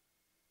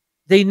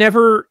 They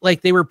never,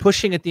 they were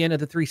pushing at the end of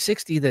the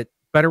 360 that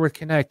better with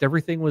Kinect.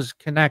 Everything was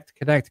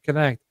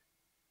Kinect.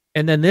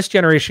 And then this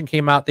generation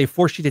came out, they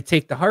forced you to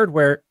take the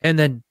hardware and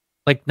then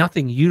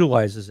nothing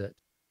utilizes it.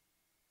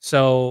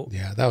 So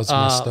yeah, that was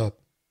messed up.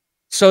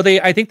 So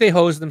I think they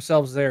hosed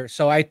themselves there.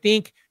 So I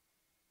think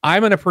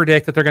I'm going to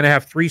predict that they're going to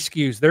have 3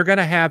 SKUs. They're going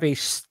to have a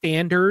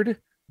standard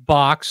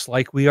box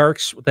like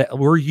that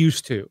we're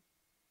used to.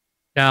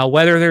 Now,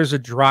 whether there's a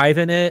drive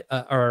in it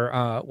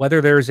or whether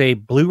there's a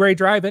Blu-ray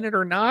drive in it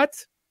or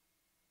not,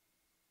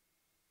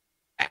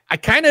 I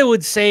kind of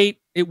would say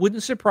it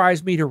wouldn't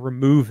surprise me to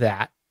remove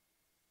that.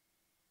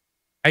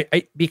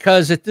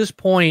 Because at this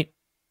point,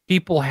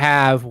 people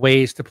have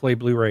ways to play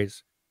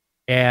Blu-rays,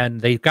 and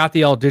they've got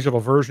the all-digital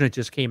version that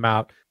just came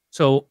out.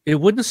 So it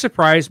wouldn't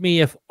surprise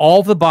me if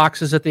all the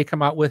boxes that they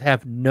come out with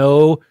have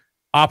no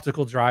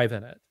optical drive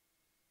in it.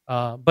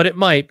 But it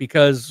might,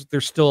 because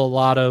there's still a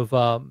lot of,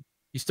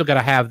 you still got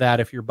to have that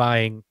if you're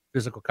buying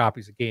physical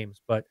copies of games.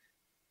 But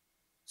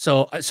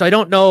So I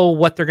don't know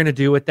what they're going to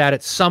do with that.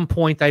 At some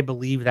point, I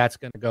believe that's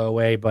going to go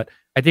away, but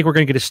I think we're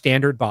going to get a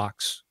standard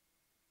box.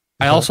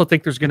 I also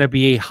think there's going to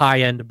be a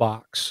high-end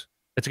box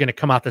that's going to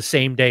come out the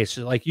same day.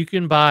 So like you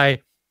can buy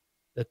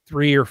the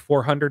 $300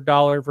 or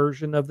 $400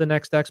 version of the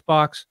next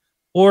Xbox,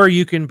 or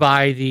you can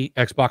buy the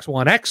Xbox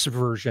One X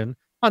version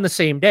on the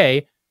same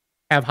day,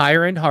 have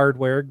higher end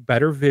hardware,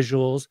 better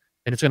visuals,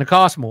 and it's going to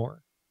cost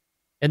more.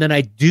 And then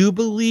I do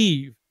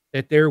believe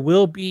that there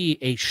will be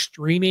a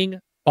streaming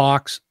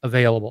box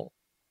available.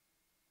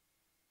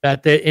 And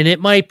it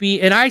might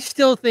be, and I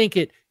still think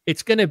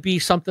it's going to be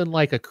something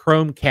like a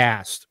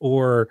Chromecast,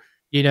 or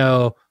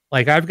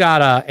like I've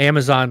got a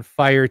Amazon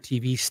Fire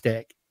TV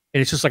stick,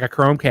 and it's just like a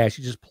Chromecast.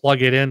 You just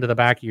plug it into the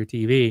back of your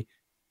TV.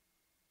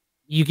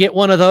 You get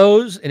one of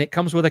those, and it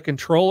comes with a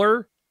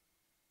controller,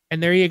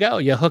 and there you go.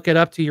 You hook it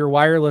up to your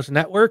wireless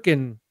network,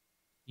 and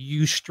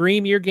you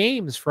stream your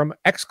games from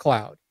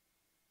xCloud.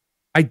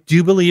 I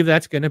do believe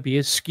that's going to be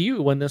a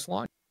SKU when this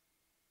launches.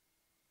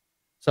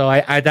 So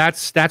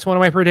that's one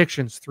of my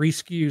predictions. 3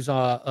 SKUs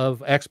of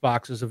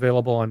Xboxes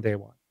available on day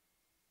one.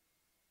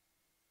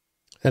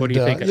 And, what do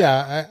you think?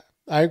 Yeah,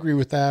 I agree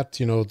with that.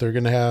 They're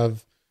going to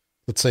have,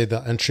 let's say, the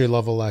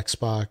entry-level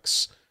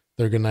Xbox.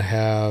 They're going to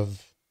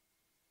have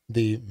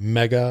the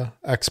mega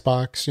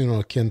Xbox,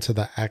 akin to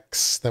the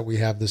X that we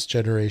have this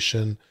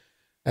generation.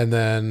 And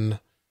then,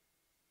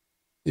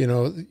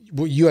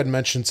 you had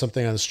mentioned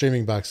something on the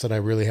streaming box that I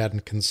really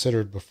hadn't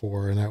considered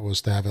before, and that was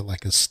to have it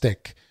like a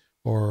stick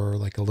or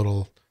like a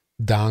little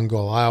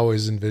dongle. I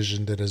always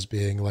envisioned it as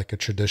being like a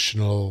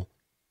traditional,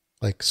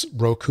 like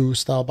Roku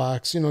style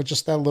box,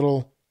 just that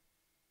little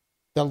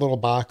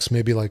box,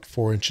 maybe like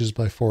 4 inches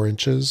by 4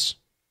 inches.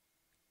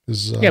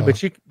 Yeah,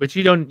 but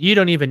you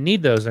don't even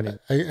need those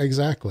anymore.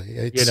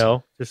 Exactly.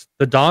 Just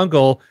the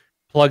dongle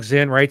plugs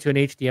in right to an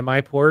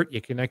HDMI port. You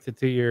connect it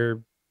to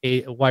your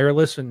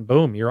wireless, and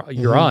boom,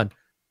 you're on.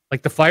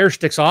 Like the Fire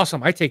Stick's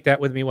awesome. I take that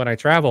with me when I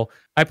travel.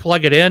 I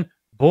plug it in,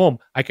 boom,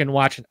 I can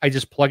watch it. I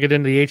just plug it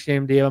into the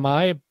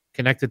HDMI,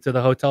 connect it to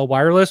the hotel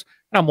wireless,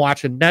 and I'm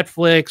watching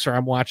Netflix, or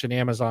I'm watching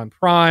Amazon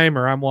Prime,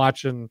 or I'm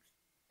watching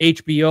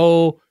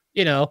HBO.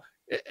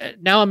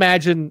 Now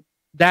imagine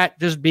that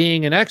just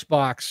being an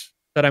Xbox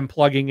that I'm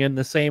plugging in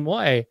the same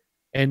way,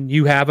 and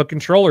you have a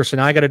controller. So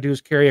now I got to do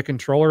is carry a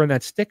controller and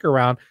that stick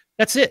around.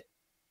 That's it.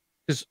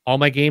 Because all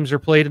my games are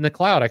played in the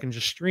cloud. I can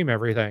just stream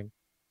everything.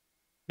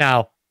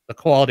 Now, the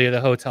quality of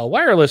the hotel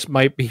wireless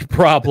might be a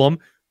problem,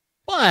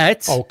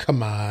 but oh,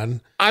 come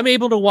on. I'm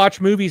able to watch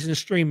movies and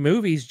stream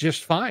movies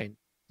just fine.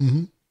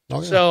 Mm-hmm.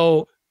 Oh, yeah.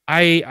 So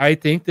I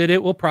think that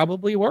it will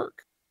probably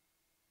work.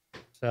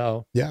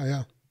 So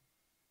yeah.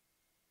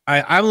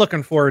 I'm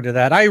looking forward to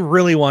that. I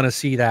really want to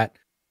see that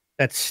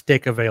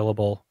stick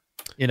available.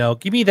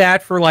 Give me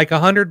that for like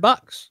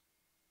 $100.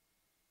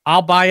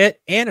 I'll buy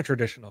it and a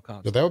traditional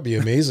console. But that would be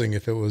amazing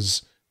if it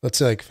was, let's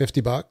say, like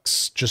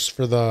 $50 just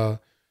for the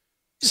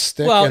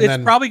stick. Well, and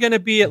it's probably going to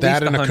be at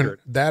least $100.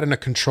 That and a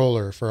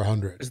controller for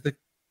 $100. That'd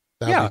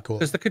be cool.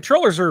 Because the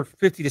controllers are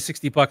 $50 to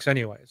 $60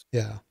 anyways.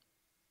 Yeah.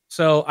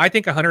 So I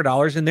think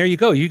 $100, and there you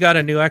go. You got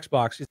a new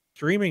Xbox. It's a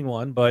streaming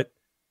one, but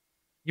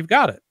you've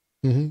got it.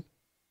 Mm-hmm.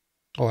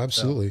 Oh,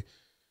 absolutely. So.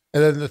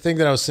 And then the thing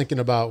that I was thinking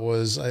about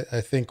was,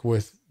 I think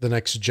with the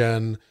next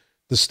gen,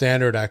 the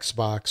standard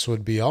Xbox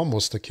would be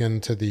almost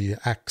akin to the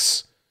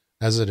X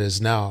as it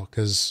is now,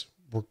 because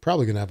we're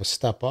probably going to have a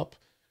step up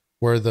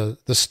where the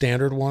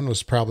standard one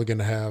was probably going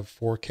to have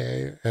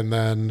 4K, and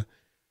then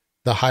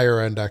the higher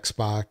end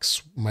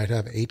Xbox might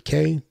have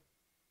 8K.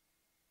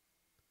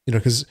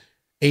 Because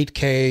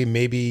 8K,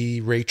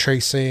 maybe ray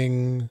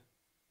tracing,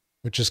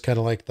 which is kind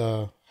of like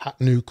the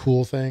hot new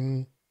cool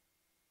thing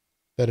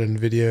that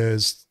NVIDIA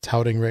is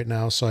touting right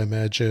now. So I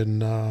imagine,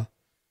 that'd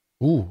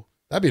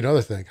be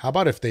another thing. How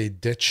about if they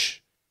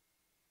ditch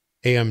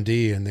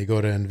AMD and they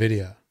go to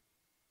NVIDIA?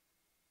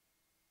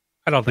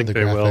 I don't think they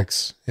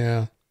graphics will.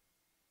 Yeah.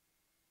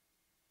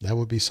 That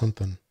would be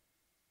something.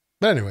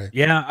 But anyway.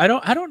 Yeah, I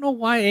don't know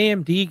why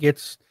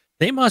AMD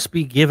they must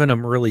be giving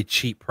them really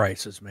cheap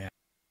prices, man.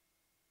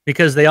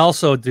 Because they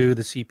also do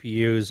the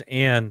CPUs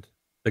and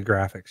the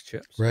graphics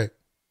chips. Right.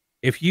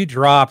 If you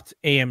dropped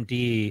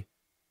AMD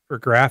for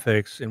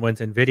graphics and went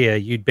to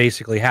NVIDIA, you'd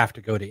basically have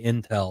to go to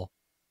Intel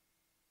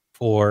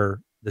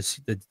for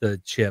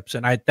the chips,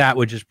 and that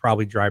would just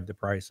probably drive the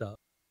price up,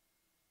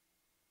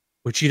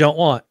 which you don't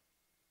want.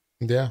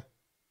 Yeah.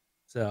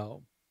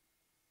 So,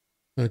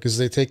 because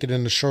they take it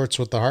into shorts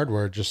with the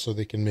hardware just so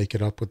they can make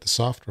it up with the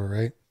software,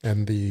 right?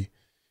 And the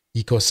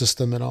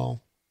ecosystem and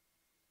all.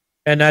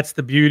 And that's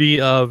the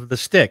beauty of the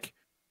stick.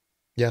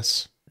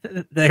 Yes.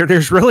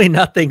 There's really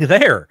nothing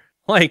there.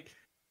 Like,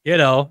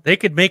 they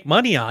could make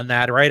money on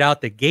that right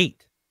out the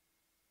gate.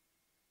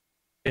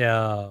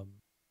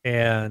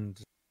 And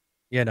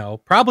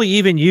probably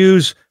even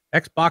use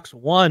Xbox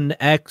One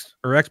X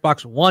or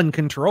Xbox One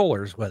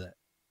controllers with it.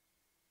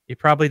 You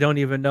probably don't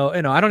even know,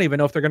 I don't even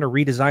know if they're going to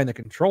redesign the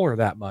controller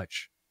that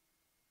much.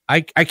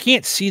 I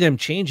can't see them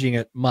changing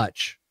it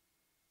much.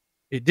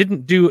 It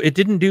didn't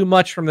do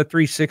much from the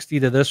 360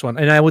 to this one.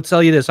 And I would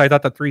tell you this, I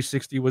thought the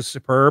 360 was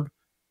superb.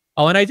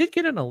 Oh, and I did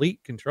get an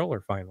Elite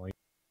controller finally.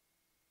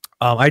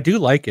 I do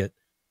like it.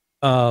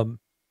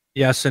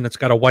 Yes, and it's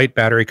got a white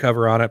battery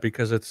cover on it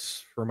because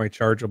it's for my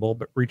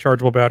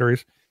rechargeable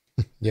batteries.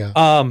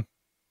 Yeah.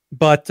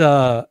 But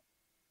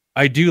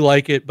I do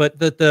like it. But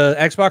the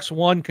Xbox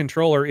One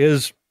controller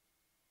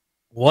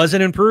was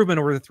an improvement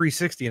over the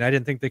 360, and I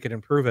didn't think they could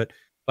improve it.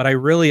 But I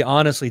really,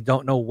 honestly,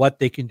 don't know what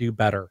they can do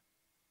better.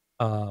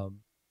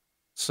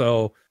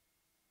 So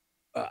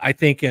I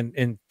think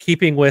in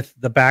keeping with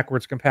the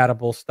backwards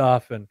compatible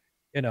stuff, and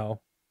you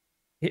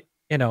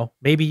know,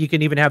 maybe you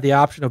can even have the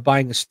option of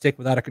buying a stick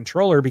without a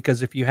controller,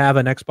 because if you have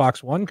an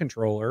Xbox One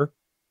controller,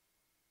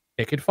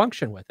 it could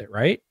function with it,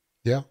 right?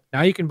 Yeah.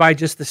 Now you can buy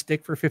just the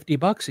stick for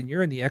 $50 and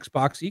you're in the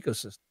Xbox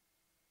ecosystem.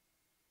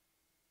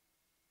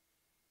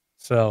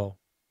 So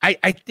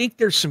I think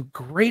there's some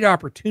great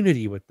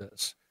opportunity with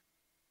this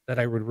that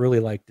I would really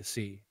like to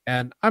see.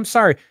 And I'm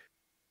sorry,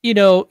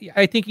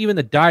 I think even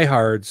the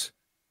diehards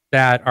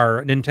that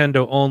are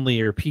Nintendo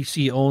only or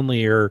PC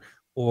only or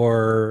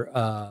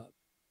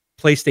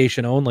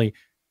PlayStation only,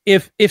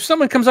 if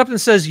someone comes up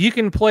and says you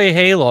can play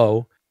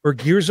Halo or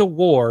Gears of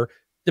War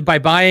by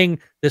buying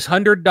this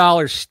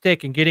 $100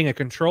 stick and getting a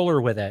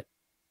controller with it,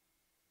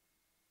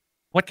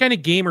 what kind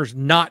of gamer's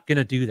not going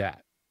to do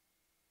that?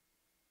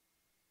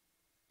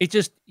 It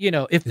just,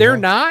 if they're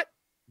not,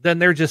 then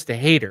they're just a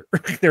hater.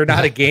 They're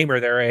not a gamer,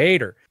 they're a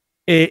hater.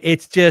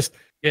 It's just,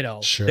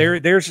 Sure.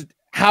 there's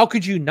how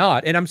could you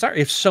not? And I'm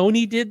sorry, if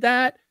Sony did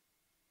that,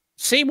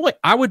 same way,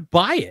 I would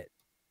buy it.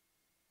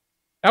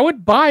 I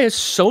would buy a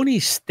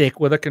Sony stick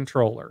with a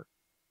controller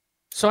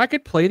so I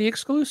could play the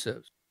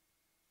exclusives.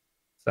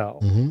 So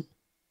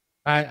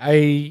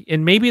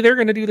and maybe they're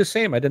going to do the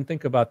same. I didn't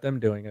think about them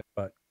doing it,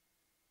 but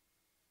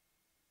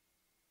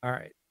all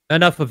right.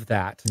 Enough of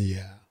that.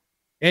 Yeah.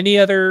 Any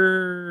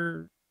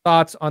other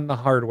thoughts on the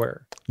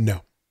hardware?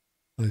 No.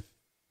 No.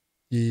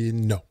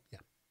 Yeah.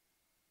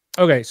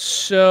 Okay,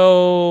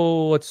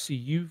 so let's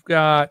see.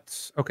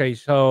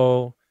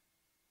 So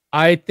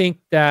I think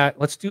that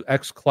let's do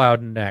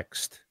xCloud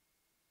next.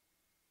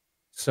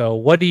 So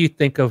what do you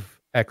think of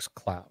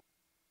xCloud?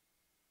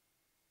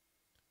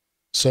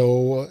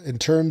 So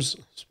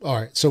all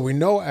right, so we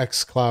know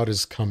xCloud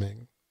is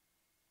coming.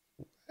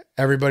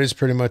 Everybody's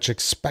pretty much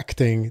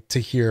expecting to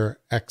hear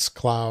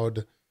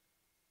xCloud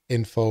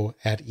info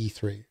at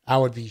E3. I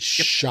would be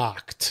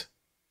shocked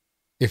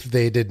if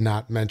they did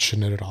not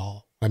mention it at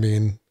all. I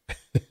mean,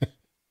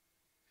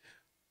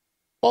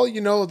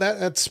 well,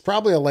 that's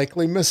probably a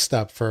likely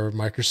misstep for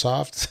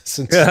Microsoft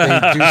since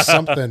they do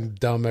something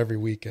dumb every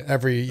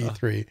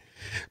E3.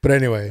 But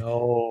anyway.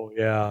 Oh,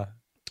 yeah.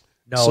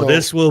 No,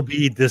 this will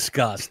be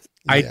discussed,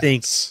 I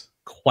think,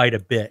 quite a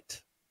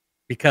bit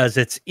because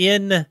it's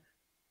in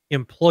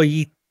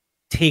employee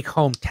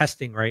take-home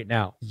testing right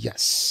now.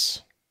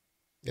 Yes.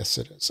 Yes,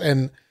 it is.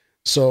 And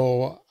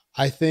so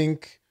I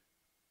think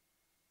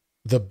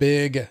the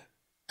big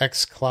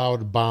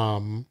xCloud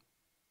bomb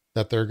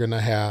that they're going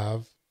to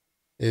have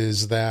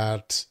is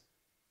that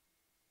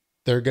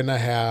they're going to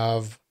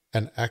have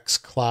an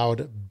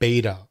xCloud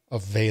beta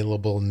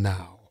available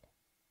now.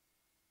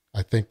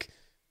 I think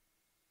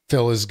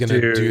Phil is going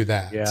to do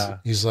that. Yeah.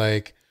 He's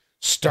like,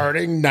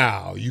 starting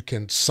now, you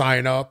can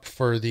sign up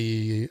for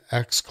the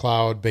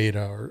xCloud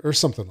beta or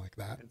something like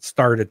that. It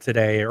started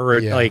today,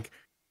 or like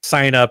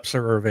signups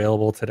are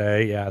available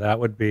today. Yeah, that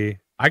would be,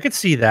 I could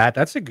see that.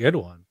 That's a good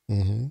one.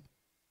 Mm-hmm.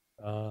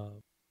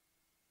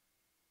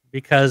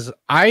 Because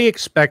I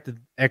expected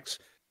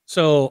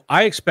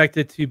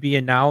to be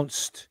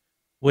announced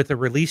with a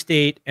release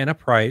date and a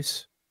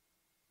price.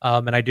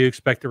 And I do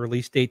expect the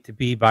release date to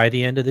be by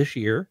the end of this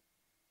year.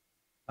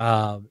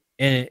 And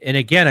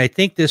again, I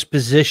think this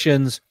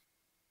positions,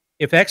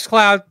 if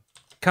xCloud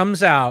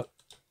comes out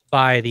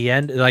by the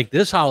end, like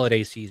this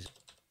holiday season,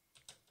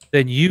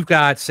 then you've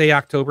got, say,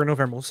 October,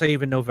 November, we'll say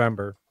even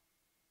November,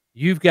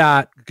 you've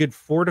got a good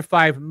 4 to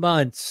 5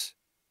 months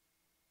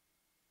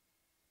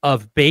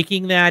of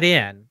baking that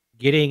in,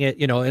 getting it,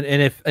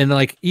 and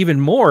like even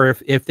more,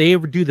 if they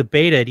ever do the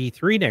beta at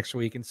E3 next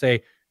week and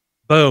say,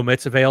 boom,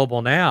 it's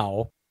available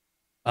now,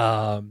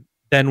 then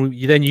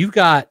you've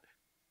got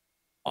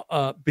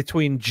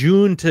between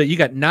June to, you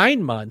got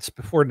 9 months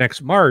before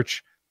next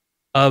March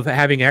of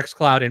having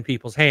xCloud in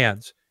people's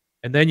hands.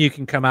 And then you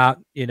can come out,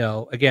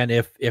 again,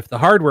 if the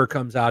hardware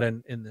comes out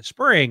in the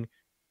spring,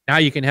 now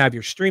you can have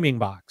your streaming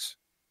box,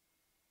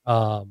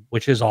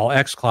 which is all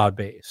xCloud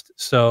based.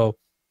 So,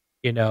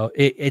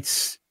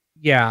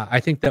 I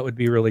think that would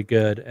be really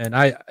good. And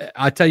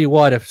I tell you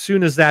what, as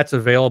soon as that's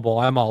available,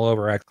 I'm all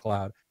over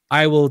xCloud.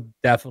 I will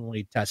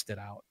definitely test it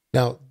out.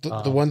 Now,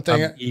 the one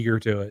thing I'm eager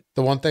to it.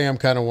 The one thing I'm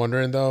kind of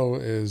wondering though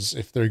is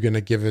if they're going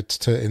to give it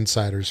to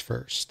insiders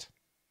first.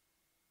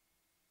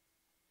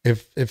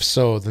 If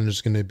so, then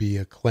there's going to be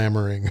a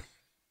clamoring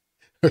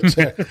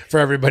for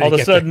everybody. All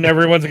of a sudden,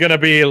 everyone's going to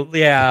be,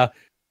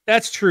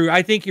 that's true.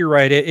 I think you're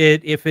right.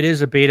 If it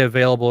is a beta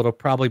available, it'll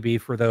probably be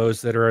for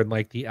those that are in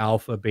like the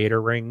alpha beta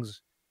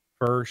rings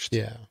first.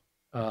 Yeah.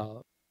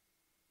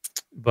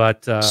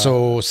 But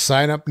so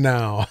sign up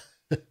now.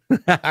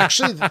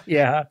 Actually,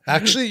 Yeah,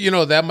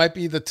 that might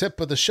be the tip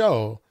of the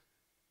show.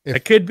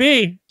 it could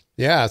be.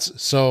 Yeah.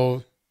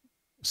 So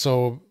If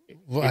you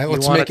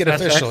let's want make to it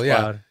test official.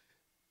 Yeah. xCloud.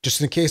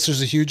 Just in case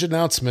there's a huge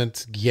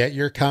announcement, get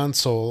your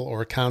console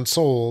or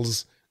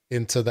consoles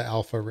into the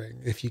alpha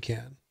ring if you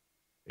can.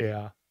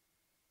 Yeah.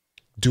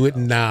 Do it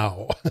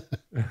now.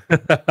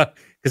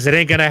 Because it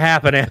ain't gonna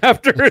happen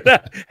after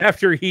that,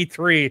 after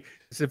E3.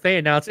 So if they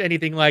announce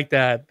anything like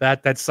that,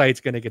 that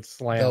site's gonna get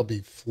slammed. They'll be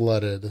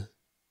flooded.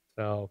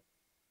 So,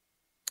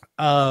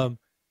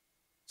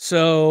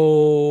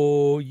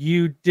 so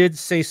you did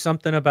say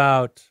something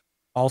about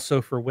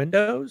also for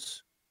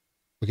Windows.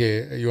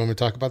 Okay, you want me to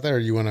talk about that, or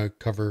you want to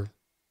cover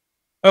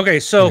Okay,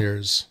 so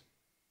yours?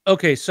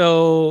 okay,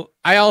 so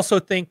I also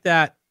think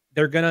that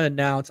they're gonna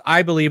announce.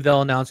 I believe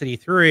they'll announce at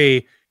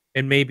E3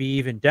 and maybe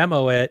even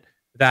demo it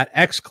that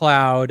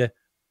xCloud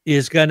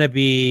is gonna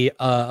be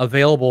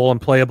available and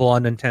playable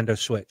on Nintendo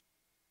Switch.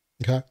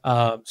 Okay.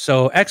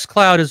 So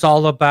xCloud is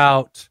all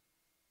about,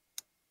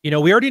 we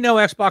already know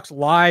Xbox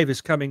Live is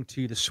coming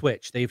to the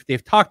Switch.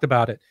 They've talked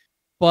about it,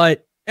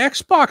 but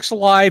Xbox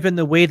Live in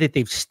the way that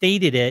they've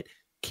stated it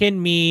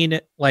can mean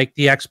like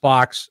the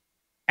Xbox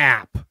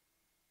app.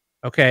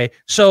 Okay.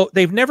 So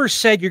they've never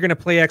said you're going to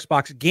play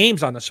Xbox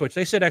games on the Switch.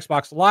 They said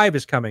Xbox Live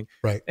is coming.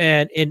 Right.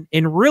 And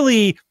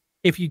really,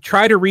 if you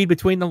try to read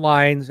between the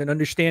lines and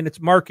understand its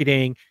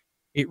marketing,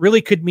 it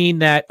really could mean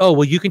that, oh,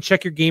 well, you can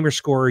check your gamer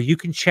score. You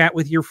can chat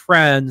with your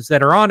friends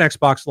that are on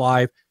Xbox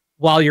Live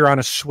while you're on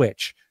a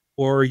Switch.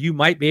 Or you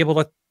might be able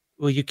to,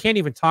 well, you can't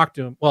even talk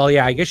to them. Well,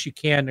 yeah, I guess you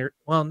can.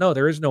 Well, no,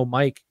 there is no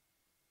mic.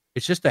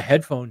 It's just a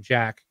headphone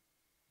jack,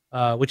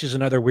 which is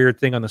another weird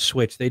thing on the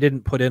Switch. They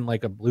didn't put in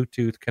like a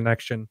Bluetooth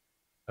connection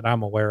that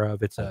I'm aware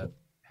of. It's a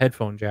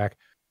headphone jack.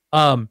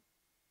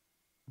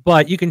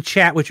 But you can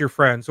chat with your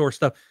friends or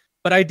stuff.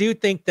 But I do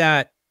think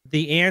that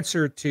the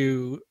answer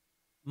to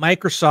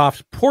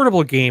Microsoft's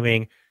portable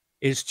gaming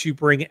is to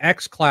bring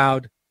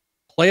xCloud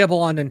playable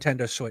on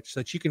Nintendo Switch so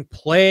that you can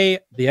play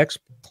the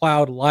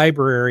xCloud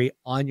library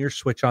on your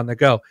Switch on the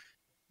go.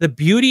 The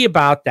beauty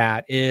about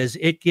that is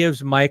it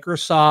gives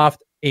Microsoft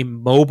a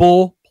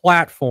mobile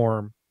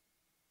platform.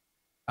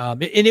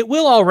 And it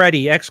will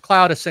already.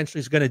 xCloud essentially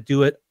is going to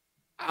do it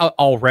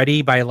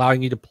already by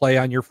allowing you to play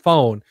on your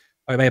phone,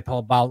 or by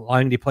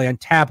allowing you to play on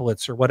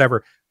tablets or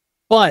whatever.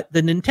 But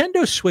the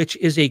Nintendo Switch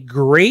is a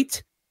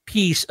great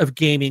piece of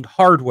gaming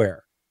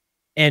hardware,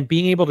 and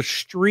being able to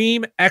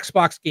stream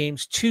Xbox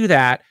games to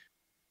that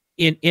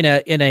in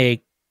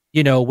a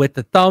with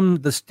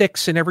the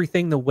sticks and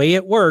everything, the way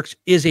it works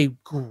is a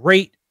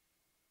great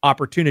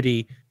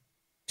opportunity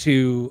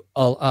to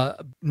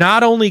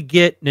not only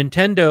get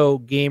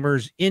Nintendo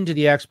gamers into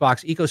the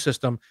Xbox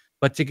ecosystem,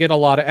 but to get a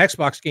lot of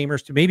Xbox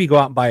gamers to maybe go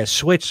out and buy a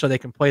Switch so they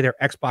can play their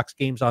Xbox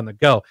games on the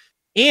go.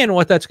 And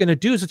what that's going to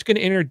do is it's going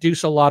to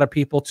introduce a lot of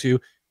people to,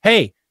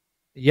 hey,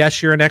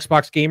 yes, you're an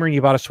Xbox gamer and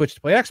you bought a Switch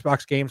to play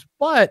Xbox games,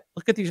 but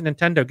look at these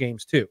Nintendo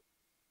games too.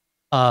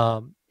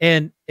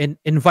 And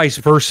vice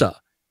versa.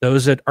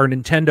 Those that are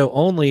Nintendo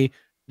only,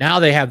 now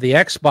they have the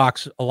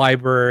Xbox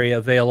library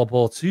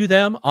available to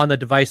them on the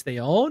device they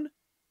own.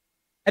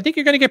 I think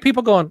you're going to get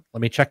people going, let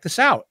me check this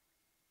out.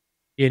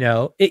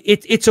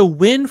 It's a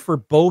win for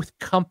both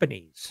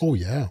companies. Oh,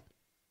 yeah.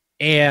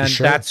 And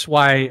that's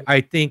why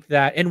I think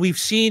that, and we've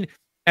seen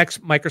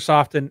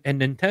Microsoft and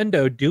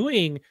Nintendo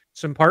doing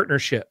some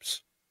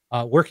partnerships,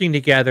 working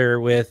together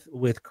with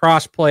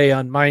crossplay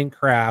on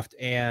Minecraft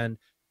and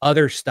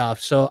other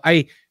stuff. So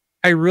I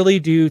really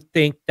do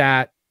think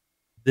that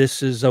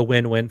this is a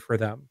win-win for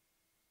them.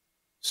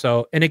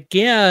 So, and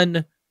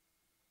again,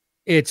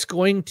 it's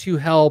going to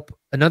help.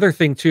 Another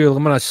thing too,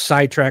 I'm going to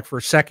sidetrack for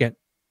a second.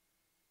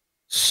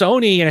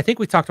 Sony, and I think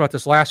we talked about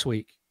this last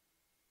week,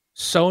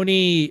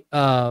 Sony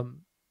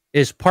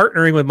is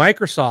partnering with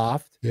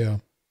Microsoft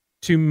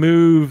to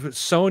move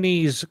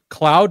Sony's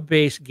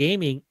cloud-based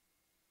gaming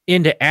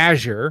into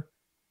Azure.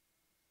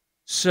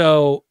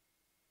 So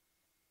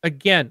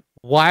again,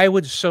 why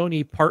would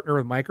Sony partner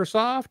with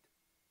Microsoft?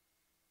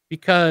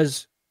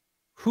 Because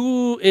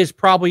who is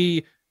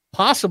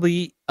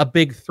possibly a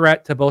big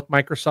threat to both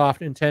Microsoft,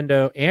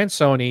 Nintendo, and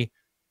Sony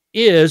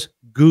is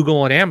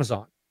Google and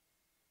Amazon.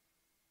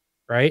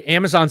 Right?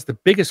 Amazon's the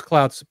biggest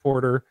cloud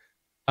supporter.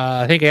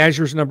 I think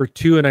Azure's number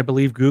 2, and I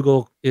believe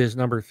Google is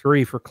number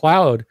 3 for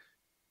cloud.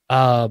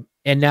 And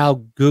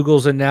now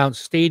Google's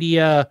announced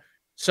Stadia.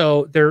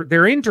 So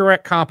they're in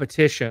direct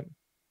competition.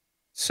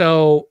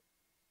 So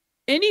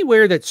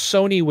anywhere that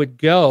Sony would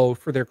go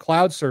for their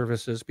cloud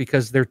services,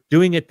 because they're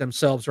doing it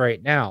themselves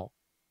right now,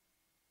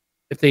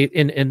 if they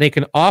and they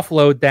can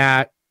offload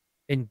that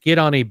and get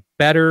on a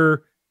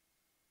better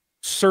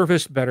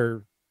service,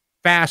 better,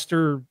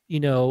 faster,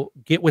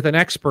 get with an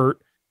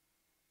expert,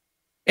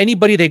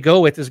 anybody they go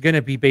with is going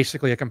to be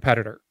basically a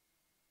competitor,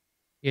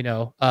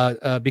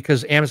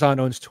 because Amazon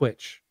owns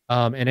Twitch,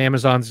 and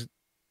Amazon's,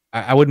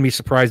 I wouldn't be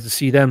surprised to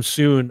see them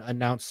soon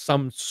announce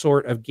some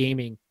sort of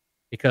gaming,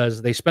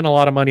 because they spend a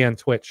lot of money on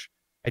Twitch.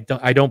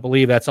 I don't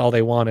believe that's all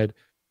they wanted.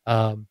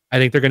 I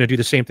think they're going to do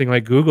the same thing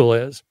like Google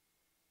is.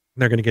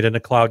 They're going to get into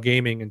cloud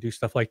gaming and do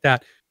stuff like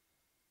that.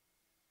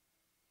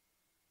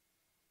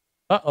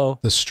 Uh-oh.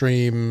 The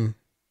stream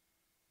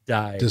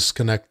Died.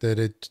 disconnected.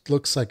 It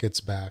looks like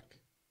it's back.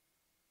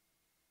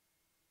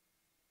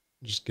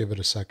 Just give it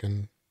a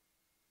second.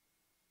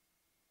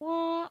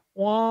 Wah,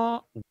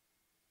 wah.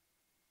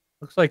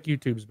 Looks like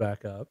YouTube's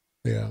back up.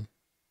 Yeah.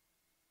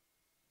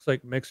 Looks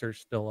like Mixer's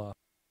still up.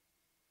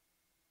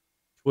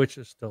 Twitch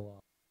is still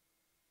up.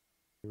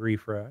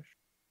 Refresh.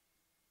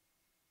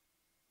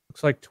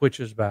 Looks like Twitch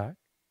is back.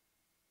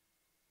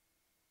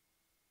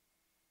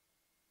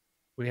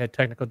 We had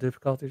technical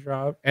difficulties,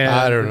 Rob. And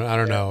I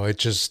don't know. It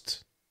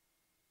just.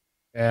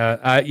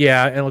 Yeah,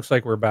 it looks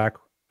like we're back.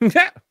 So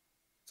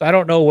I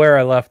don't know where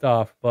I left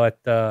off, but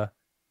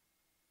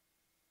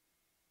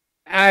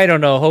I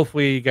don't know.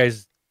 Hopefully you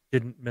guys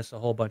didn't miss a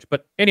whole bunch.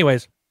 But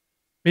anyways,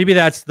 maybe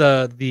that's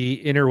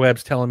the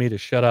interwebs telling me to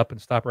shut up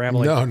and stop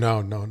rambling.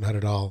 No, not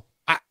at all.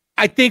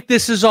 I think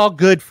this is all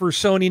good for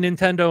Sony,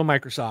 Nintendo,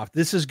 Microsoft.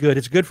 This is good.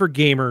 It's good for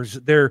gamers.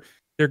 They're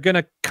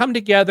gonna come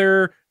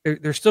together.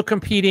 They're still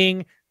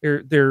competing.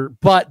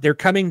 But they're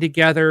coming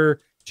together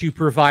to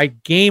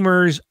provide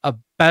gamers a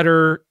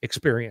better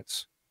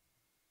experience.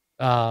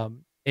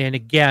 And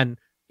again,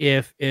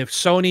 if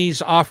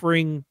Sony's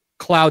offering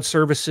cloud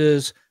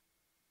services,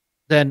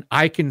 then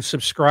I can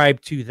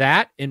subscribe to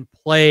that and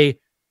play,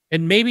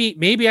 and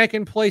maybe I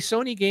can play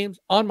Sony games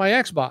on my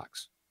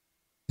Xbox,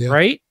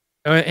 right?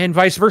 And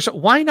vice versa.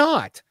 Why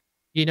not?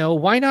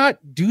 Why not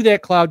do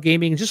that cloud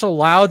gaming and just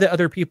allow the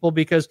other people,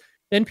 because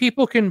then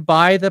people can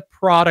buy the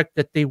product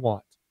that they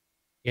want,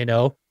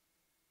 and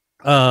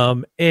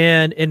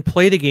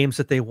play the games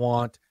that they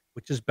want,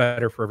 which is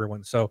better for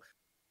everyone. So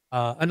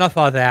enough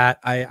of that.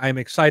 I'm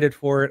excited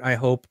for it. I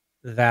hope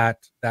that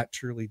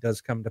truly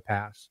does come to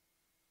pass.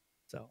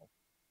 So,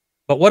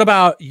 but what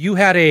about, you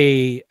had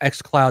a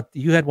xCloud,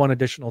 you had one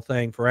additional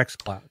thing for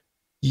xCloud.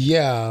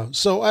 Yeah.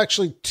 So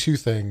actually two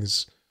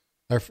things.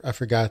 I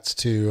forgot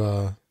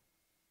to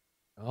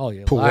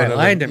you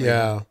lied to me.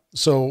 Yeah.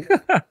 So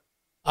I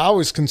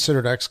always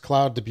considered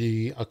xCloud to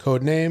be a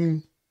code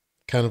name,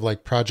 kind of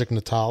like Project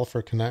Natal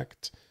for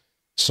Kinect.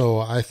 So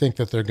I think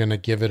that they're going to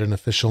give it an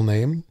official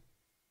name.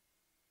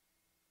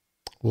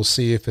 We'll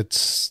see if it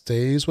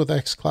stays with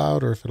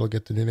xCloud or if it'll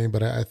get the new name,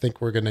 but I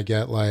think we're going to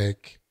get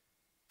like...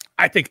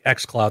 I think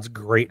xCloud's a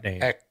great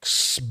name.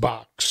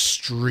 Xbox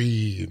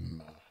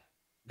Stream.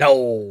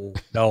 No,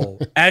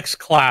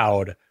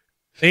 xCloud.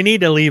 They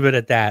need to leave it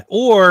at that,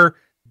 or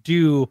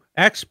do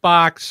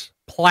Xbox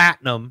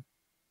Platinum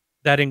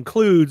that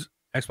includes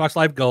Xbox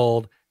Live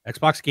Gold,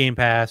 Xbox Game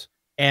Pass,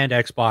 and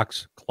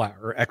Xbox Cloud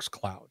or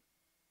xCloud.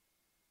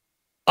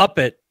 Up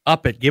it.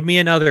 Give me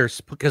another,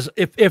 because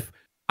if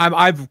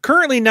I've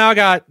currently now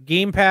got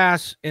Game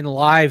Pass and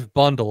Live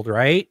bundled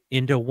right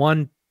into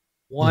one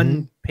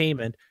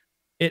payment.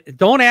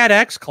 Don't add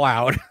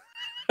xCloud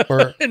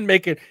and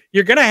make it.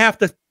 You're gonna have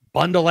to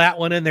bundle that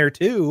one in there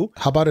too.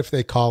 How about if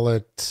they call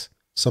it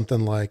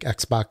something like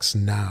Xbox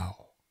Now?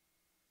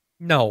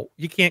 No,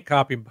 you can't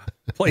copy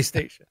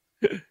PlayStation.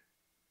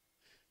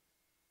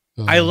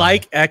 I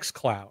like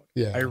xCloud.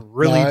 Yeah, I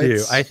really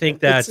do. I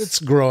think it's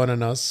growing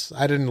on us.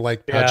 I didn't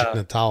like Project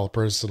Natal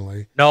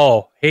personally.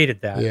 No,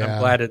 hated that. Yeah. I'm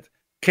glad it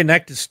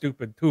Kinect is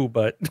stupid too,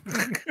 but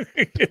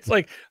it's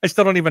like I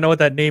still don't even know what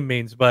that name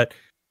means. But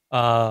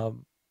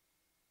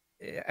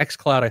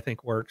xCloud I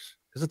think works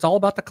because it's all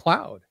about the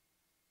cloud,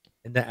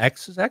 and the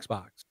X is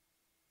Xbox.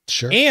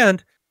 Sure,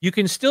 and you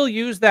can still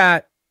use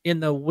that in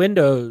the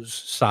Windows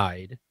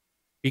side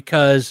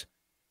because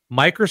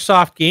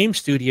Microsoft Game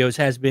Studios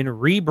has been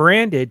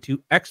rebranded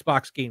to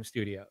Xbox Game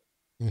Studios.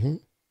 Mm-hmm.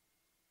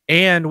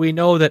 And we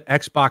know that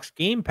Xbox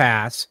Game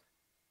Pass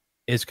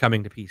is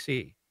coming to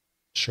PC.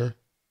 Sure.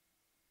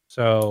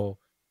 So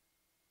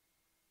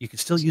you can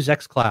still use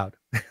xCloud.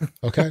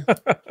 Okay.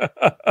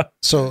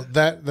 So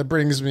that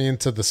brings me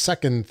into the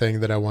second thing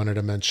that I wanted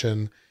to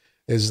mention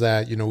is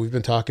that, we've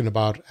been talking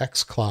about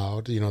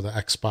xCloud, the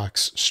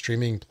Xbox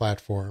streaming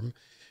platform.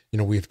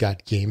 We've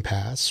got Game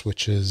Pass,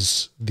 which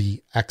is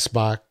the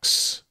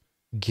Xbox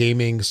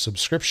gaming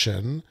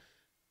subscription.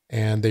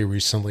 And they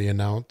recently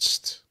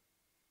announced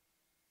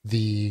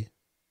the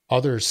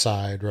other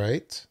side,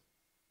 right?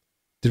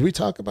 Did we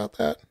talk about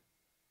that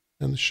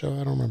on the show?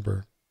 I don't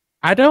remember.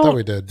 I thought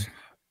we did.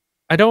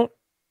 I don't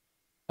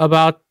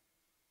about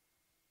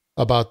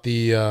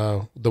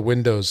the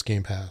Windows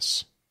Game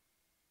Pass.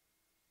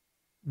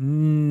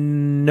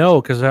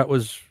 No, because that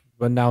was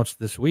announced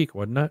this week,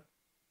 wasn't it?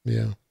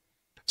 Yeah.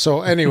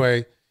 So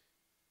anyway,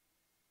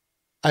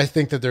 I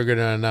think that they're going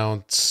to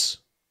announce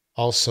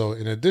also,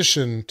 in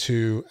addition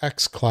to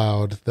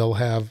xCloud, they'll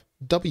have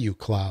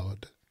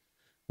wCloud,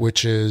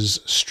 which is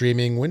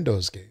streaming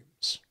Windows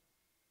games.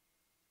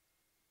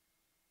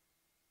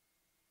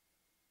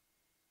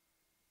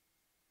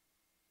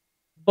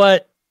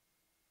 But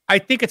I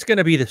think it's going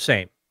to be the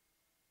same.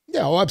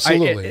 Yeah, well,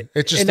 absolutely.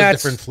 It's just a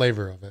different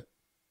flavor of it.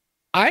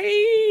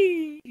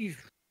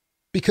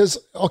 Because,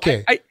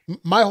 okay,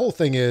 my whole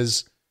thing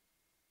is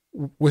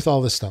with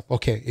all this stuff,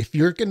 okay, if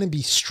you're going to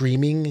be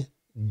streaming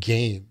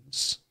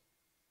games,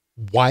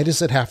 Why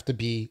does it have to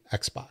be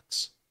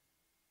Xbox?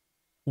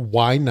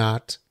 Why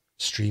not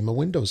stream a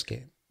Windows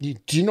game? Do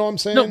you know what I'm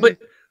saying?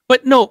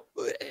 No,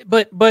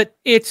 but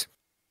it's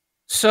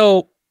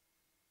so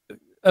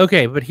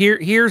okay. But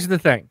here's the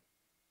thing.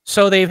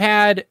 So they've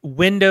had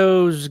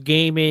Windows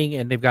gaming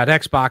and they've got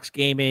Xbox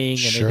gaming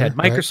and they've had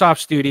Microsoft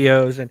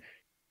Studios, and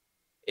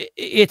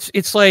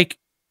it's like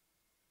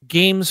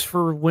Games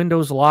for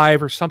Windows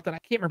Live or something. I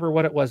can't remember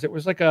what it was. It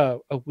was like a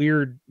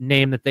weird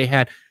name that they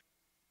had.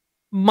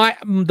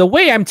 The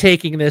way I'm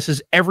taking this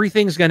is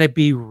everything's going to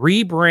be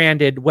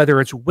rebranded, whether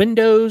it's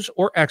Windows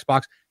or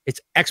Xbox. It's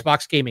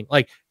Xbox gaming.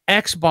 Like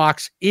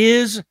Xbox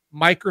is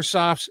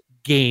Microsoft's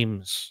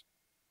games.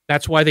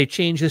 That's why they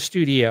changed the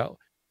studio.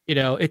 You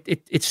know,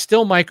 it's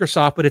still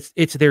Microsoft, but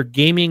it's their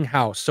gaming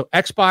house. So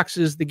Xbox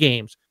is the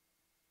games.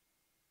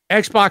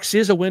 Xbox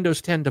is a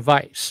Windows 10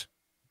 device.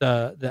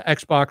 The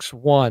Xbox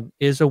One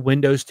is a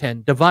Windows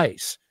 10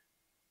 device.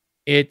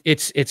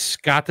 It's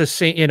got the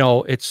same, you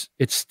know, it's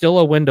still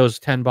a Windows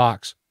 10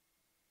 box.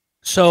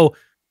 So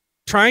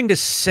trying to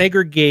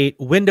segregate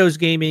Windows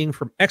gaming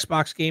from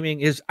Xbox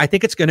gaming I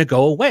think it's going to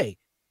go away.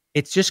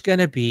 It's just going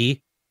to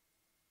be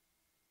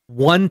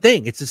one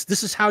thing.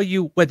 This is how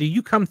whether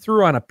you come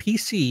through on a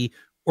PC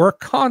or a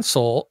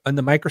console in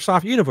the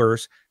Microsoft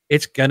universe,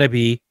 it's going to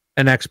be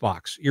an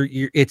Xbox.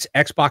 It's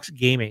Xbox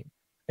gaming.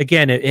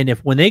 Again, and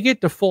if when they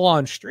get to full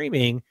on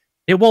streaming,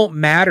 it won't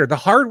matter. The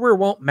hardware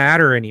won't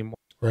matter anymore.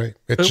 Right.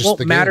 It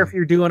won't matter if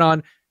you're doing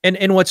on,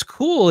 and what's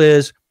cool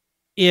is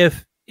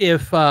if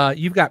you've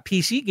got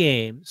PC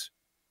games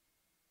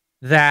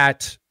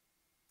that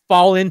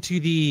fall into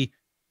the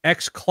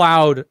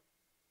xCloud.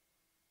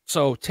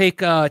 So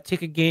take a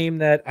game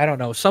that, I don't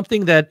know,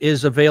 something that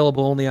is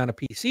available only on a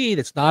PC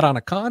that's not on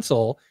a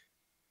console.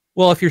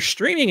 Well, if you're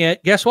streaming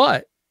it, guess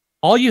what?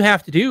 All you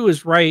have to do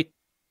is write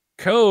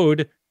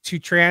code to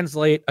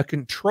translate a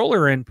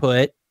controller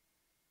input,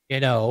 you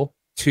know,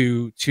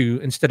 to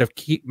instead of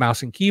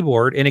mouse and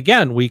keyboard. And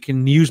again, we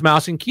can use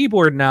mouse and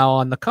keyboard now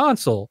on the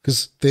console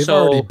because they've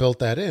already built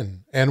that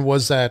in. And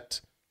was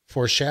that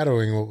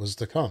foreshadowing what was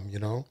to come, you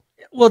know?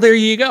 Well, there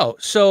you go.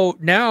 So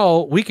now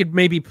we could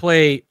maybe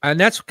play, and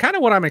that's kind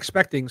of what I'm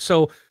expecting.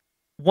 So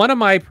one of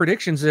my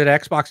predictions is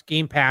that Xbox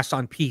Game Pass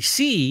on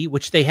PC,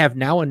 which they have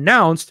now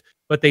announced,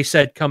 but they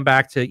said come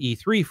back to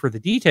E3 for the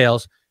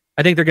details.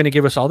 I think they're going to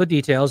give us all the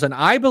details. And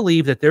I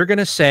believe that they're going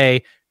to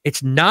say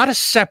it's not a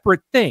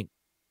separate thing,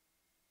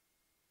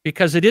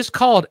 because it is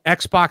called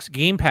Xbox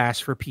Game Pass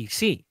for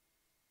PC.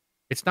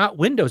 It's not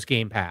Windows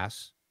Game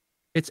Pass.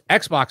 It's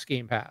Xbox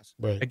Game Pass.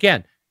 Right.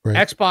 Again, right.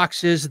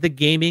 Xbox is the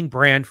gaming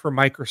brand for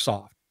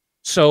Microsoft.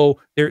 So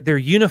they're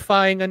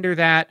unifying under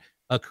that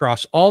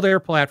across all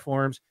their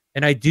platforms.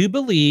 And I do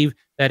believe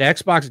that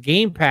Xbox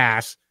Game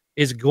Pass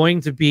is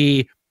going to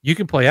be, you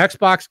can play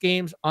Xbox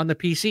games on the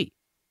PC.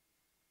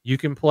 You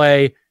can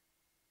play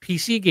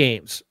PC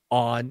games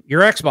on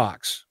your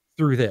Xbox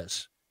through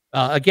this.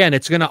 Again,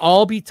 it's going to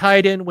all be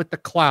tied in with the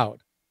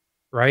cloud,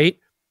 right?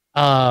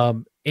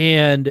 And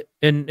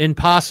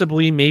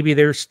possibly maybe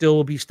there still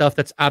will be stuff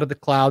that's out of the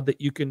cloud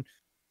that you can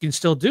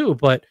still do,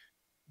 but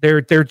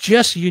they're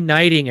just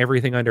uniting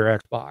everything under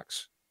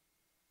Xbox.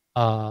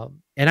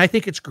 And I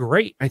think it's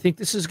great. I think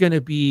this is going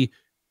to be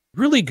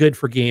really good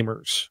for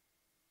gamers.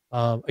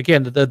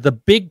 Again,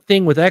 the big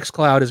thing with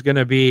xCloud is going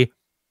to be,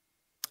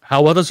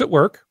 how well does it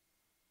work?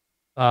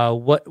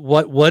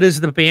 What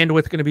is the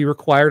bandwidth going to be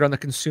required on the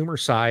consumer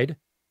side?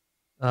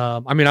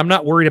 I mean, I'm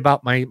not worried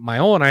about my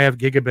own. I have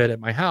gigabit at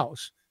my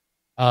house.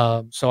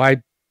 So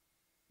I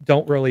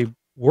don't really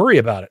worry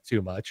about it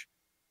too much,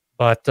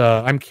 but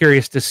I'm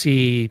curious to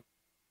see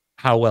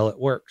how well it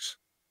works.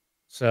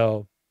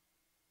 So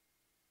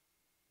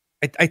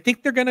I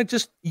think they're going to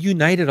just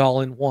unite it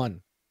all in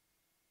one.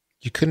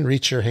 You couldn't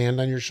reach your hand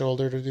on your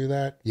shoulder to do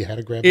that. You had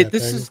to grab that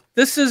thing.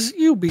 This is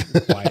you be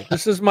quiet.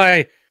 This is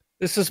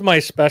my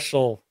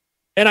special,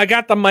 and I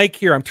got the mic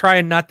here. I'm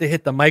trying not to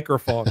hit the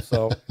microphone,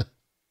 so,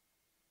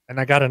 and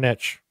I got an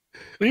itch.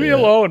 Leave me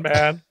alone,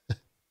 man.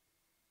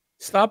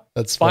 Stop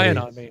spying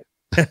on me.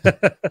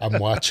 I'm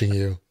watching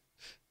you,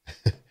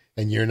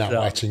 and you're not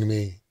watching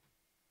me.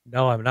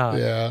 No, I'm not.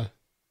 Yeah.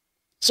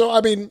 So,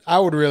 I mean, I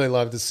would really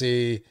love to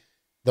see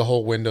the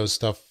whole Windows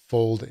stuff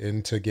fold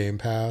into Game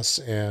Pass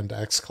and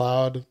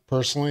xCloud.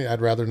 Personally,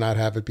 I'd rather not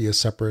have it be a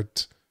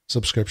separate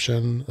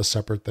subscription, a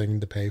separate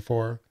thing to pay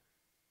for.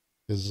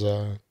 Because,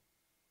 I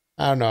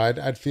don't know,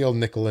 I'd feel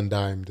nickel and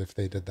dimed if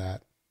they did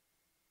that.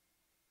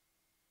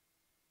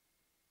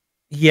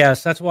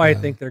 Yes, that's why I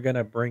think they're going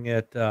to bring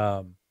it.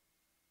 I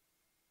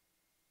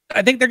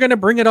think they're going to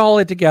bring it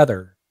all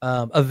together.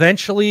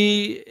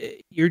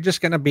 Eventually, you're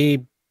going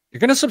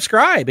to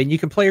subscribe and you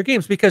can play your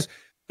games, because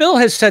Phil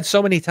has said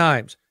so many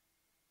times,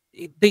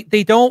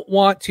 they don't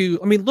want to.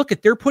 I mean,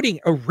 they're putting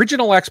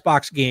original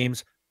Xbox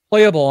games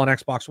playable on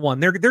Xbox One.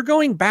 They're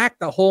going back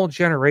the whole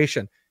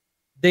generation.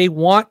 They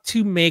want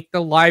to make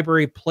the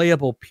library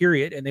playable,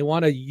 period, and they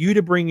want you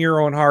to bring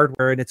your own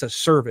hardware, and it's a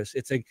service.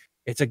 It's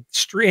a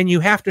stream, and you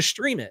have to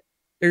stream it.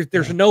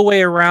 There's no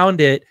way around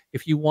it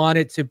if you want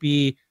it to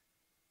be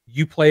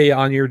you play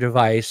on your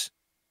device.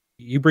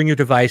 You bring your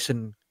device,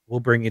 and we'll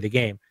bring you the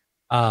game.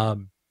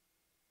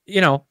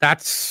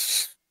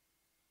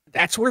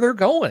 That's where they're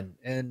going,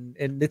 and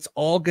it's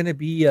all going to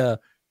be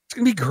it's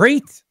going to be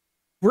great.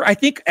 I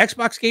think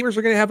Xbox gamers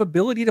are going to have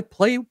ability to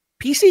play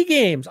PC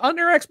games on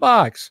their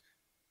Xbox,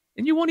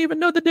 and you won't even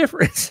know the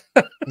difference.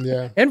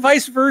 Yeah, and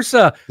vice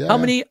versa. yeah. How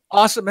many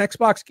awesome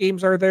Xbox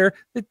games are there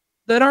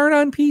that aren't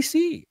on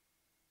PC?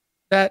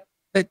 That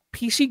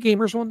PC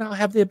gamers will now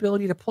have the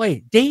ability to play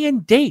day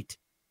and date.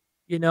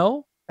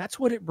 That's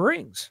what it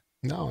brings.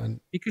 No,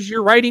 and because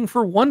you're writing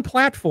for one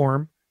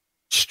platform,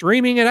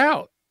 streaming it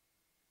out.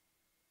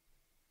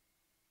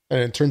 And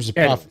in terms of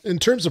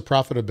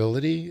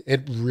profitability,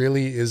 it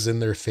really is in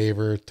their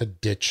favor to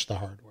ditch the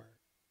hardware.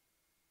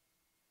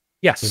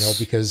 Yes,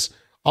 because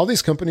all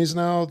these companies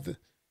now,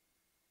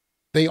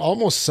 they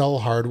almost sell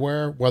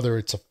hardware, whether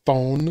it's a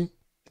phone,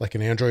 like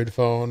an Android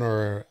phone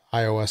or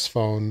iOS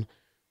phone,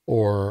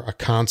 or a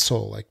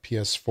console like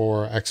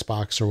PS4,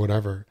 Xbox, or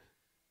whatever.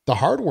 The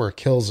hardware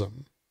kills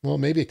them. Well,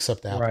 maybe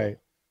except Apple. Right.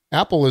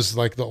 Apple is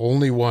like the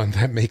only one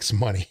that makes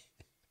money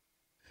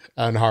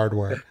on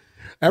hardware.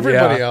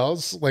 Everybody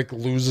else like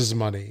loses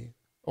money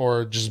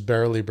or just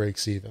barely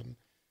breaks even.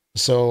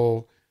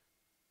 So,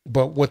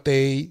 but what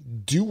they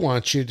do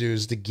want you to do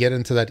is to get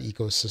into that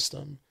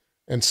ecosystem.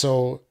 And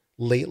so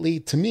lately,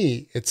 to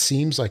me, it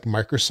seems like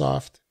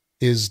Microsoft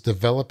is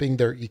developing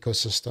their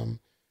ecosystem,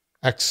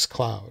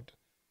 xCloud,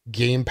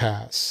 Game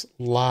Pass,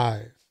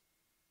 Live,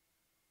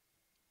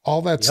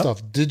 all that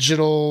stuff,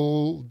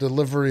 digital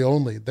delivery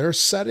only. They're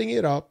setting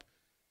it up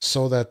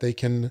so that they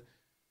can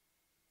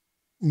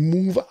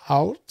move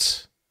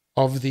out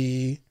of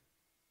the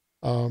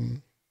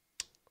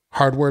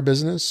hardware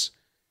business,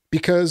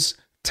 because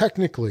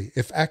technically,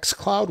 if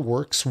xCloud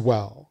works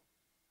well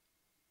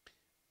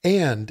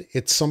and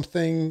it's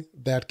something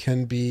that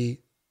can be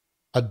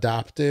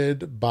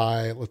adopted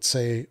by, let's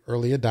say,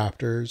 early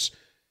adopters,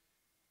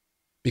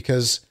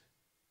 because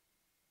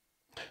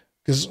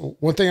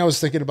one thing I was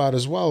thinking about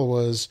as well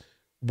was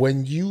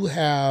when you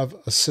have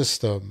a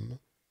system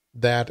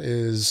that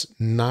is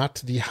not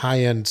the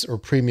high-end or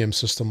premium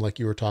system like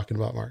you were talking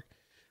about, Mark.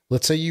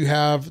 Let's say you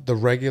have the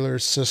regular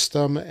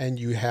system and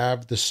you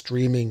have the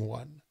streaming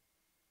one.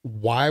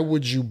 Why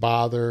would you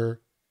bother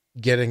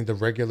getting the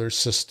regular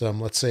system,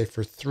 let's say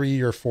for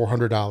 $300 or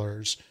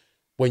 $400,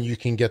 when you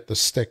can get the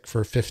stick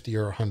for $50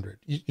 or $100?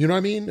 You know what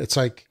I mean? It's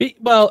like,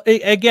 well,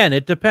 again,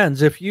 it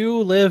depends. If you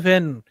live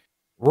in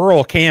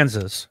rural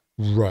Kansas,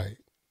 right,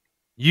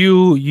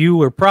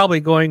 you are probably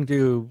going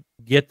to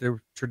get the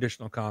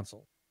traditional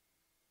console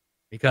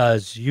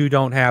because you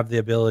don't have the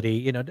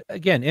ability.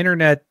 Again,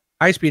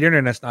 high-speed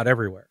internet's not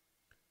everywhere.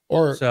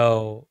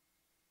 So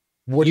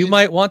you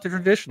might want the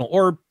traditional,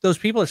 or those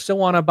people that still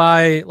want to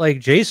buy, like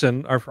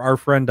Jason, our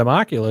friend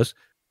Democulus,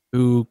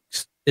 who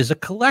is a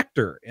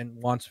collector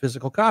and wants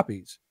physical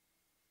copies.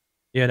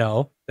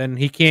 Then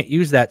he can't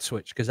use that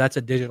Switch because that's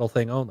a digital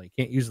thing only.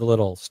 Can't use the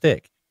little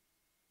stick.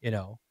 He's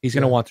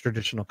going to want the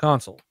traditional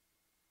console.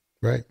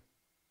 Right.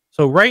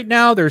 So right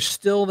now there's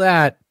still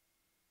that.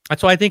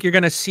 That's why I think you're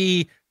going to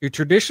see your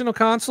traditional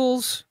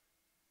consoles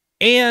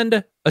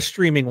and a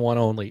streaming one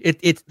only.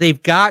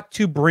 They've got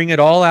to bring it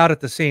all out at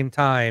the same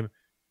time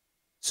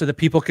so that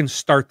people can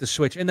start the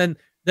Switch. And then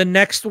the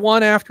next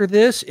one after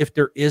this, if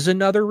there is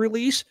another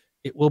release,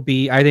 I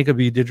think it'll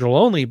be digital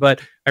only,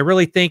 but I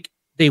really think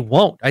they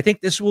won't. I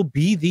think this will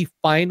be the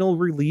final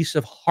release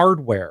of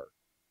hardware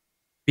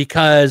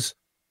because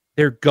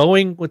they're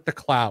going with the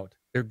cloud.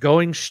 They're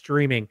going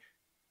streaming.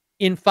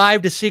 In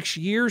 5 to 6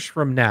 years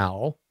from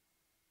now,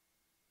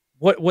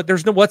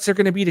 what's there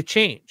going to be to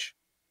change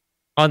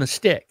on the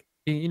stick?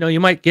 You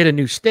might get a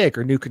new stick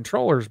or new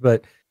controllers,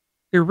 but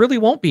there really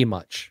won't be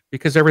much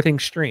because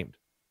everything's streamed.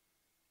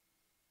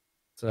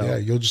 So yeah,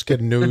 you'll just get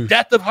the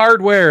death of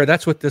hardware.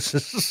 That's what this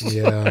is.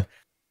 Yeah.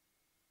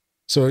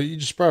 So you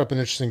just brought up an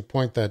interesting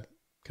point that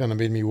kind of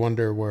made me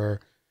wonder where,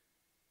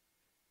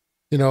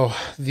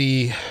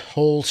 the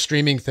whole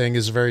streaming thing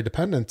is very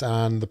dependent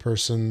on the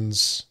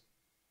person's,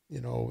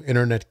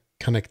 internet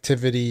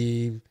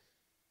connectivity,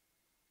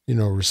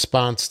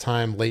 response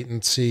time,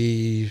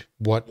 latency,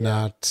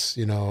 whatnot,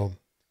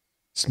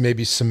 it's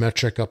maybe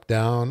symmetric up,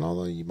 down,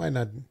 although you might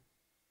not,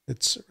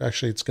 it's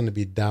going to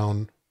be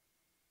down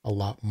a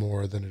lot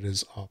more than it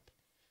is up.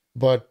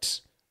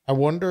 But I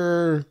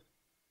wonder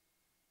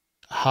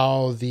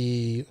how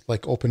the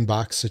open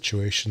box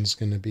situation is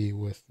going to be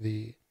with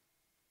the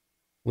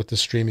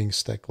streaming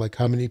stick. Like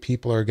how many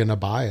people are going to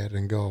buy it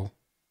and go,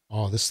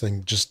 oh, this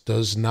thing just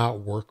does not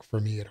work for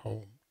me at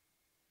home.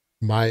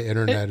 My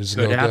internet is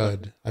no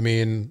good. I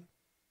mean,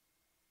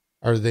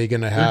 are they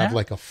going to have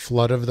like a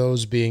flood of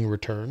those being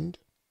returned?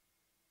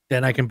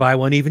 Then I can buy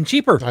one even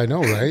cheaper. I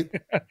know, right?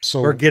 So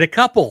or get a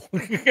couple.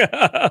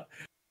 I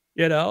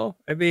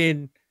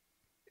mean,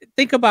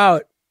 think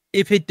about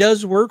if it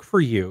does work for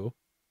you.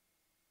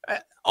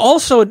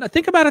 Also,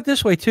 think about it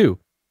this way too.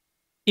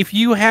 If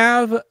you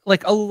have,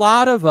 like, a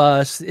lot of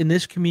us in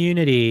this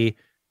community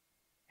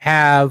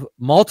have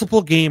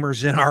multiple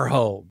gamers in our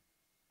home,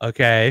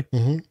 okay?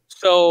 Mm-hmm.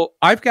 So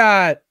I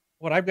got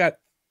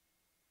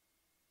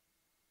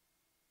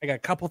a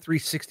couple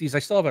 360s. I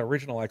still have an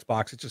original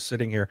Xbox. It's just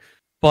sitting here.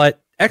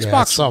 But I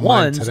Xbox saw mine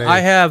Ones, today I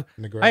have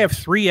in the I have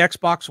garage. 3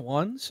 Xbox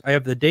Ones. I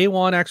have the day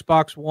one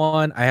Xbox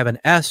One. I have an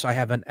S. I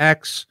have an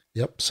X.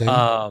 Yep, same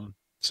here.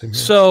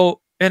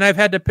 So, and I've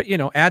had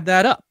to add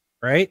that up,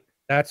 right?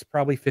 That's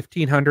probably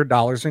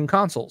 $1,500 in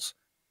consoles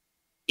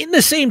in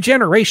the same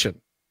generation.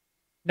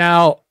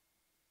 Now,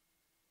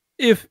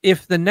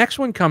 if the next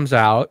one comes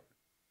out,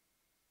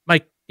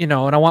 and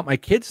I want my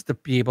kids to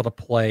be able to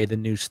play the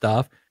new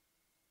stuff,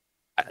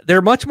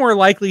 they're much more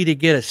likely to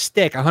get a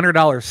stick,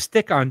 $100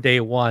 stick on day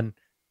one,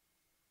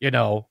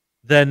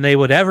 than they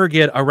would ever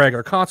get a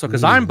regular console.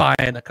 Because I'm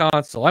buying the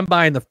console. I'm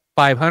buying the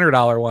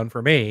 $500 one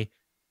for me.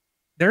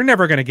 They're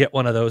never going to get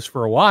one of those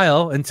for a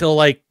while until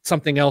like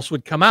something else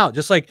would come out.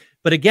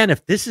 But again,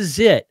 if this is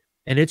it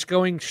and it's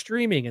going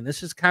streaming and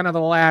this is kind of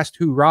the last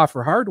hoorah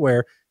for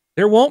hardware,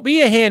 there won't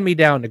be a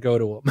hand-me-down to go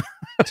to them.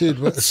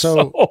 Dude,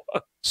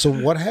 so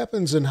what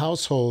happens in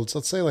households,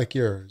 let's say like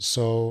yours.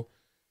 So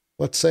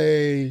let's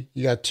say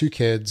you got 2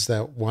 kids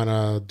that want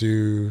to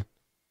do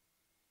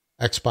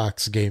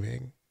Xbox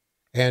gaming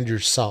and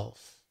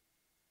yourself.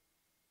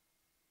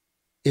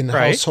 In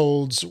Right.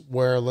 households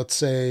where, let's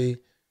say,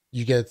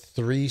 you get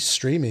 3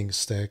 streaming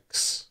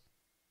sticks,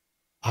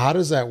 how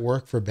does that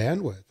work for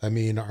bandwidth? I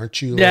mean,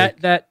 aren't you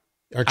aren't you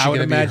I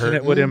would imagine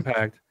it would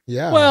impact.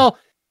 Yeah. Well,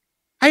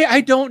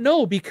 I don't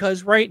know,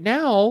 because right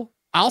now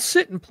I'll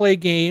sit and play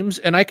games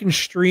and I can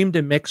stream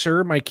to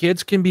Mixer. My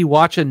kids can be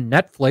watching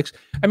Netflix.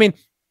 I mean,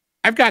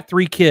 I've got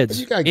 3 kids.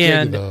 You got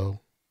gig, though.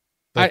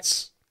 I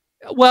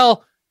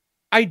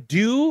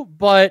do,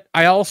 but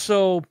I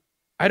also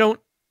I don't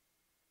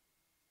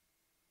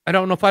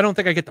know if I don't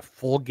think I get the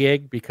full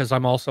gig because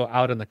I'm also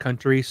out in the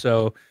country.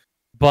 So,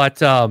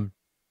 but I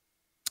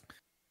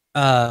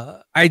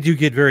do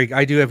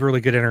have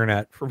really good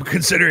internet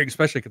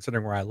especially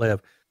considering where I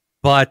live.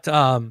 But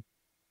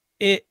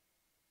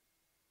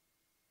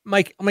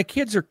my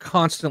kids are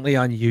constantly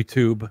on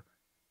YouTube,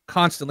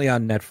 constantly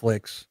on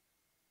Netflix,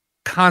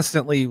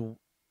 constantly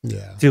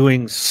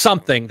doing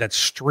something that's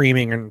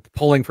streaming and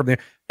pulling from there.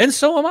 And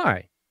so am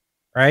I.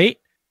 Right.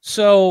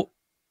 So,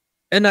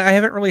 and I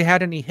haven't really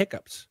had any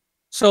hiccups.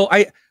 So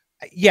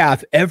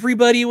if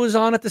everybody was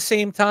on at the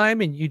same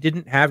time and you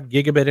didn't have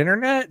gigabit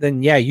internet,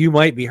 then yeah, you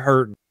might be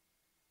hurting.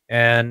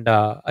 And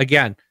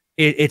again,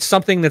 it's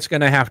something that's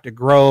going to have to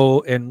grow,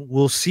 and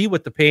we'll see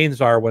what the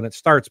pains are when it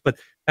starts. But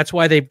that's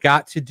why they've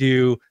got to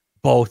do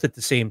both at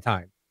the same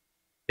time.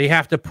 They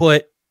have to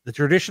put the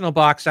traditional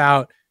box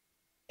out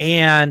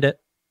and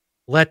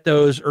let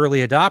those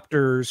early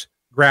adopters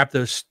grab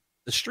the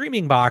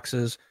streaming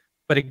boxes.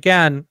 But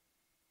again,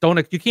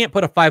 you can't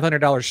put a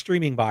 $500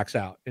 streaming box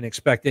out and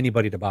expect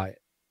anybody to buy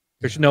it.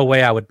 There's no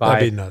way I would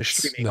buy the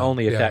streaming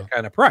only at that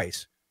kind of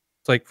price.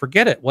 It's like,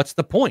 forget it. What's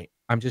the point?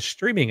 I'm just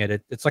streaming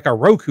it. It's like a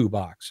Roku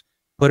box.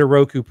 Put a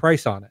Roku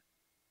price on it,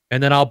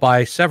 and then I'll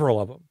buy several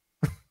of them.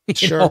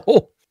 Sure.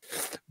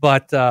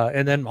 But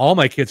and then all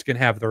my kids can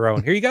have their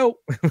own. Here you go.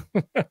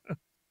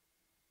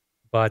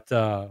 But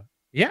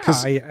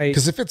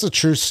because if it's a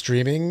true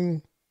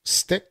streaming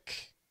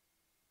stick,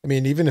 I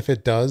mean, even if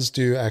it does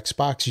do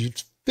Xbox,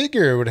 you'd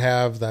figure it would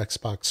have the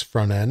Xbox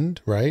front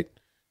end, right?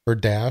 Or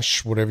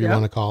dash, whatever you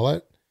want to call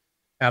it.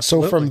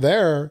 Absolutely. So from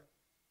there,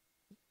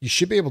 you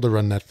should be able to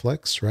run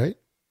Netflix, right?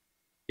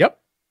 Yep.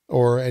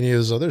 Or any of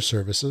those other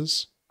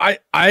services.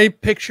 I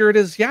picture it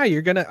as,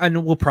 you're going to,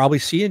 and we'll probably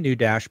see a new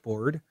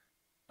dashboard.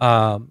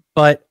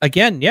 But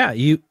again,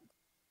 the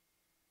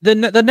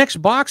next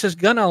box is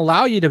going to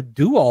allow you to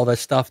do all the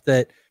stuff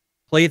that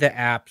play the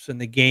apps and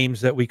the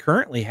games that we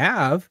currently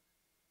have.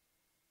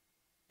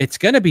 It's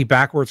going to be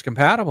backwards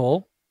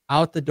compatible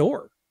out the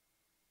door.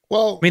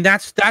 Well, I mean,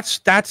 that's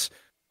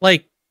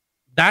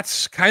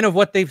kind of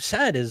what they've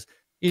said is,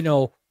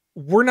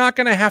 we're not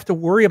going to have to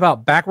worry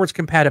about backwards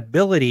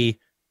compatibility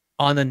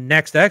on the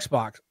next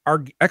Xbox. Our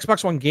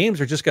Xbox One games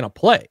are just going to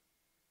play.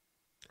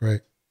 Right.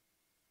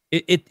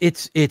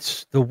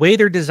 It's the way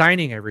they're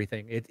designing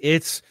everything.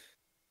 It's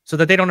so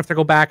that they don't have to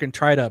go back and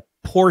try to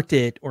port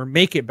it or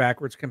make it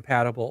backwards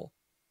compatible.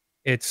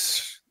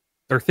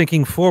 They're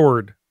thinking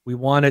forward. We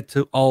want it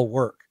to all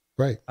work.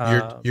 Right.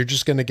 You're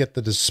just going to get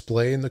the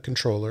display and the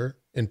controller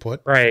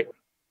input. Right.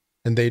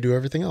 And they do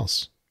everything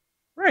else.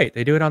 Right.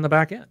 They do it on the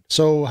back end.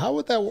 So how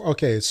would that work?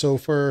 Okay. So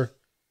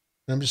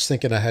I'm just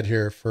thinking ahead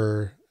here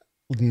for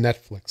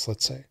Netflix,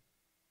 let's say.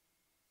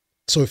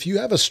 So if you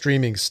have a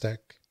streaming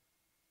stick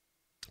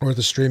or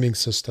the streaming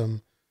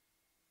system,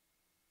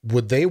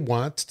 would they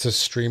want to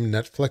stream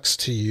Netflix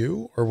to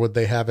you, or would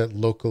they have it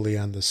locally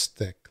on the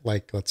stick?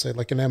 Like, let's say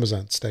like an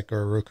Amazon stick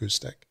or a Roku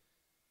stick.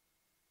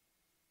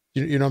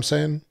 You know what I'm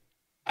saying?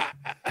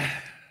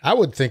 I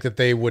would think that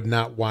they would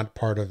not want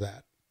part of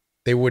that.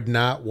 They would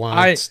not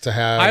want to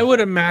have... I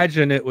would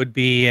imagine it would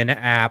be an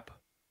app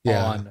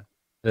on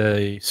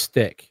the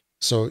stick.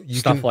 So you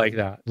stuff like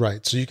that.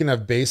 Right. So you can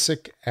have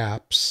basic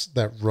apps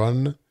that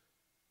run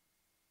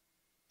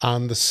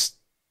on the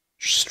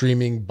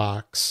streaming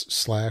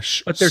box /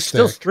 But they're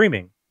still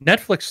streaming.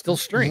 Netflix still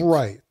streams.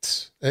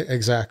 Right.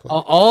 Exactly.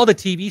 All the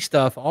TV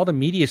stuff, all the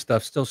media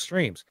stuff still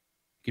streams.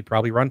 You could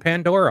probably run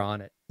Pandora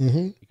on it.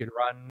 Mm-hmm. You could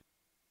run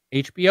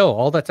HBO,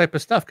 all that type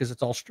of stuff, because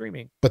it's all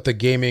streaming. But the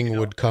gaming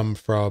would come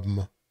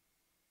from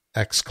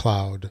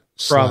xCloud,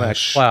 from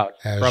xCloud,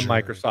 Azure, from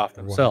Microsoft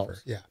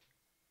themselves. Yeah.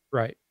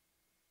 Right.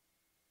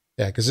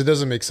 Yeah, because it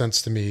doesn't make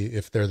sense to me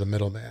if they're the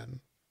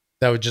middleman.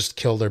 That would just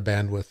kill their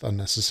bandwidth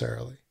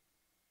unnecessarily.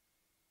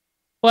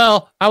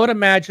 Well, I would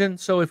imagine,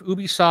 so if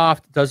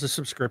Ubisoft does a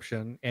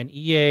subscription and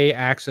EA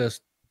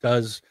Access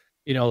does,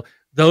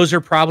 those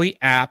are probably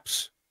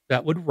apps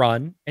that would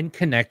run and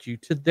connect you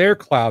to their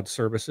cloud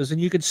services, and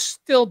you could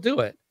still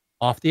do it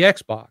off the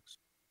Xbox.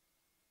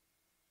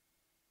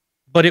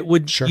 But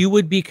you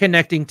would be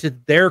connecting to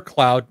their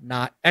cloud,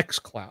 not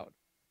xCloud.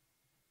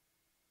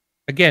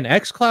 Again,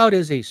 xCloud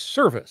is a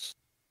service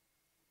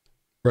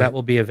that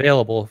will be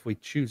available if we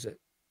choose it.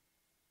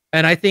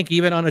 And I think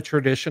even on a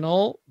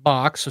traditional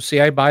box, so say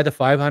I buy the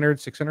 $500,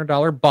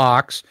 $600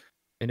 box,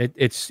 and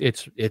it's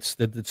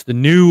the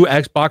new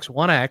Xbox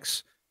One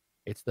X.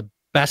 It's the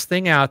best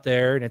thing out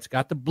there, and it's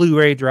got the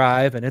Blu-ray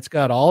drive, and it's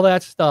got all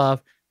that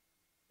stuff.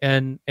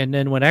 And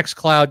then when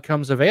xCloud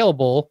comes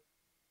available,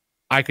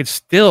 I could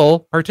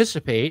still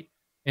participate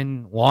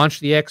and launch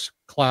the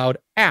xCloud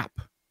app.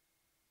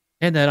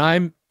 And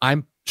then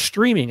I'm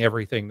streaming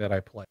everything that I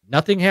play.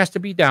 Nothing has to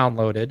be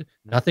downloaded.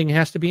 Nothing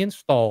has to be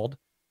installed.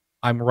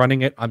 I'm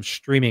running it. I'm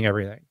streaming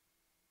everything.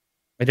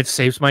 And it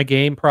saves my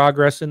game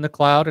progress in the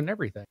cloud and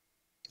everything.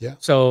 Yeah.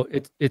 So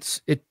it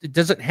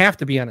doesn't have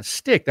to be on a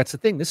stick. That's the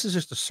thing. This is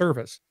just a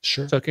service.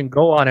 Sure. So it can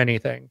go on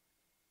anything.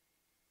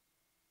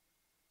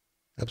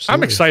 Absolutely.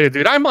 I'm excited,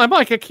 dude. I'm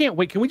like, I can't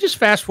wait. Can we just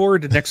fast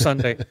forward to next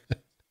Sunday?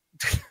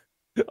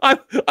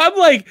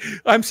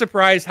 I'm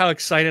surprised how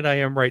excited I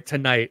am right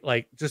tonight.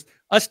 Like, just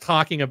us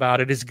talking about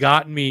it has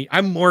gotten me.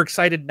 I'm more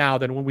excited now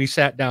than when we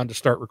sat down to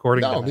start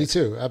recording. No, tonight. Me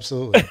too.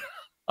 Absolutely.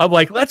 I'm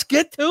like, let's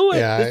get to it.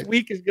 Yeah, this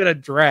week is gonna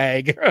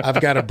drag.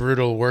 I've got a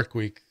brutal work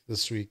week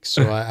this week,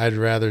 so I'd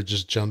rather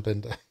just jump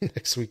into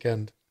next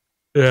weekend.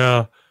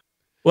 Yeah.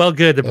 Well,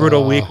 good. The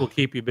brutal week will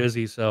keep you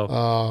busy.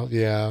 So.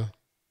 Yeah.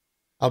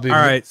 I'll be all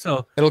right.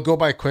 So it'll go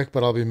by quick,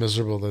 but I'll be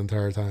miserable the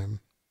entire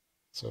time.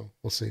 So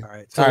we'll see. All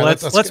right. So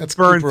let's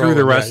burn through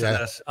the rest of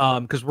this.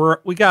 Because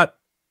we got.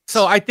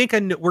 So I think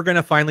we're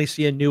gonna finally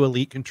see a new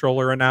Elite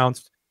controller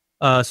announced.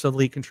 So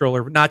Elite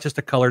controller, not just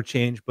a color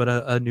change, but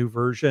a new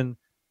version.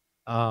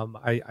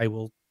 I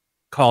will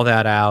call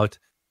that out.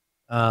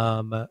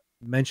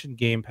 Mention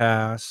Game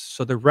Pass.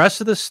 So the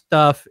rest of the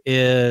stuff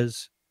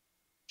is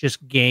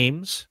just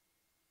games.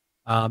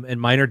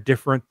 And mine are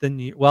different than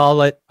you.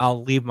 Well,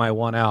 I'll leave my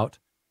one out.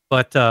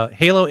 But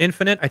Halo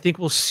Infinite, I think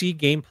we'll see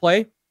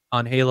gameplay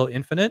on Halo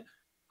Infinite.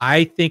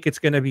 I think it's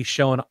going to be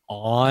shown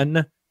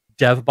on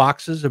dev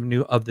boxes of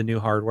the new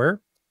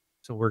hardware.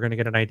 So we're going to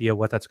get an idea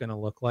what that's going to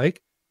look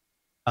like.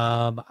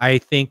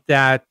 I think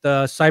that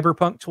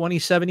Cyberpunk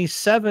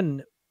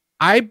 2077,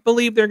 I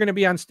believe they're going to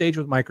be on stage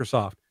with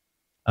Microsoft.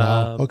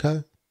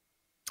 Okay.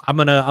 I'm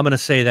gonna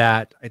say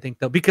that. I think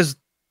because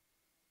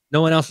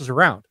no one else is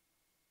around,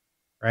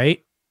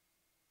 right?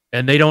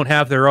 And they don't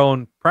have their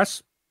own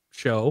press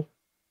show.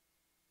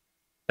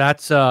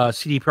 That's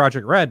CD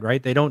Projekt Red,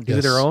 right? They don't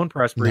do their own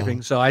press briefing.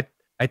 No. So I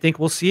think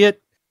we'll see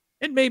it.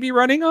 It may be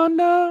running on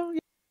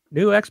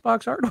new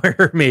Xbox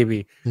hardware,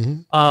 maybe.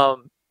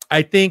 Mm-hmm.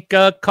 I think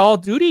Call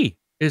of Duty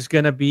is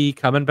going to be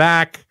coming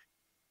back.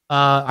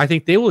 I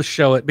think they will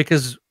show it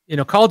because,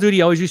 Call of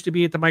Duty always used to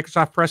be at the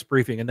Microsoft press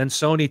briefing, and then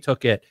Sony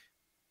took it.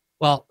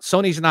 Well,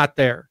 Sony's not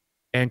there,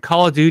 and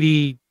Call of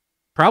Duty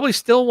probably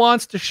still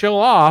wants to show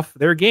off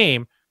their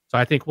game. So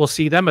I think we'll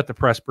see them at the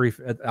press brief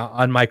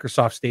on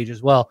Microsoft stage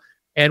as well.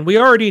 And we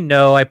already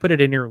know, I put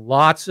it in here,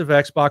 lots of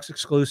Xbox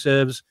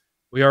exclusives.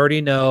 We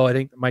already know, I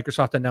think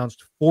Microsoft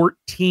announced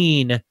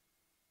 14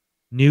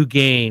 new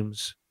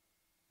games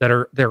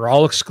they're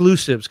all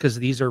exclusives because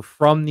these are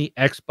from the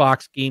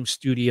Xbox Game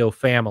Studio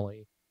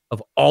family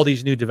of all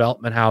these new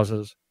development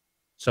houses.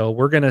 So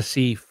we're going to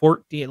see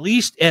 14, at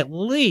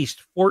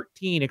least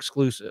 14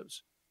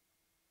 exclusives.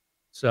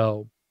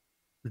 So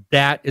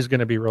that is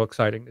going to be real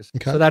exciting to see.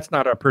 Okay. So that's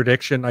not a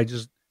prediction.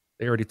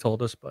 They already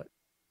told us, but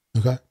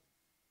okay.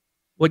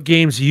 What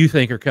games do you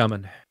think are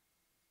coming?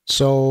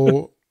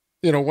 So,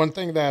 one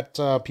thing that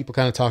people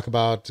kind of talk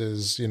about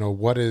is,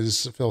 what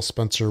is Phil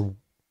Spencer,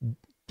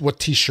 what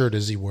t-shirt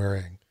is he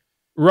wearing?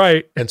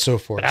 Right. And so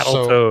forth.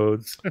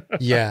 Battletoads.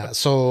 Yeah.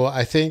 So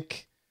I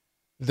think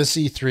this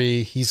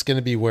E3, he's going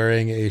to be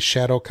wearing a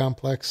Shadow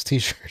Complex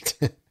t-shirt.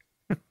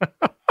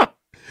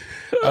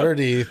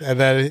 Underneath. And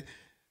then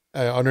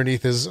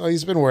underneath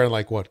he's been wearing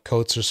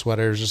coats or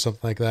sweaters or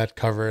something like that,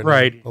 covering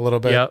a little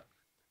bit. Yep.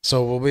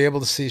 So we'll be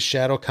able to see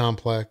Shadow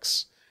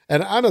Complex.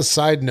 And on a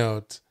side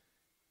note,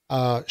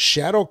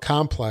 Shadow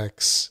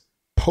Complex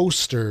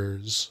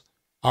posters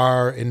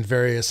are in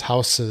various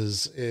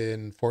houses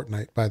in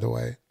Fortnite, by the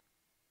way.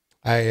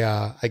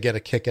 I get a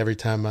kick every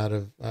time out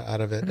of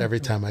it, every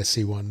time I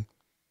see one.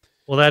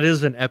 Well, that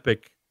is an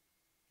epic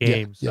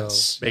game, so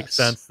makes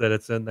sense that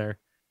it's in there.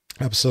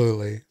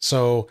 Absolutely.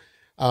 So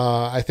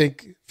I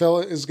think Phil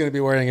is going to be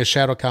wearing a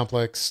Shadow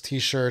Complex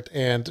t-shirt,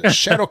 and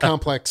Shadow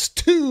Complex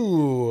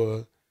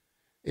 2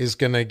 is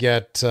going to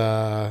get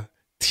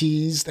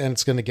teased, and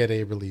it's going to get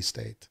a release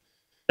date.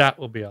 That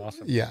will be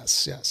awesome.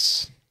 Yes,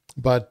 yes.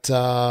 But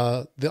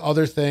the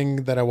other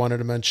thing that I wanted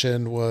to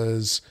mention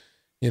was,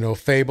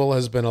 Fable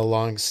has been a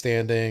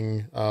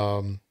long-standing,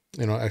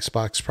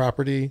 Xbox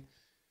property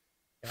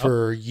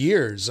for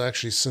years,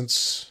 actually,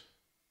 since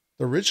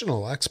the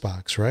original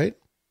Xbox, right?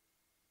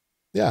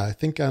 Yeah, I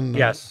think on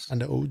the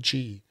OG.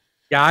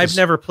 Yeah, I've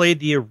never played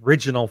the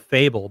original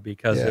Fable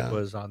because it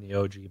was on the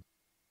OG.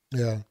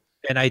 Yeah.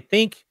 And I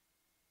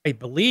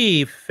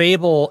believe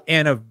Fable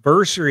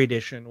Anniversary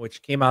Edition,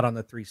 which came out on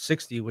the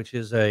 360, which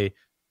is a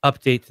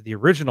update to the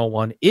original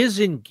one, is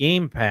in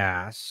Game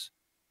Pass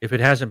if it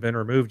hasn't been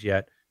removed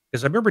yet.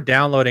 Because I remember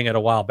downloading it a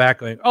while back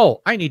going,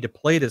 oh, I need to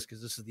play this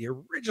because this is the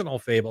original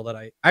Fable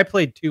that I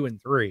played 2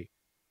 and 3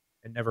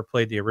 and never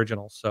played the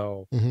original.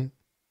 So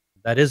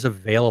that is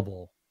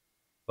available.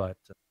 But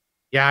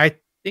yeah, I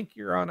think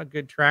you're on a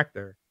good track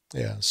there.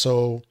 Yeah.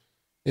 So,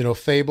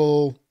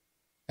 Fable,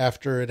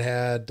 after it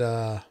had,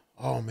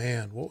 oh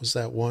man, what was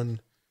that one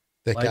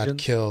that got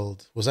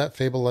killed? Was that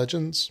Fable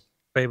Legends?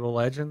 Fable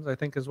Legends, I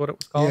think is what it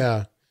was called.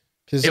 Yeah.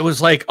 It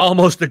was like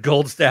almost a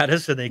gold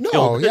status and they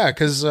killed it. Yeah,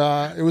 because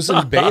it was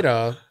in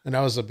beta and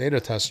I was a beta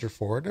tester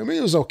for it. I mean,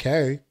 it was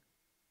okay.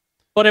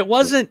 But it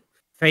wasn't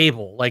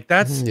Fable. Like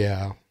that's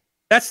the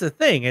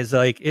thing is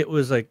like it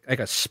was like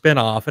a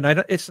spin-off, and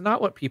it's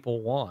not what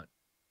people want.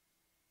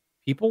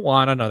 People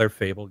want another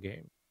Fable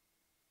game.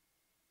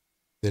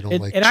 They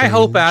don't and I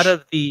hope out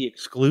of the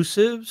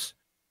exclusives,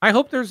 I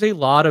hope there's a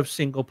lot of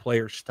single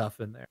player stuff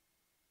in there.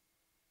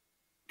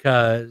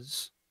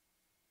 Because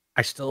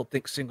I still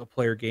think single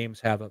player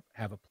games have a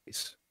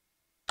place.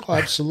 Oh,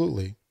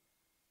 absolutely.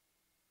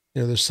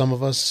 There's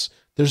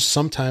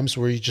some times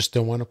where you just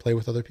don't want to play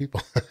with other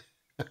people.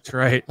 That's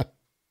right.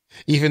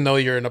 Even though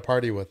you're in a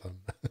party with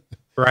them.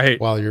 Right.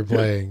 While you're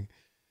playing.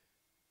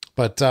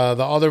 But the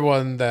other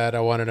one that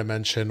I wanted to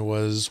mention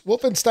was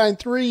Wolfenstein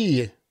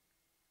 3.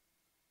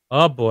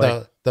 Oh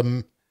boy.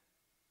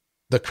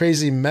 The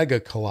crazy Mega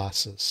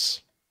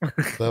Colossus.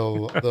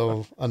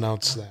 They'll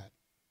announce that.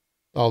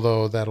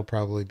 Although that'll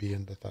probably be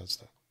in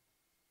Bethesda.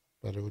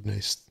 But it would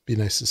be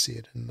nice to see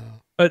it in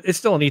but it's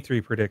still an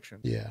E3 prediction.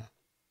 Yeah.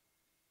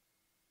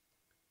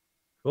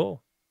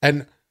 Cool.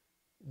 And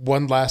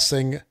one last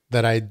thing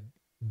that I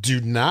do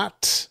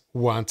not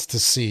want to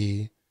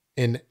see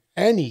in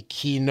any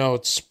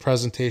keynotes,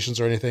 presentations,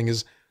 or anything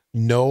is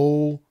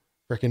no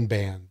freaking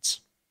bands.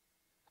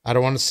 I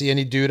don't want to see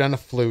any dude on a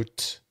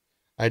flute.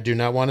 I do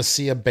not want to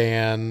see a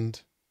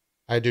band.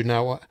 I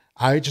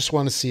just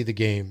want to see the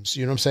games.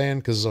 You know what I'm saying?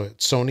 Because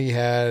Sony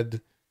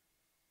had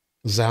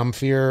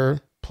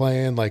Zamfir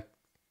playing, like,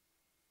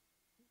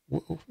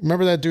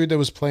 remember that dude that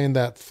was playing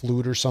that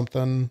flute or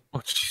something? Oh,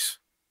 jeez.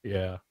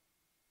 Yeah.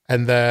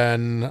 And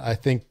then I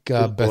think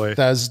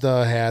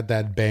Bethesda had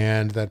that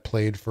band that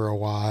played for a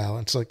while.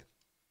 It's like,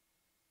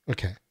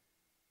 okay.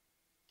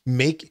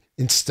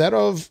 Instead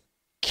of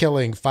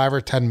killing 5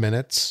 or 10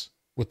 minutes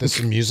with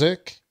this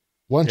music,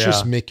 why don't you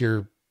just make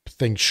your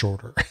thing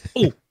shorter?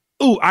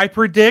 Ooh, I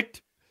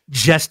predict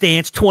Just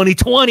Dance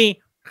 2020.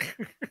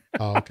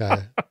 Oh,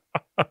 okay.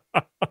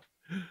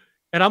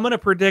 And I'm going to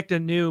predict a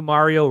new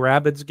Mario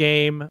Rabbids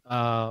game.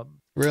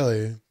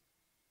 Really?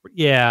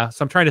 Yeah.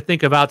 So I'm trying to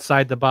think of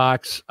outside the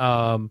box.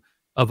 So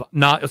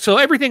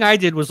everything I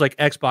did was like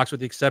Xbox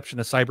with the exception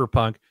of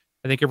Cyberpunk.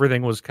 I think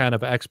everything was kind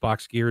of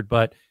Xbox geared,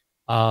 but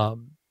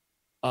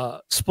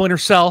Splinter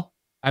Cell.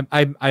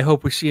 I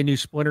hope we see a new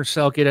Splinter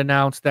Cell get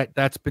announced.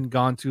 That's been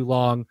gone too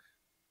long.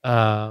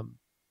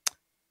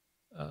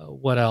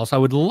 What else? I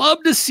would love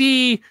to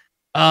see.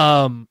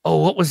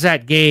 What was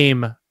that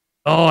game?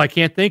 Oh, I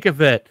can't think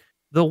of it.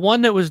 The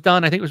one that was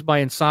done, I think it was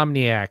by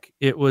Insomniac.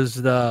 It was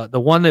the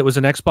one that was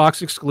an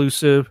Xbox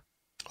exclusive.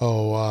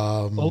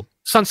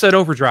 Sunset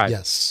Overdrive.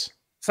 Yes.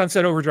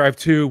 Sunset Overdrive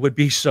 2 would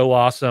be so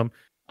awesome.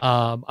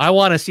 I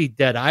want to see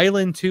Dead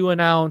Island 2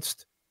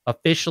 announced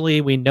officially.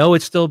 We know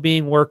it's still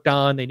being worked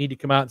on. They need to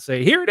come out and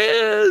say, here it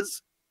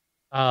is.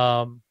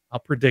 I'll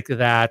predict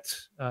that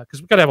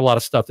because we've got to have a lot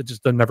of stuff that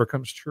just never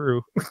comes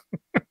true.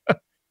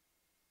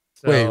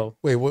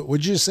 Wait, what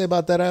would you say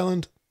about Dead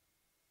Island?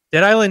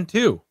 Dead Island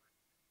 2.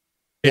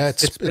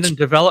 It's been in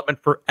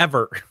development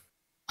forever.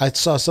 I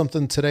saw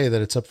something today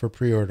that it's up for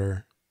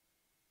pre-order.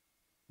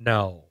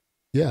 No.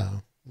 Yeah.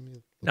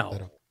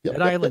 No.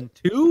 Dead Island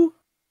 2?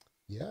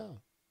 Yeah.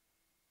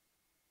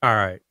 All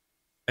right.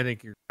 I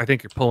think you're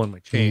pulling my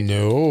chain.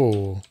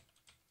 No.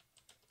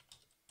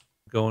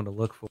 Going to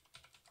look for.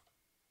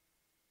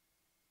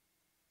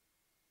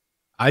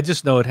 I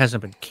just know it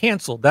hasn't been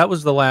canceled. That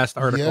was the last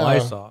article I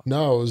saw.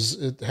 No,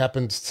 it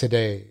happened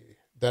today.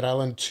 Dead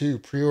Island 2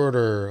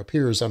 pre-order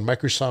appears on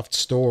Microsoft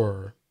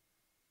Store.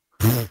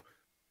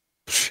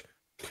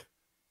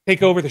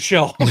 Take over the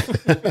show.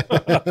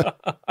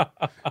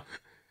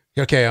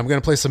 Okay, I'm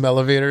going to play some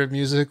elevator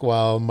music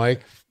while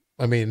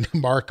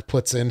Mark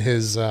puts in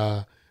his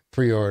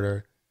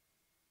pre-order.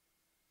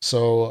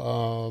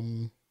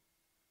 So,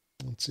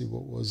 let's see,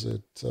 what was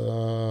it?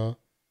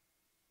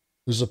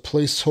 There's a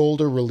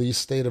placeholder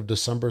release date of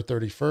December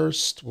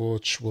 31st,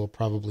 which will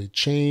probably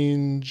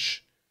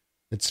change.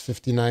 It's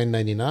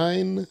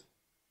 $59.99.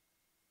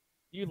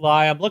 You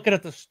lie. I'm looking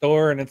at the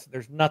store and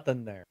there's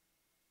nothing there.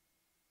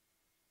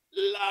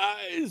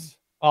 Lies.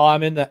 Oh,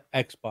 I'm in the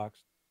Xbox.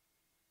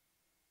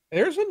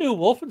 There's a new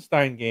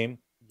Wolfenstein game.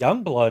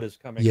 Youngblood is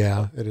coming Yeah,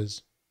 out. it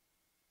is.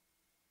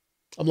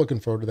 I'm looking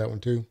forward to that one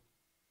too.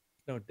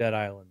 No Dead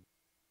Island.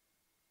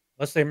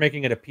 Unless they're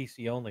making it a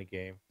PC only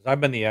game. Because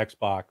I'm in the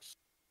Xbox.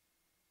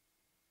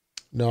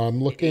 No, I'm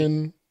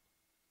looking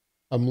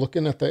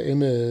at the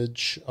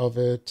image of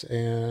it,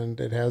 and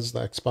it has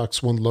the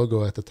Xbox One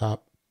logo at the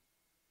top.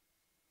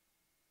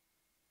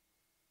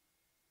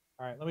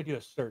 All right, let me do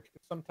a search.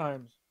 Because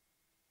sometimes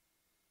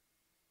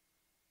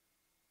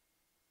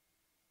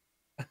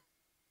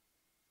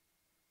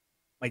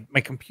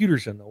my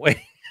computer's in the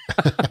way.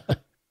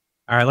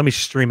 All right, let me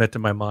stream it to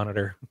my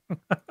monitor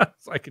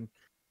so I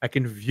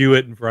can view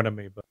it in front of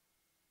me. But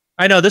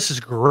I know this is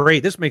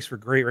great. This makes for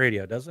great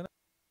radio, doesn't it?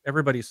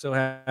 Everybody's so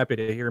happy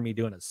to hear me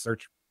doing a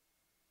search.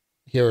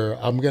 Here,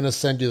 I'm going to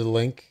send you the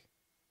link.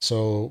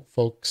 So,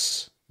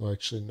 folks, well,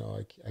 actually,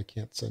 no, I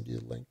can't send you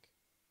the link.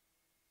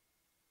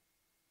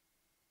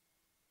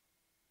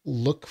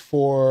 Look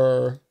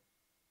for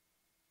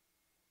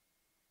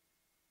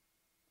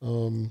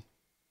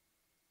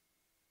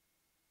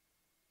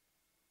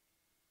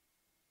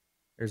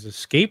there's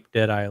Escape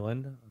Dead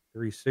Island on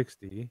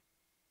 360,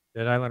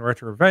 Dead Island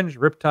Retro Revenge,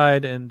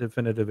 Riptide, and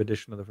Definitive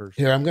Edition of the first.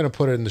 Here, I'm going to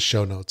put it in the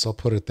show notes. I'll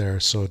put it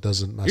there so it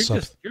doesn't mess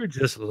up. You're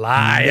just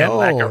lying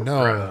like a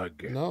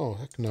rug. No,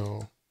 heck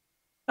no.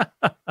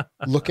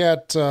 Look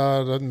at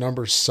the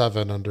number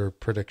 7 under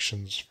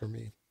predictions for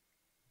me.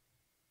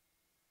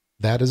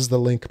 That is the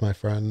link, my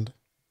friend.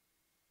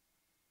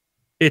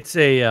 It's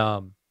a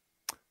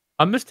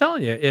I'm just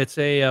telling you, it's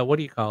a what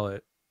do you call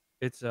it?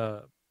 It's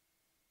a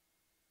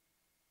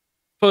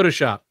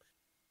Photoshop.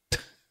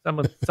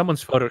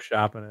 Someone's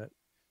photoshopping it.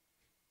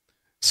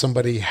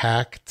 Somebody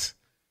hacked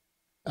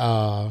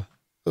the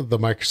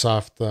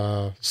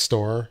Microsoft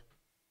store.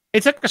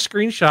 They took a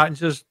screenshot and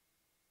just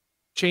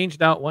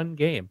changed out one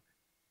game.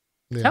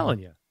 I'm telling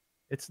you,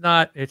 it's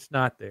not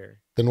there.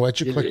 Then why'd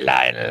you click?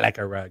 Lying like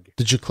a rug.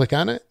 Did you click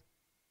on it?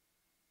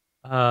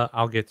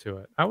 I'll get to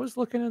it. I was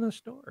looking in the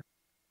store.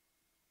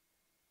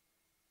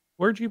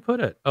 Where'd you put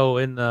it? Oh,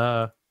 in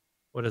the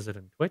what is it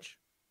in Twitch?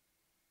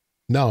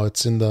 No,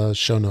 it's in the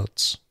show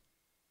notes.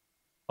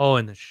 Oh,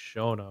 in the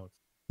show notes.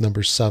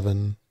 Number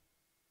 7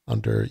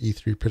 under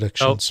E3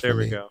 predictions. Oh, there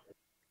we go.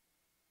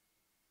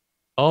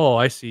 Oh,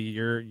 I see.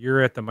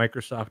 You're at the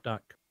Microsoft.com.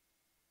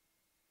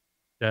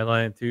 Dead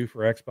Island 2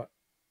 for Xbox.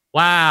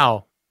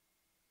 Wow.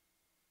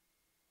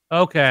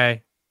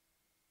 Okay.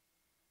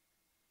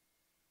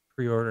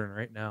 Pre-ordering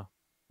right now.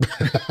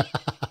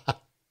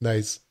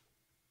 Nice.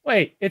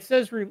 Wait, it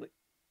says release.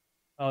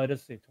 Oh, it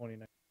does say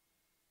 29.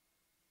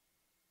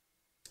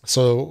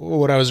 So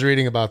what I was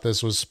reading about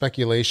this was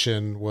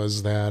speculation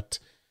was that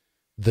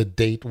the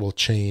date will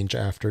change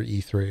after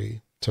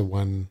E3 to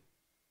when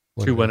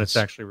it's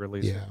actually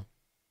released. Yeah.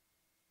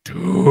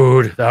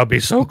 Dude, that would be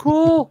so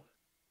cool.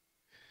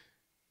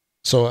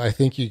 So I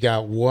think you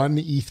got one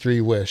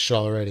E3 wish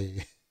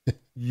already.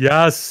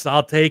 Yes,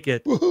 I'll take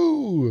it.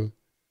 Woohoo!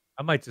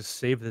 I might just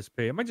save this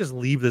page. I might just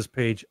leave this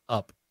page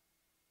up.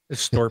 This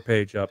store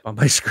page up on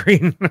my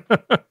screen.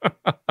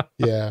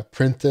 Yeah,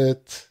 print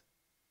it.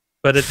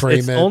 But it's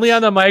only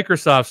on the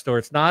Microsoft store.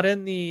 It's not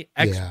in the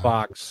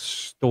Xbox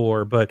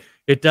store, but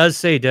it does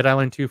say Dead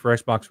Island 2 for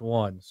Xbox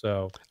One.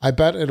 So I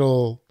bet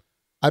it'll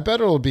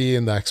be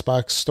in the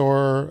Xbox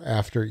store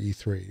after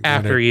E3.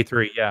 After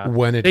E3, yeah.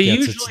 When it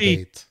gets its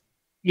date.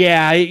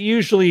 Yeah, it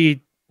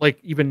usually, like,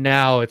 even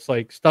now, it's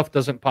like stuff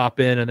doesn't pop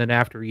in, and then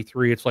after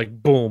E3, it's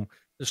like, boom,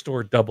 the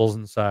store doubles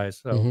in size.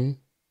 So,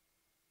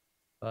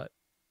 But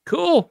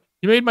cool.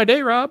 You made my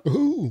day, Rob.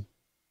 Ooh.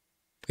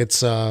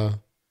 It's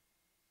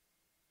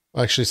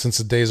actually, since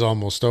the day's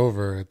almost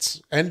over,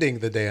 it's ending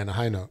the day on a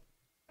high note.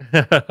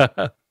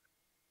 Well,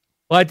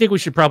 I think we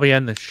should probably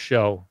end the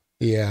show.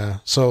 Yeah.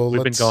 So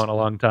we've been going a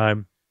long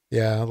time.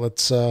 Yeah.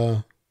 Let's,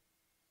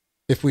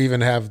 if we even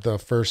have the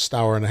first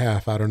hour and a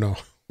half, I don't know.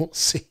 We'll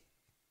see.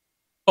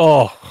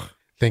 Oh,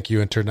 thank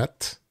you,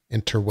 internet,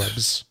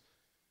 interwebs.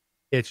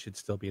 It should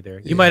still be there.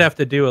 You might have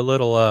to do a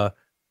little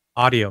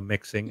audio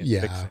mixing. And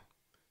yeah. fix it.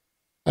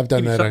 I've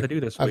done that. Something to do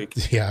this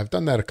week. I've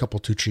done that a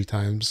couple 2-3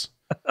 times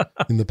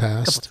in the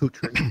past.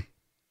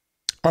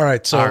 All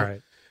right.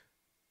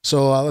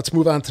 So let's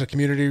move on to the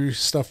community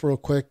stuff real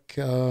quick.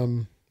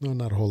 No,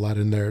 not a whole lot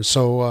in there.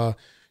 So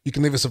you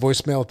can leave us a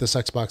voicemail at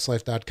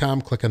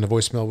thisxboxlife.com. Click on the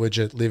voicemail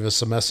widget, leave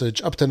us a message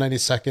up to 90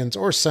 seconds,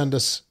 or send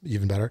us,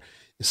 even better,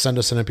 send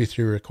us an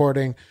MP3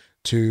 recording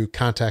to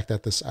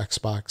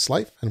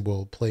contact@thisxboxlife, and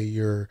we'll play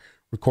your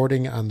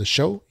recording on the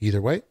show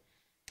either way.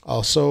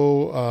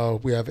 Also,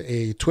 we have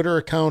a Twitter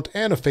account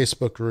and a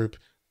Facebook group.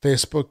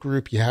 Facebook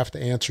group, you have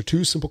to answer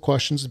 2 simple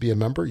questions to be a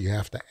member. You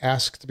have to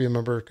ask to be a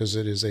member because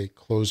it is a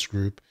closed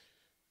group.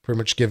 Pretty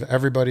much give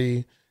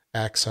everybody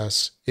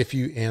access if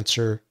you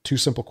answer 2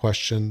 simple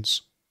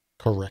questions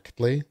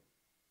correctly.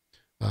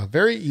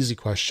 Very easy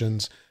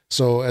questions.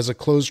 So as a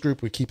closed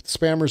group, we keep the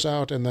spammers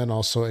out, and then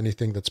also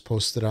anything that's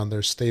posted on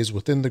there stays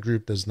within the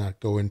group, does not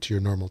go into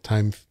your normal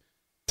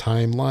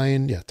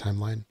timeline. Yeah,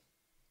 timeline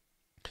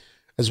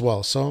as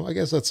well. So I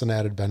guess that's an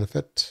added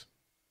benefit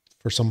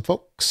for some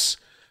folks.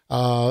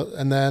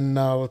 And then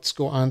let's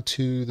go on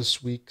to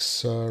this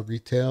week's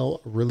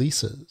retail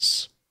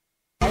releases.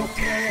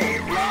 Okay,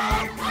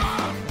 Rob,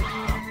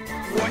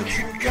 what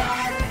you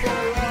got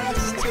for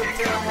us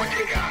today? What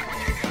you got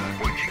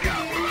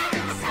for us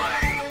to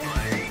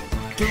play?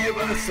 Give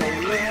us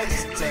a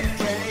list of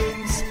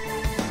games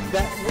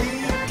that we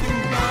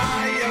can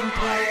buy and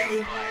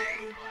play.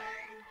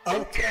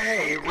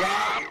 Okay,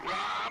 Rob.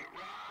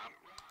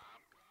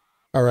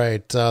 All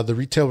right, the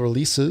retail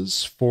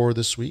releases for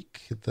this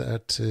week,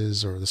 that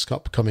is, or this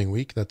upcoming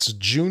week, that's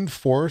June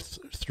 4th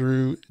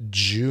through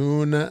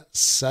June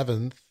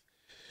 7th.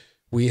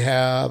 We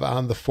have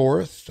on the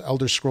 4th,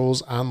 Elder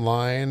Scrolls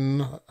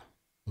Online,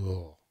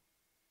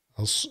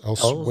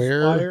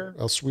 Elsewhere.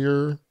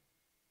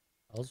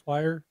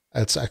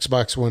 That's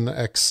Xbox One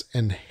X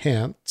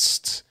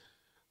Enhanced.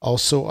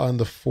 Also on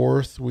the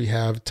 4th, we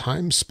have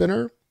Time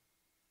Spinner.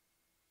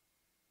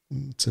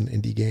 It's an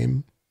indie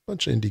game.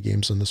 Bunch of indie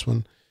games on this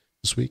one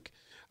this week.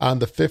 On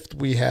the 5th,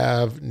 we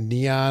have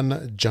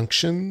Neon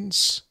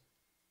Junctions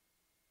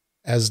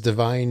as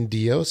Divine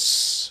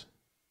Dios.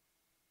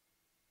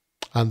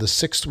 On the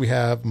 6th, we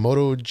have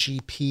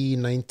MotoGP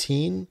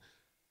 19.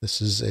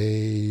 This is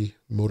a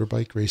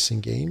motorbike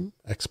racing game,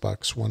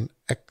 Xbox One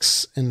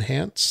X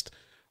Enhanced.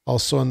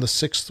 Also on the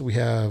 6th, we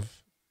have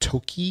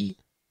Toki.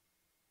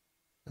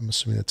 I'm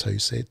assuming that's how you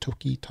say it.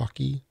 Toki.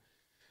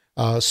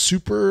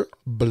 Super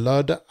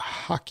Blood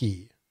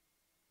Hockey.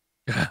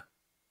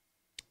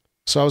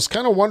 So I was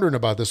kind of wondering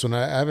about this one.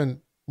 I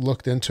haven't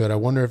looked into it. I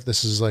wonder if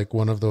this is like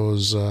one of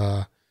those,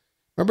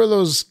 remember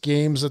those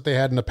games that they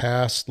had in the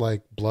past,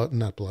 like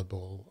not Blood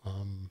Bowl,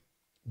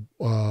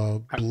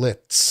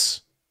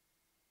 Blitz,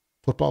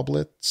 Football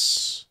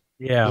Blitz,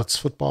 Blitz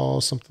Football,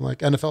 something like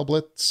NFL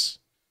Blitz,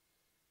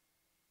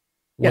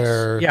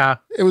 where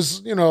it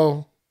was,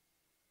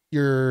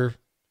 your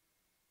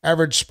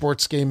average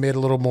sports game made a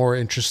little more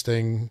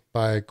interesting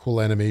by cool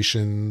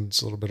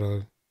animations, a little bit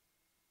of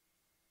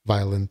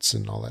violence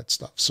and all that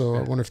stuff. So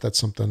I wonder if that's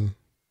something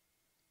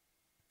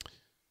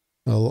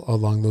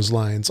along those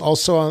lines.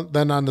 Also,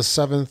 then on the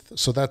 7th,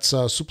 so that's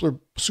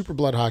Super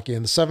Blood Hockey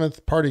on the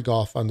 7th, Party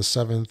Golf on the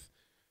 7th,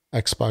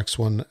 Xbox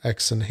One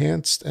X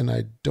Enhanced, and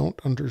I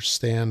don't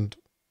understand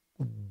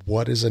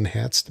what is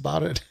enhanced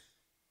about it.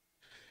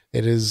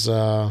 It is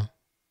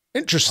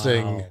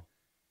interesting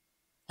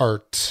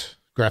art,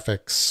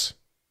 graphics.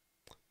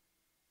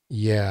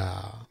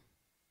 Yeah.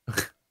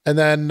 And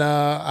then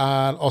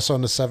also on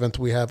the 7th,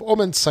 we have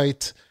Omen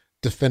Sight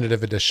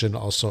Definitive Edition,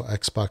 also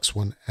Xbox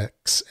One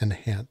X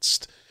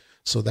Enhanced.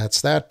 So that's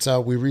that.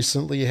 We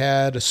recently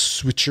had a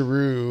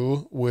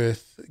switcheroo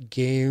with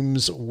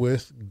games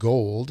with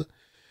gold.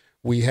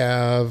 We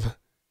have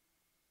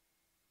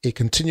a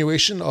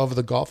continuation of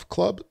the Golf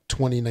Club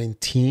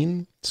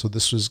 2019. So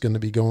this was going to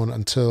be going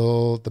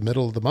until the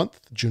middle of the month,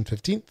 June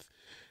 15th.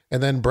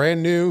 And then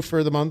brand new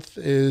for the month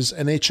is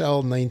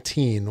NHL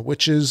 19,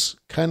 which is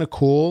kind of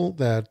cool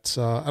that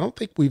I don't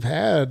think we've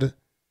had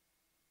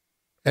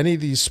any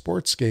of these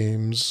sports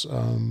games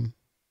in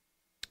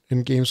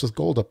games with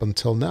gold up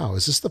until now.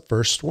 Is this the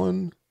first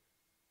one?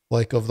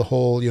 Like of the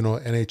whole,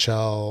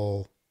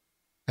 NHL,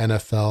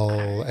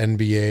 NFL,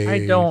 NBA?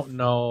 I don't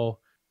know.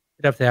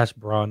 You'd have to ask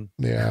Braun.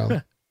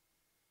 Yeah.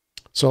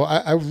 So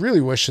I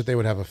really wish that they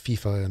would have a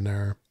FIFA in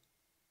there.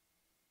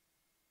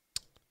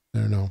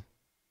 I don't know.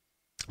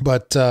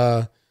 But,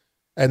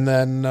 and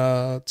then,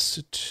 the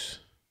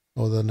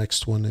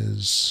next one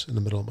is in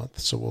the middle of the month.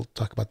 So we'll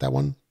talk about that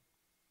one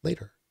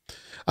later.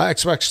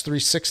 Xbox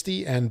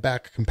 360 and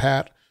back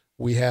compat.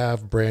 We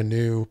have brand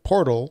new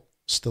Portal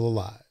Still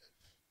Alive.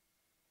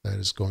 That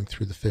is going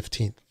through the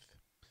 15th.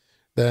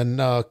 Then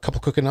a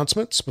couple quick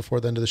announcements before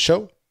the end of the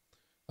show.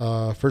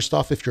 First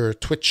off, if you're a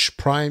Twitch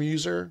Prime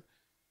user,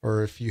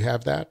 or if you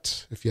have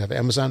that, if you have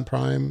Amazon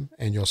Prime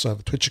and you also have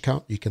a Twitch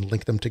account, you can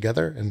link them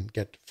together and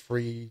get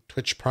free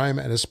Twitch Prime.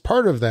 And as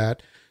part of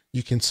that,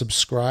 you can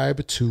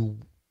subscribe to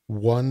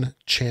one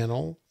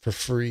channel for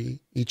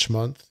free each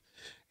month.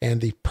 And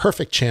the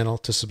perfect channel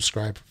to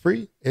subscribe for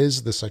free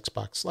is this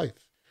Xbox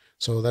Life.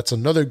 So that's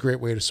another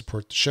great way to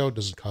support the show. It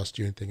doesn't cost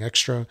you anything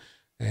extra.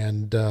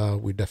 And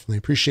we definitely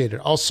appreciate it.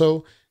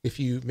 Also, if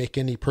you make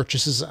any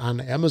purchases on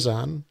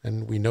Amazon,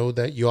 and we know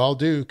that you all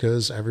do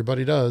because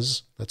everybody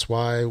does. That's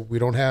why we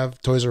don't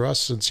have Toys R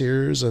Us and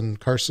Sears and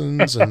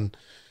Carson's and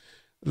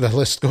the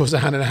list goes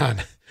on and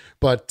on.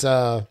 But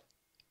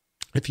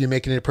if you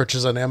make any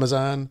purchase on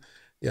Amazon,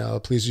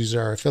 please use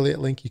our affiliate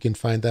link. You can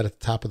find that at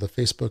the top of the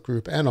Facebook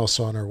group and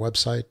also on our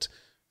website,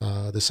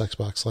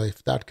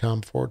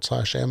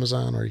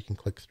 thisxboxlife.com/Amazon, or you can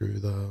click through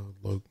the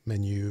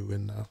menu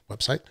in the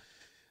website.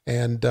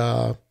 And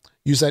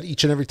use that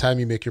each and every time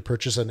you make your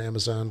purchase on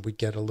Amazon. We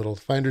get a little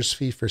finder's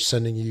fee for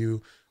sending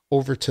you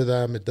over to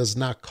them. It does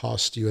not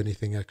cost you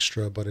anything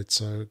extra, but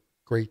it's a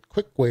great,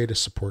 quick way to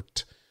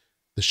support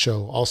the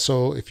show.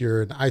 Also, if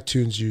you're an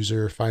iTunes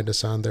user, find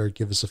us on there,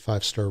 give us a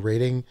 5-star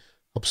rating.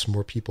 Helps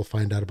more people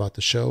find out about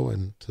the show.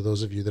 And to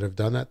those of you that have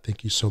done that,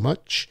 thank you so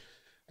much.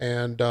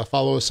 And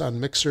follow us on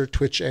Mixer,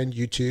 Twitch, and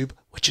YouTube,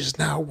 which is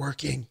now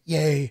working.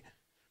 Yay.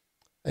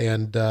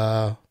 And,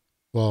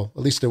 well,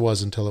 at least it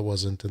was until it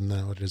wasn't. And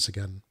now it is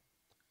again.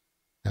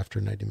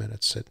 After 90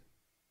 minutes, it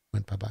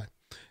went bye-bye.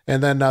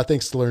 And then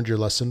thanks to Learned Your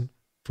Lesson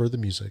for the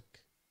music.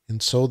 And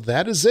so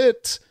that is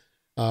it.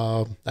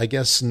 I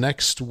guess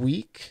next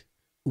week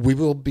we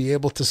will be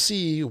able to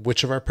see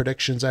which of our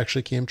predictions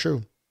actually came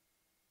true.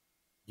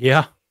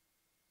 Yeah.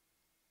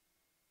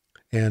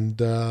 And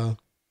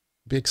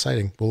be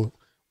exciting.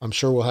 I'm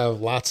sure we'll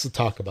have lots to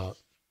talk about.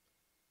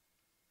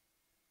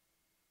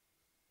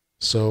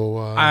 So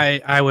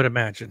I would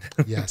imagine.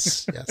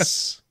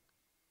 yes.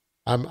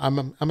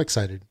 I'm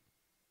excited.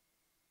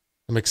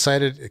 I'm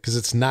excited because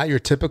it's not your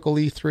typical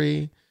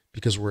E3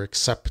 because we're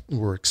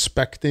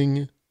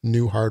expecting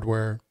new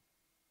hardware,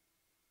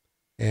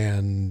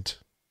 and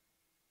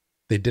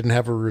they didn't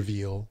have a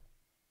reveal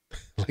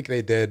like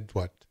they did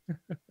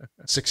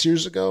 6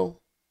 years ago.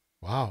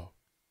 Wow,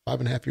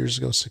 5.5 years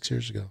ago, 6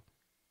 years ago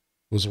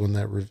was when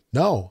that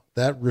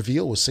that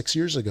reveal was 6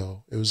 years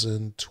ago. It was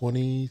in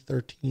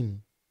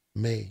 2013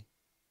 May.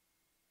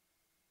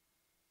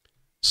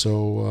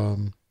 So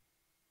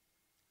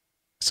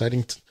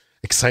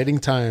exciting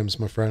times,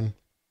 my friend.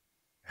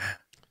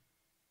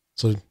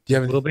 So do you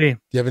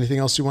have anything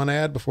else you want to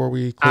add before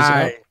we close it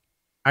out?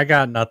 I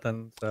got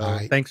nothing. So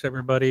thanks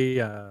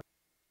everybody. I'll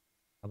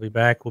be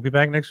back. We'll be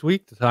back next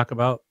week to talk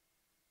about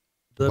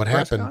what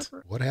happened.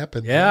 Conference. What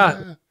happened?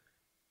 Yeah.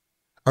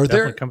 Are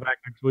come back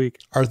next week.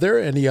 Are there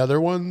any other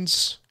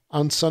ones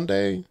on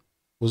Sunday?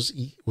 Was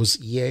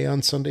EA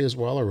on Sunday as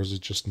well, or was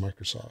it just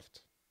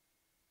Microsoft?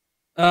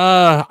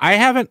 I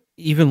haven't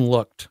even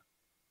looked,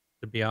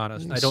 to be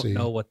honest. I don't see.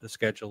 know what the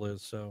schedule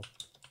is, so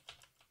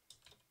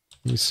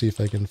let me see if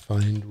I can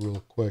find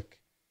real quick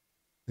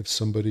if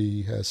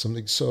somebody has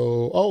something.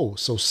 So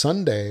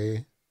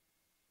Sunday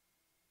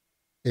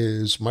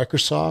is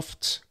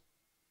Microsoft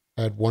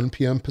at 1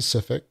 p.m.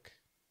 Pacific,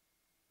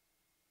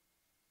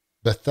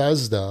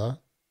 Bethesda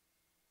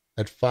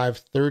at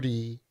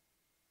 5:30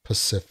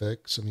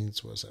 Pacific. So it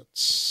means, was that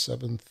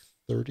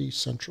 7:30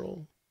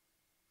 Central?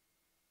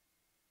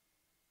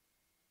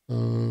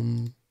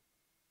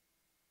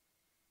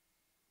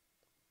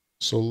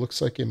 So it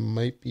looks like it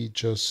might be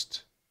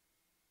just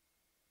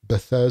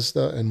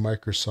Bethesda and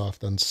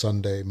Microsoft on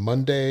Sunday.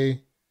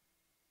 Monday,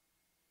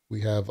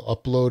 we have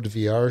Upload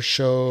VR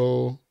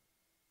show,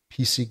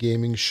 PC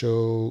Gaming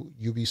show,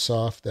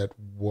 Ubisoft at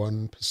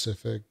 1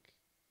 Pacific,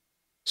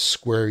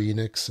 Square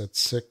Enix at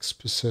 6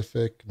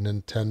 Pacific,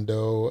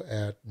 Nintendo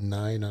at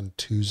 9 on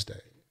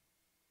Tuesday.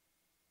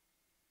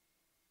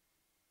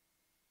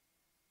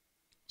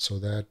 So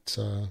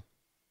that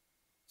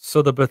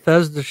so the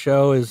Bethesda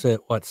show is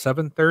at what,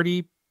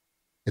 7:30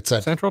 it's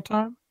at Central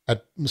Time?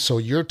 So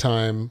your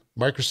time,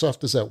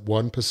 Microsoft is at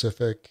 1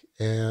 Pacific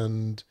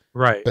and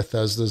Right.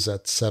 Bethesda's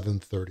at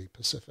 7:30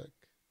 Pacific.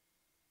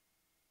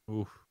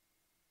 Oof.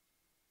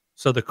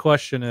 So the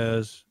question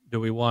is, do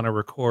we want to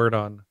record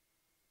on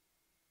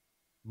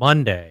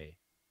Monday?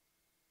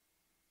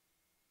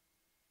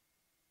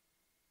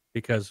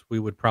 Because we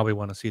would probably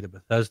want to see the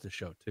Bethesda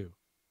show too.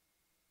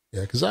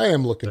 Yeah, because I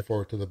am looking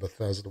forward to the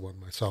Bethesda one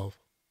myself.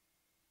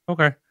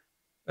 Okay.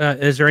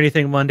 Is there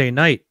anything Monday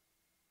night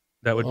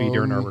that would be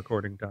during our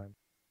recording time?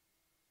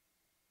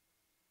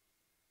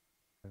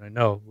 And I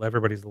know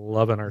everybody's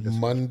loving our discussion.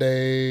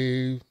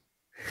 Monday,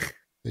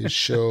 they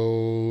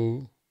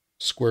show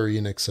Square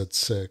Enix at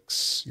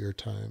 6 your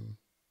time.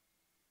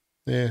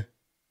 Yeah.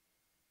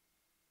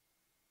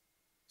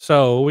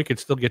 So we could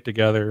still get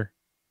together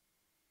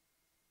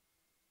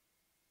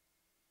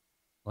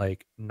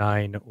like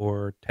 9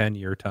 or 10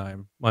 your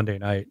time Monday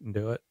night and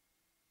do it.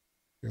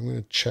 I'm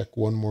going to check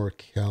one more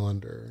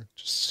calendar,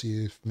 just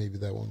see if maybe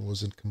that one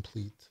wasn't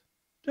complete.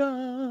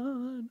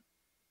 Done.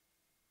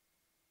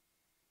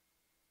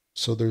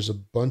 So there's a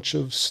bunch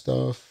of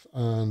stuff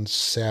on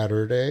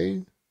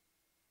Saturday.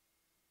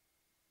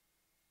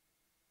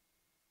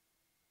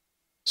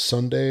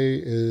 Sunday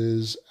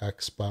is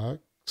Xbox,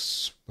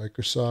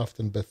 Microsoft,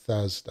 and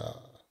Bethesda.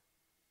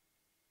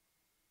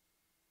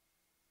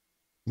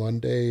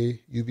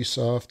 Monday,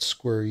 Ubisoft,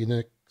 Square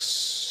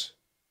Enix,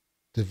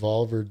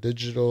 Devolver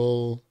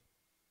Digital.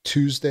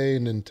 Tuesday,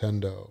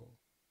 Nintendo.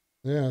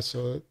 Yeah,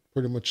 so it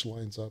pretty much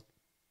lines up.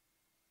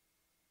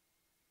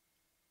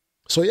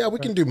 So yeah, we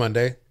can do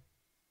Monday.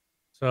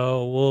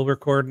 So we'll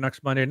record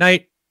next Monday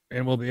night,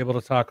 and we'll be able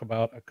to talk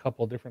about a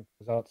couple different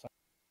things outside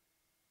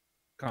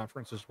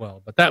conference as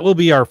well. But that will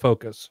be our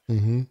focus.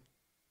 Mm-hmm.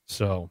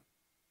 So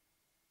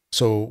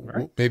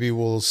right. Maybe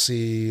we'll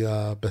see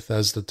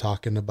Bethesda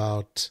talking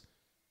about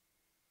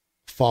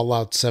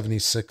Fallout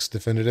 76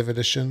 Definitive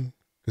Edition,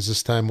 because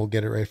this time we'll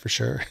get it right for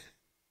sure.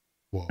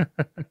 Whoa,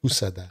 who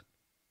said that?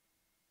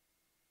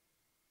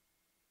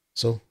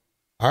 So,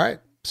 all right.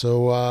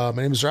 So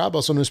my name is Rob,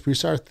 also known as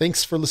Prestar.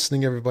 Thanks for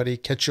listening, everybody.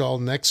 Catch you all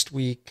next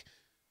week,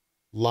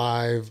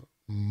 live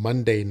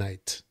Monday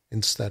night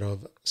instead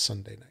of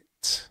Sunday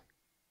night.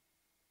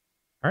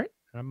 All right.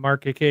 I'm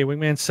Mark, aka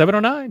Wingman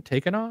 709,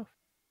 taking off.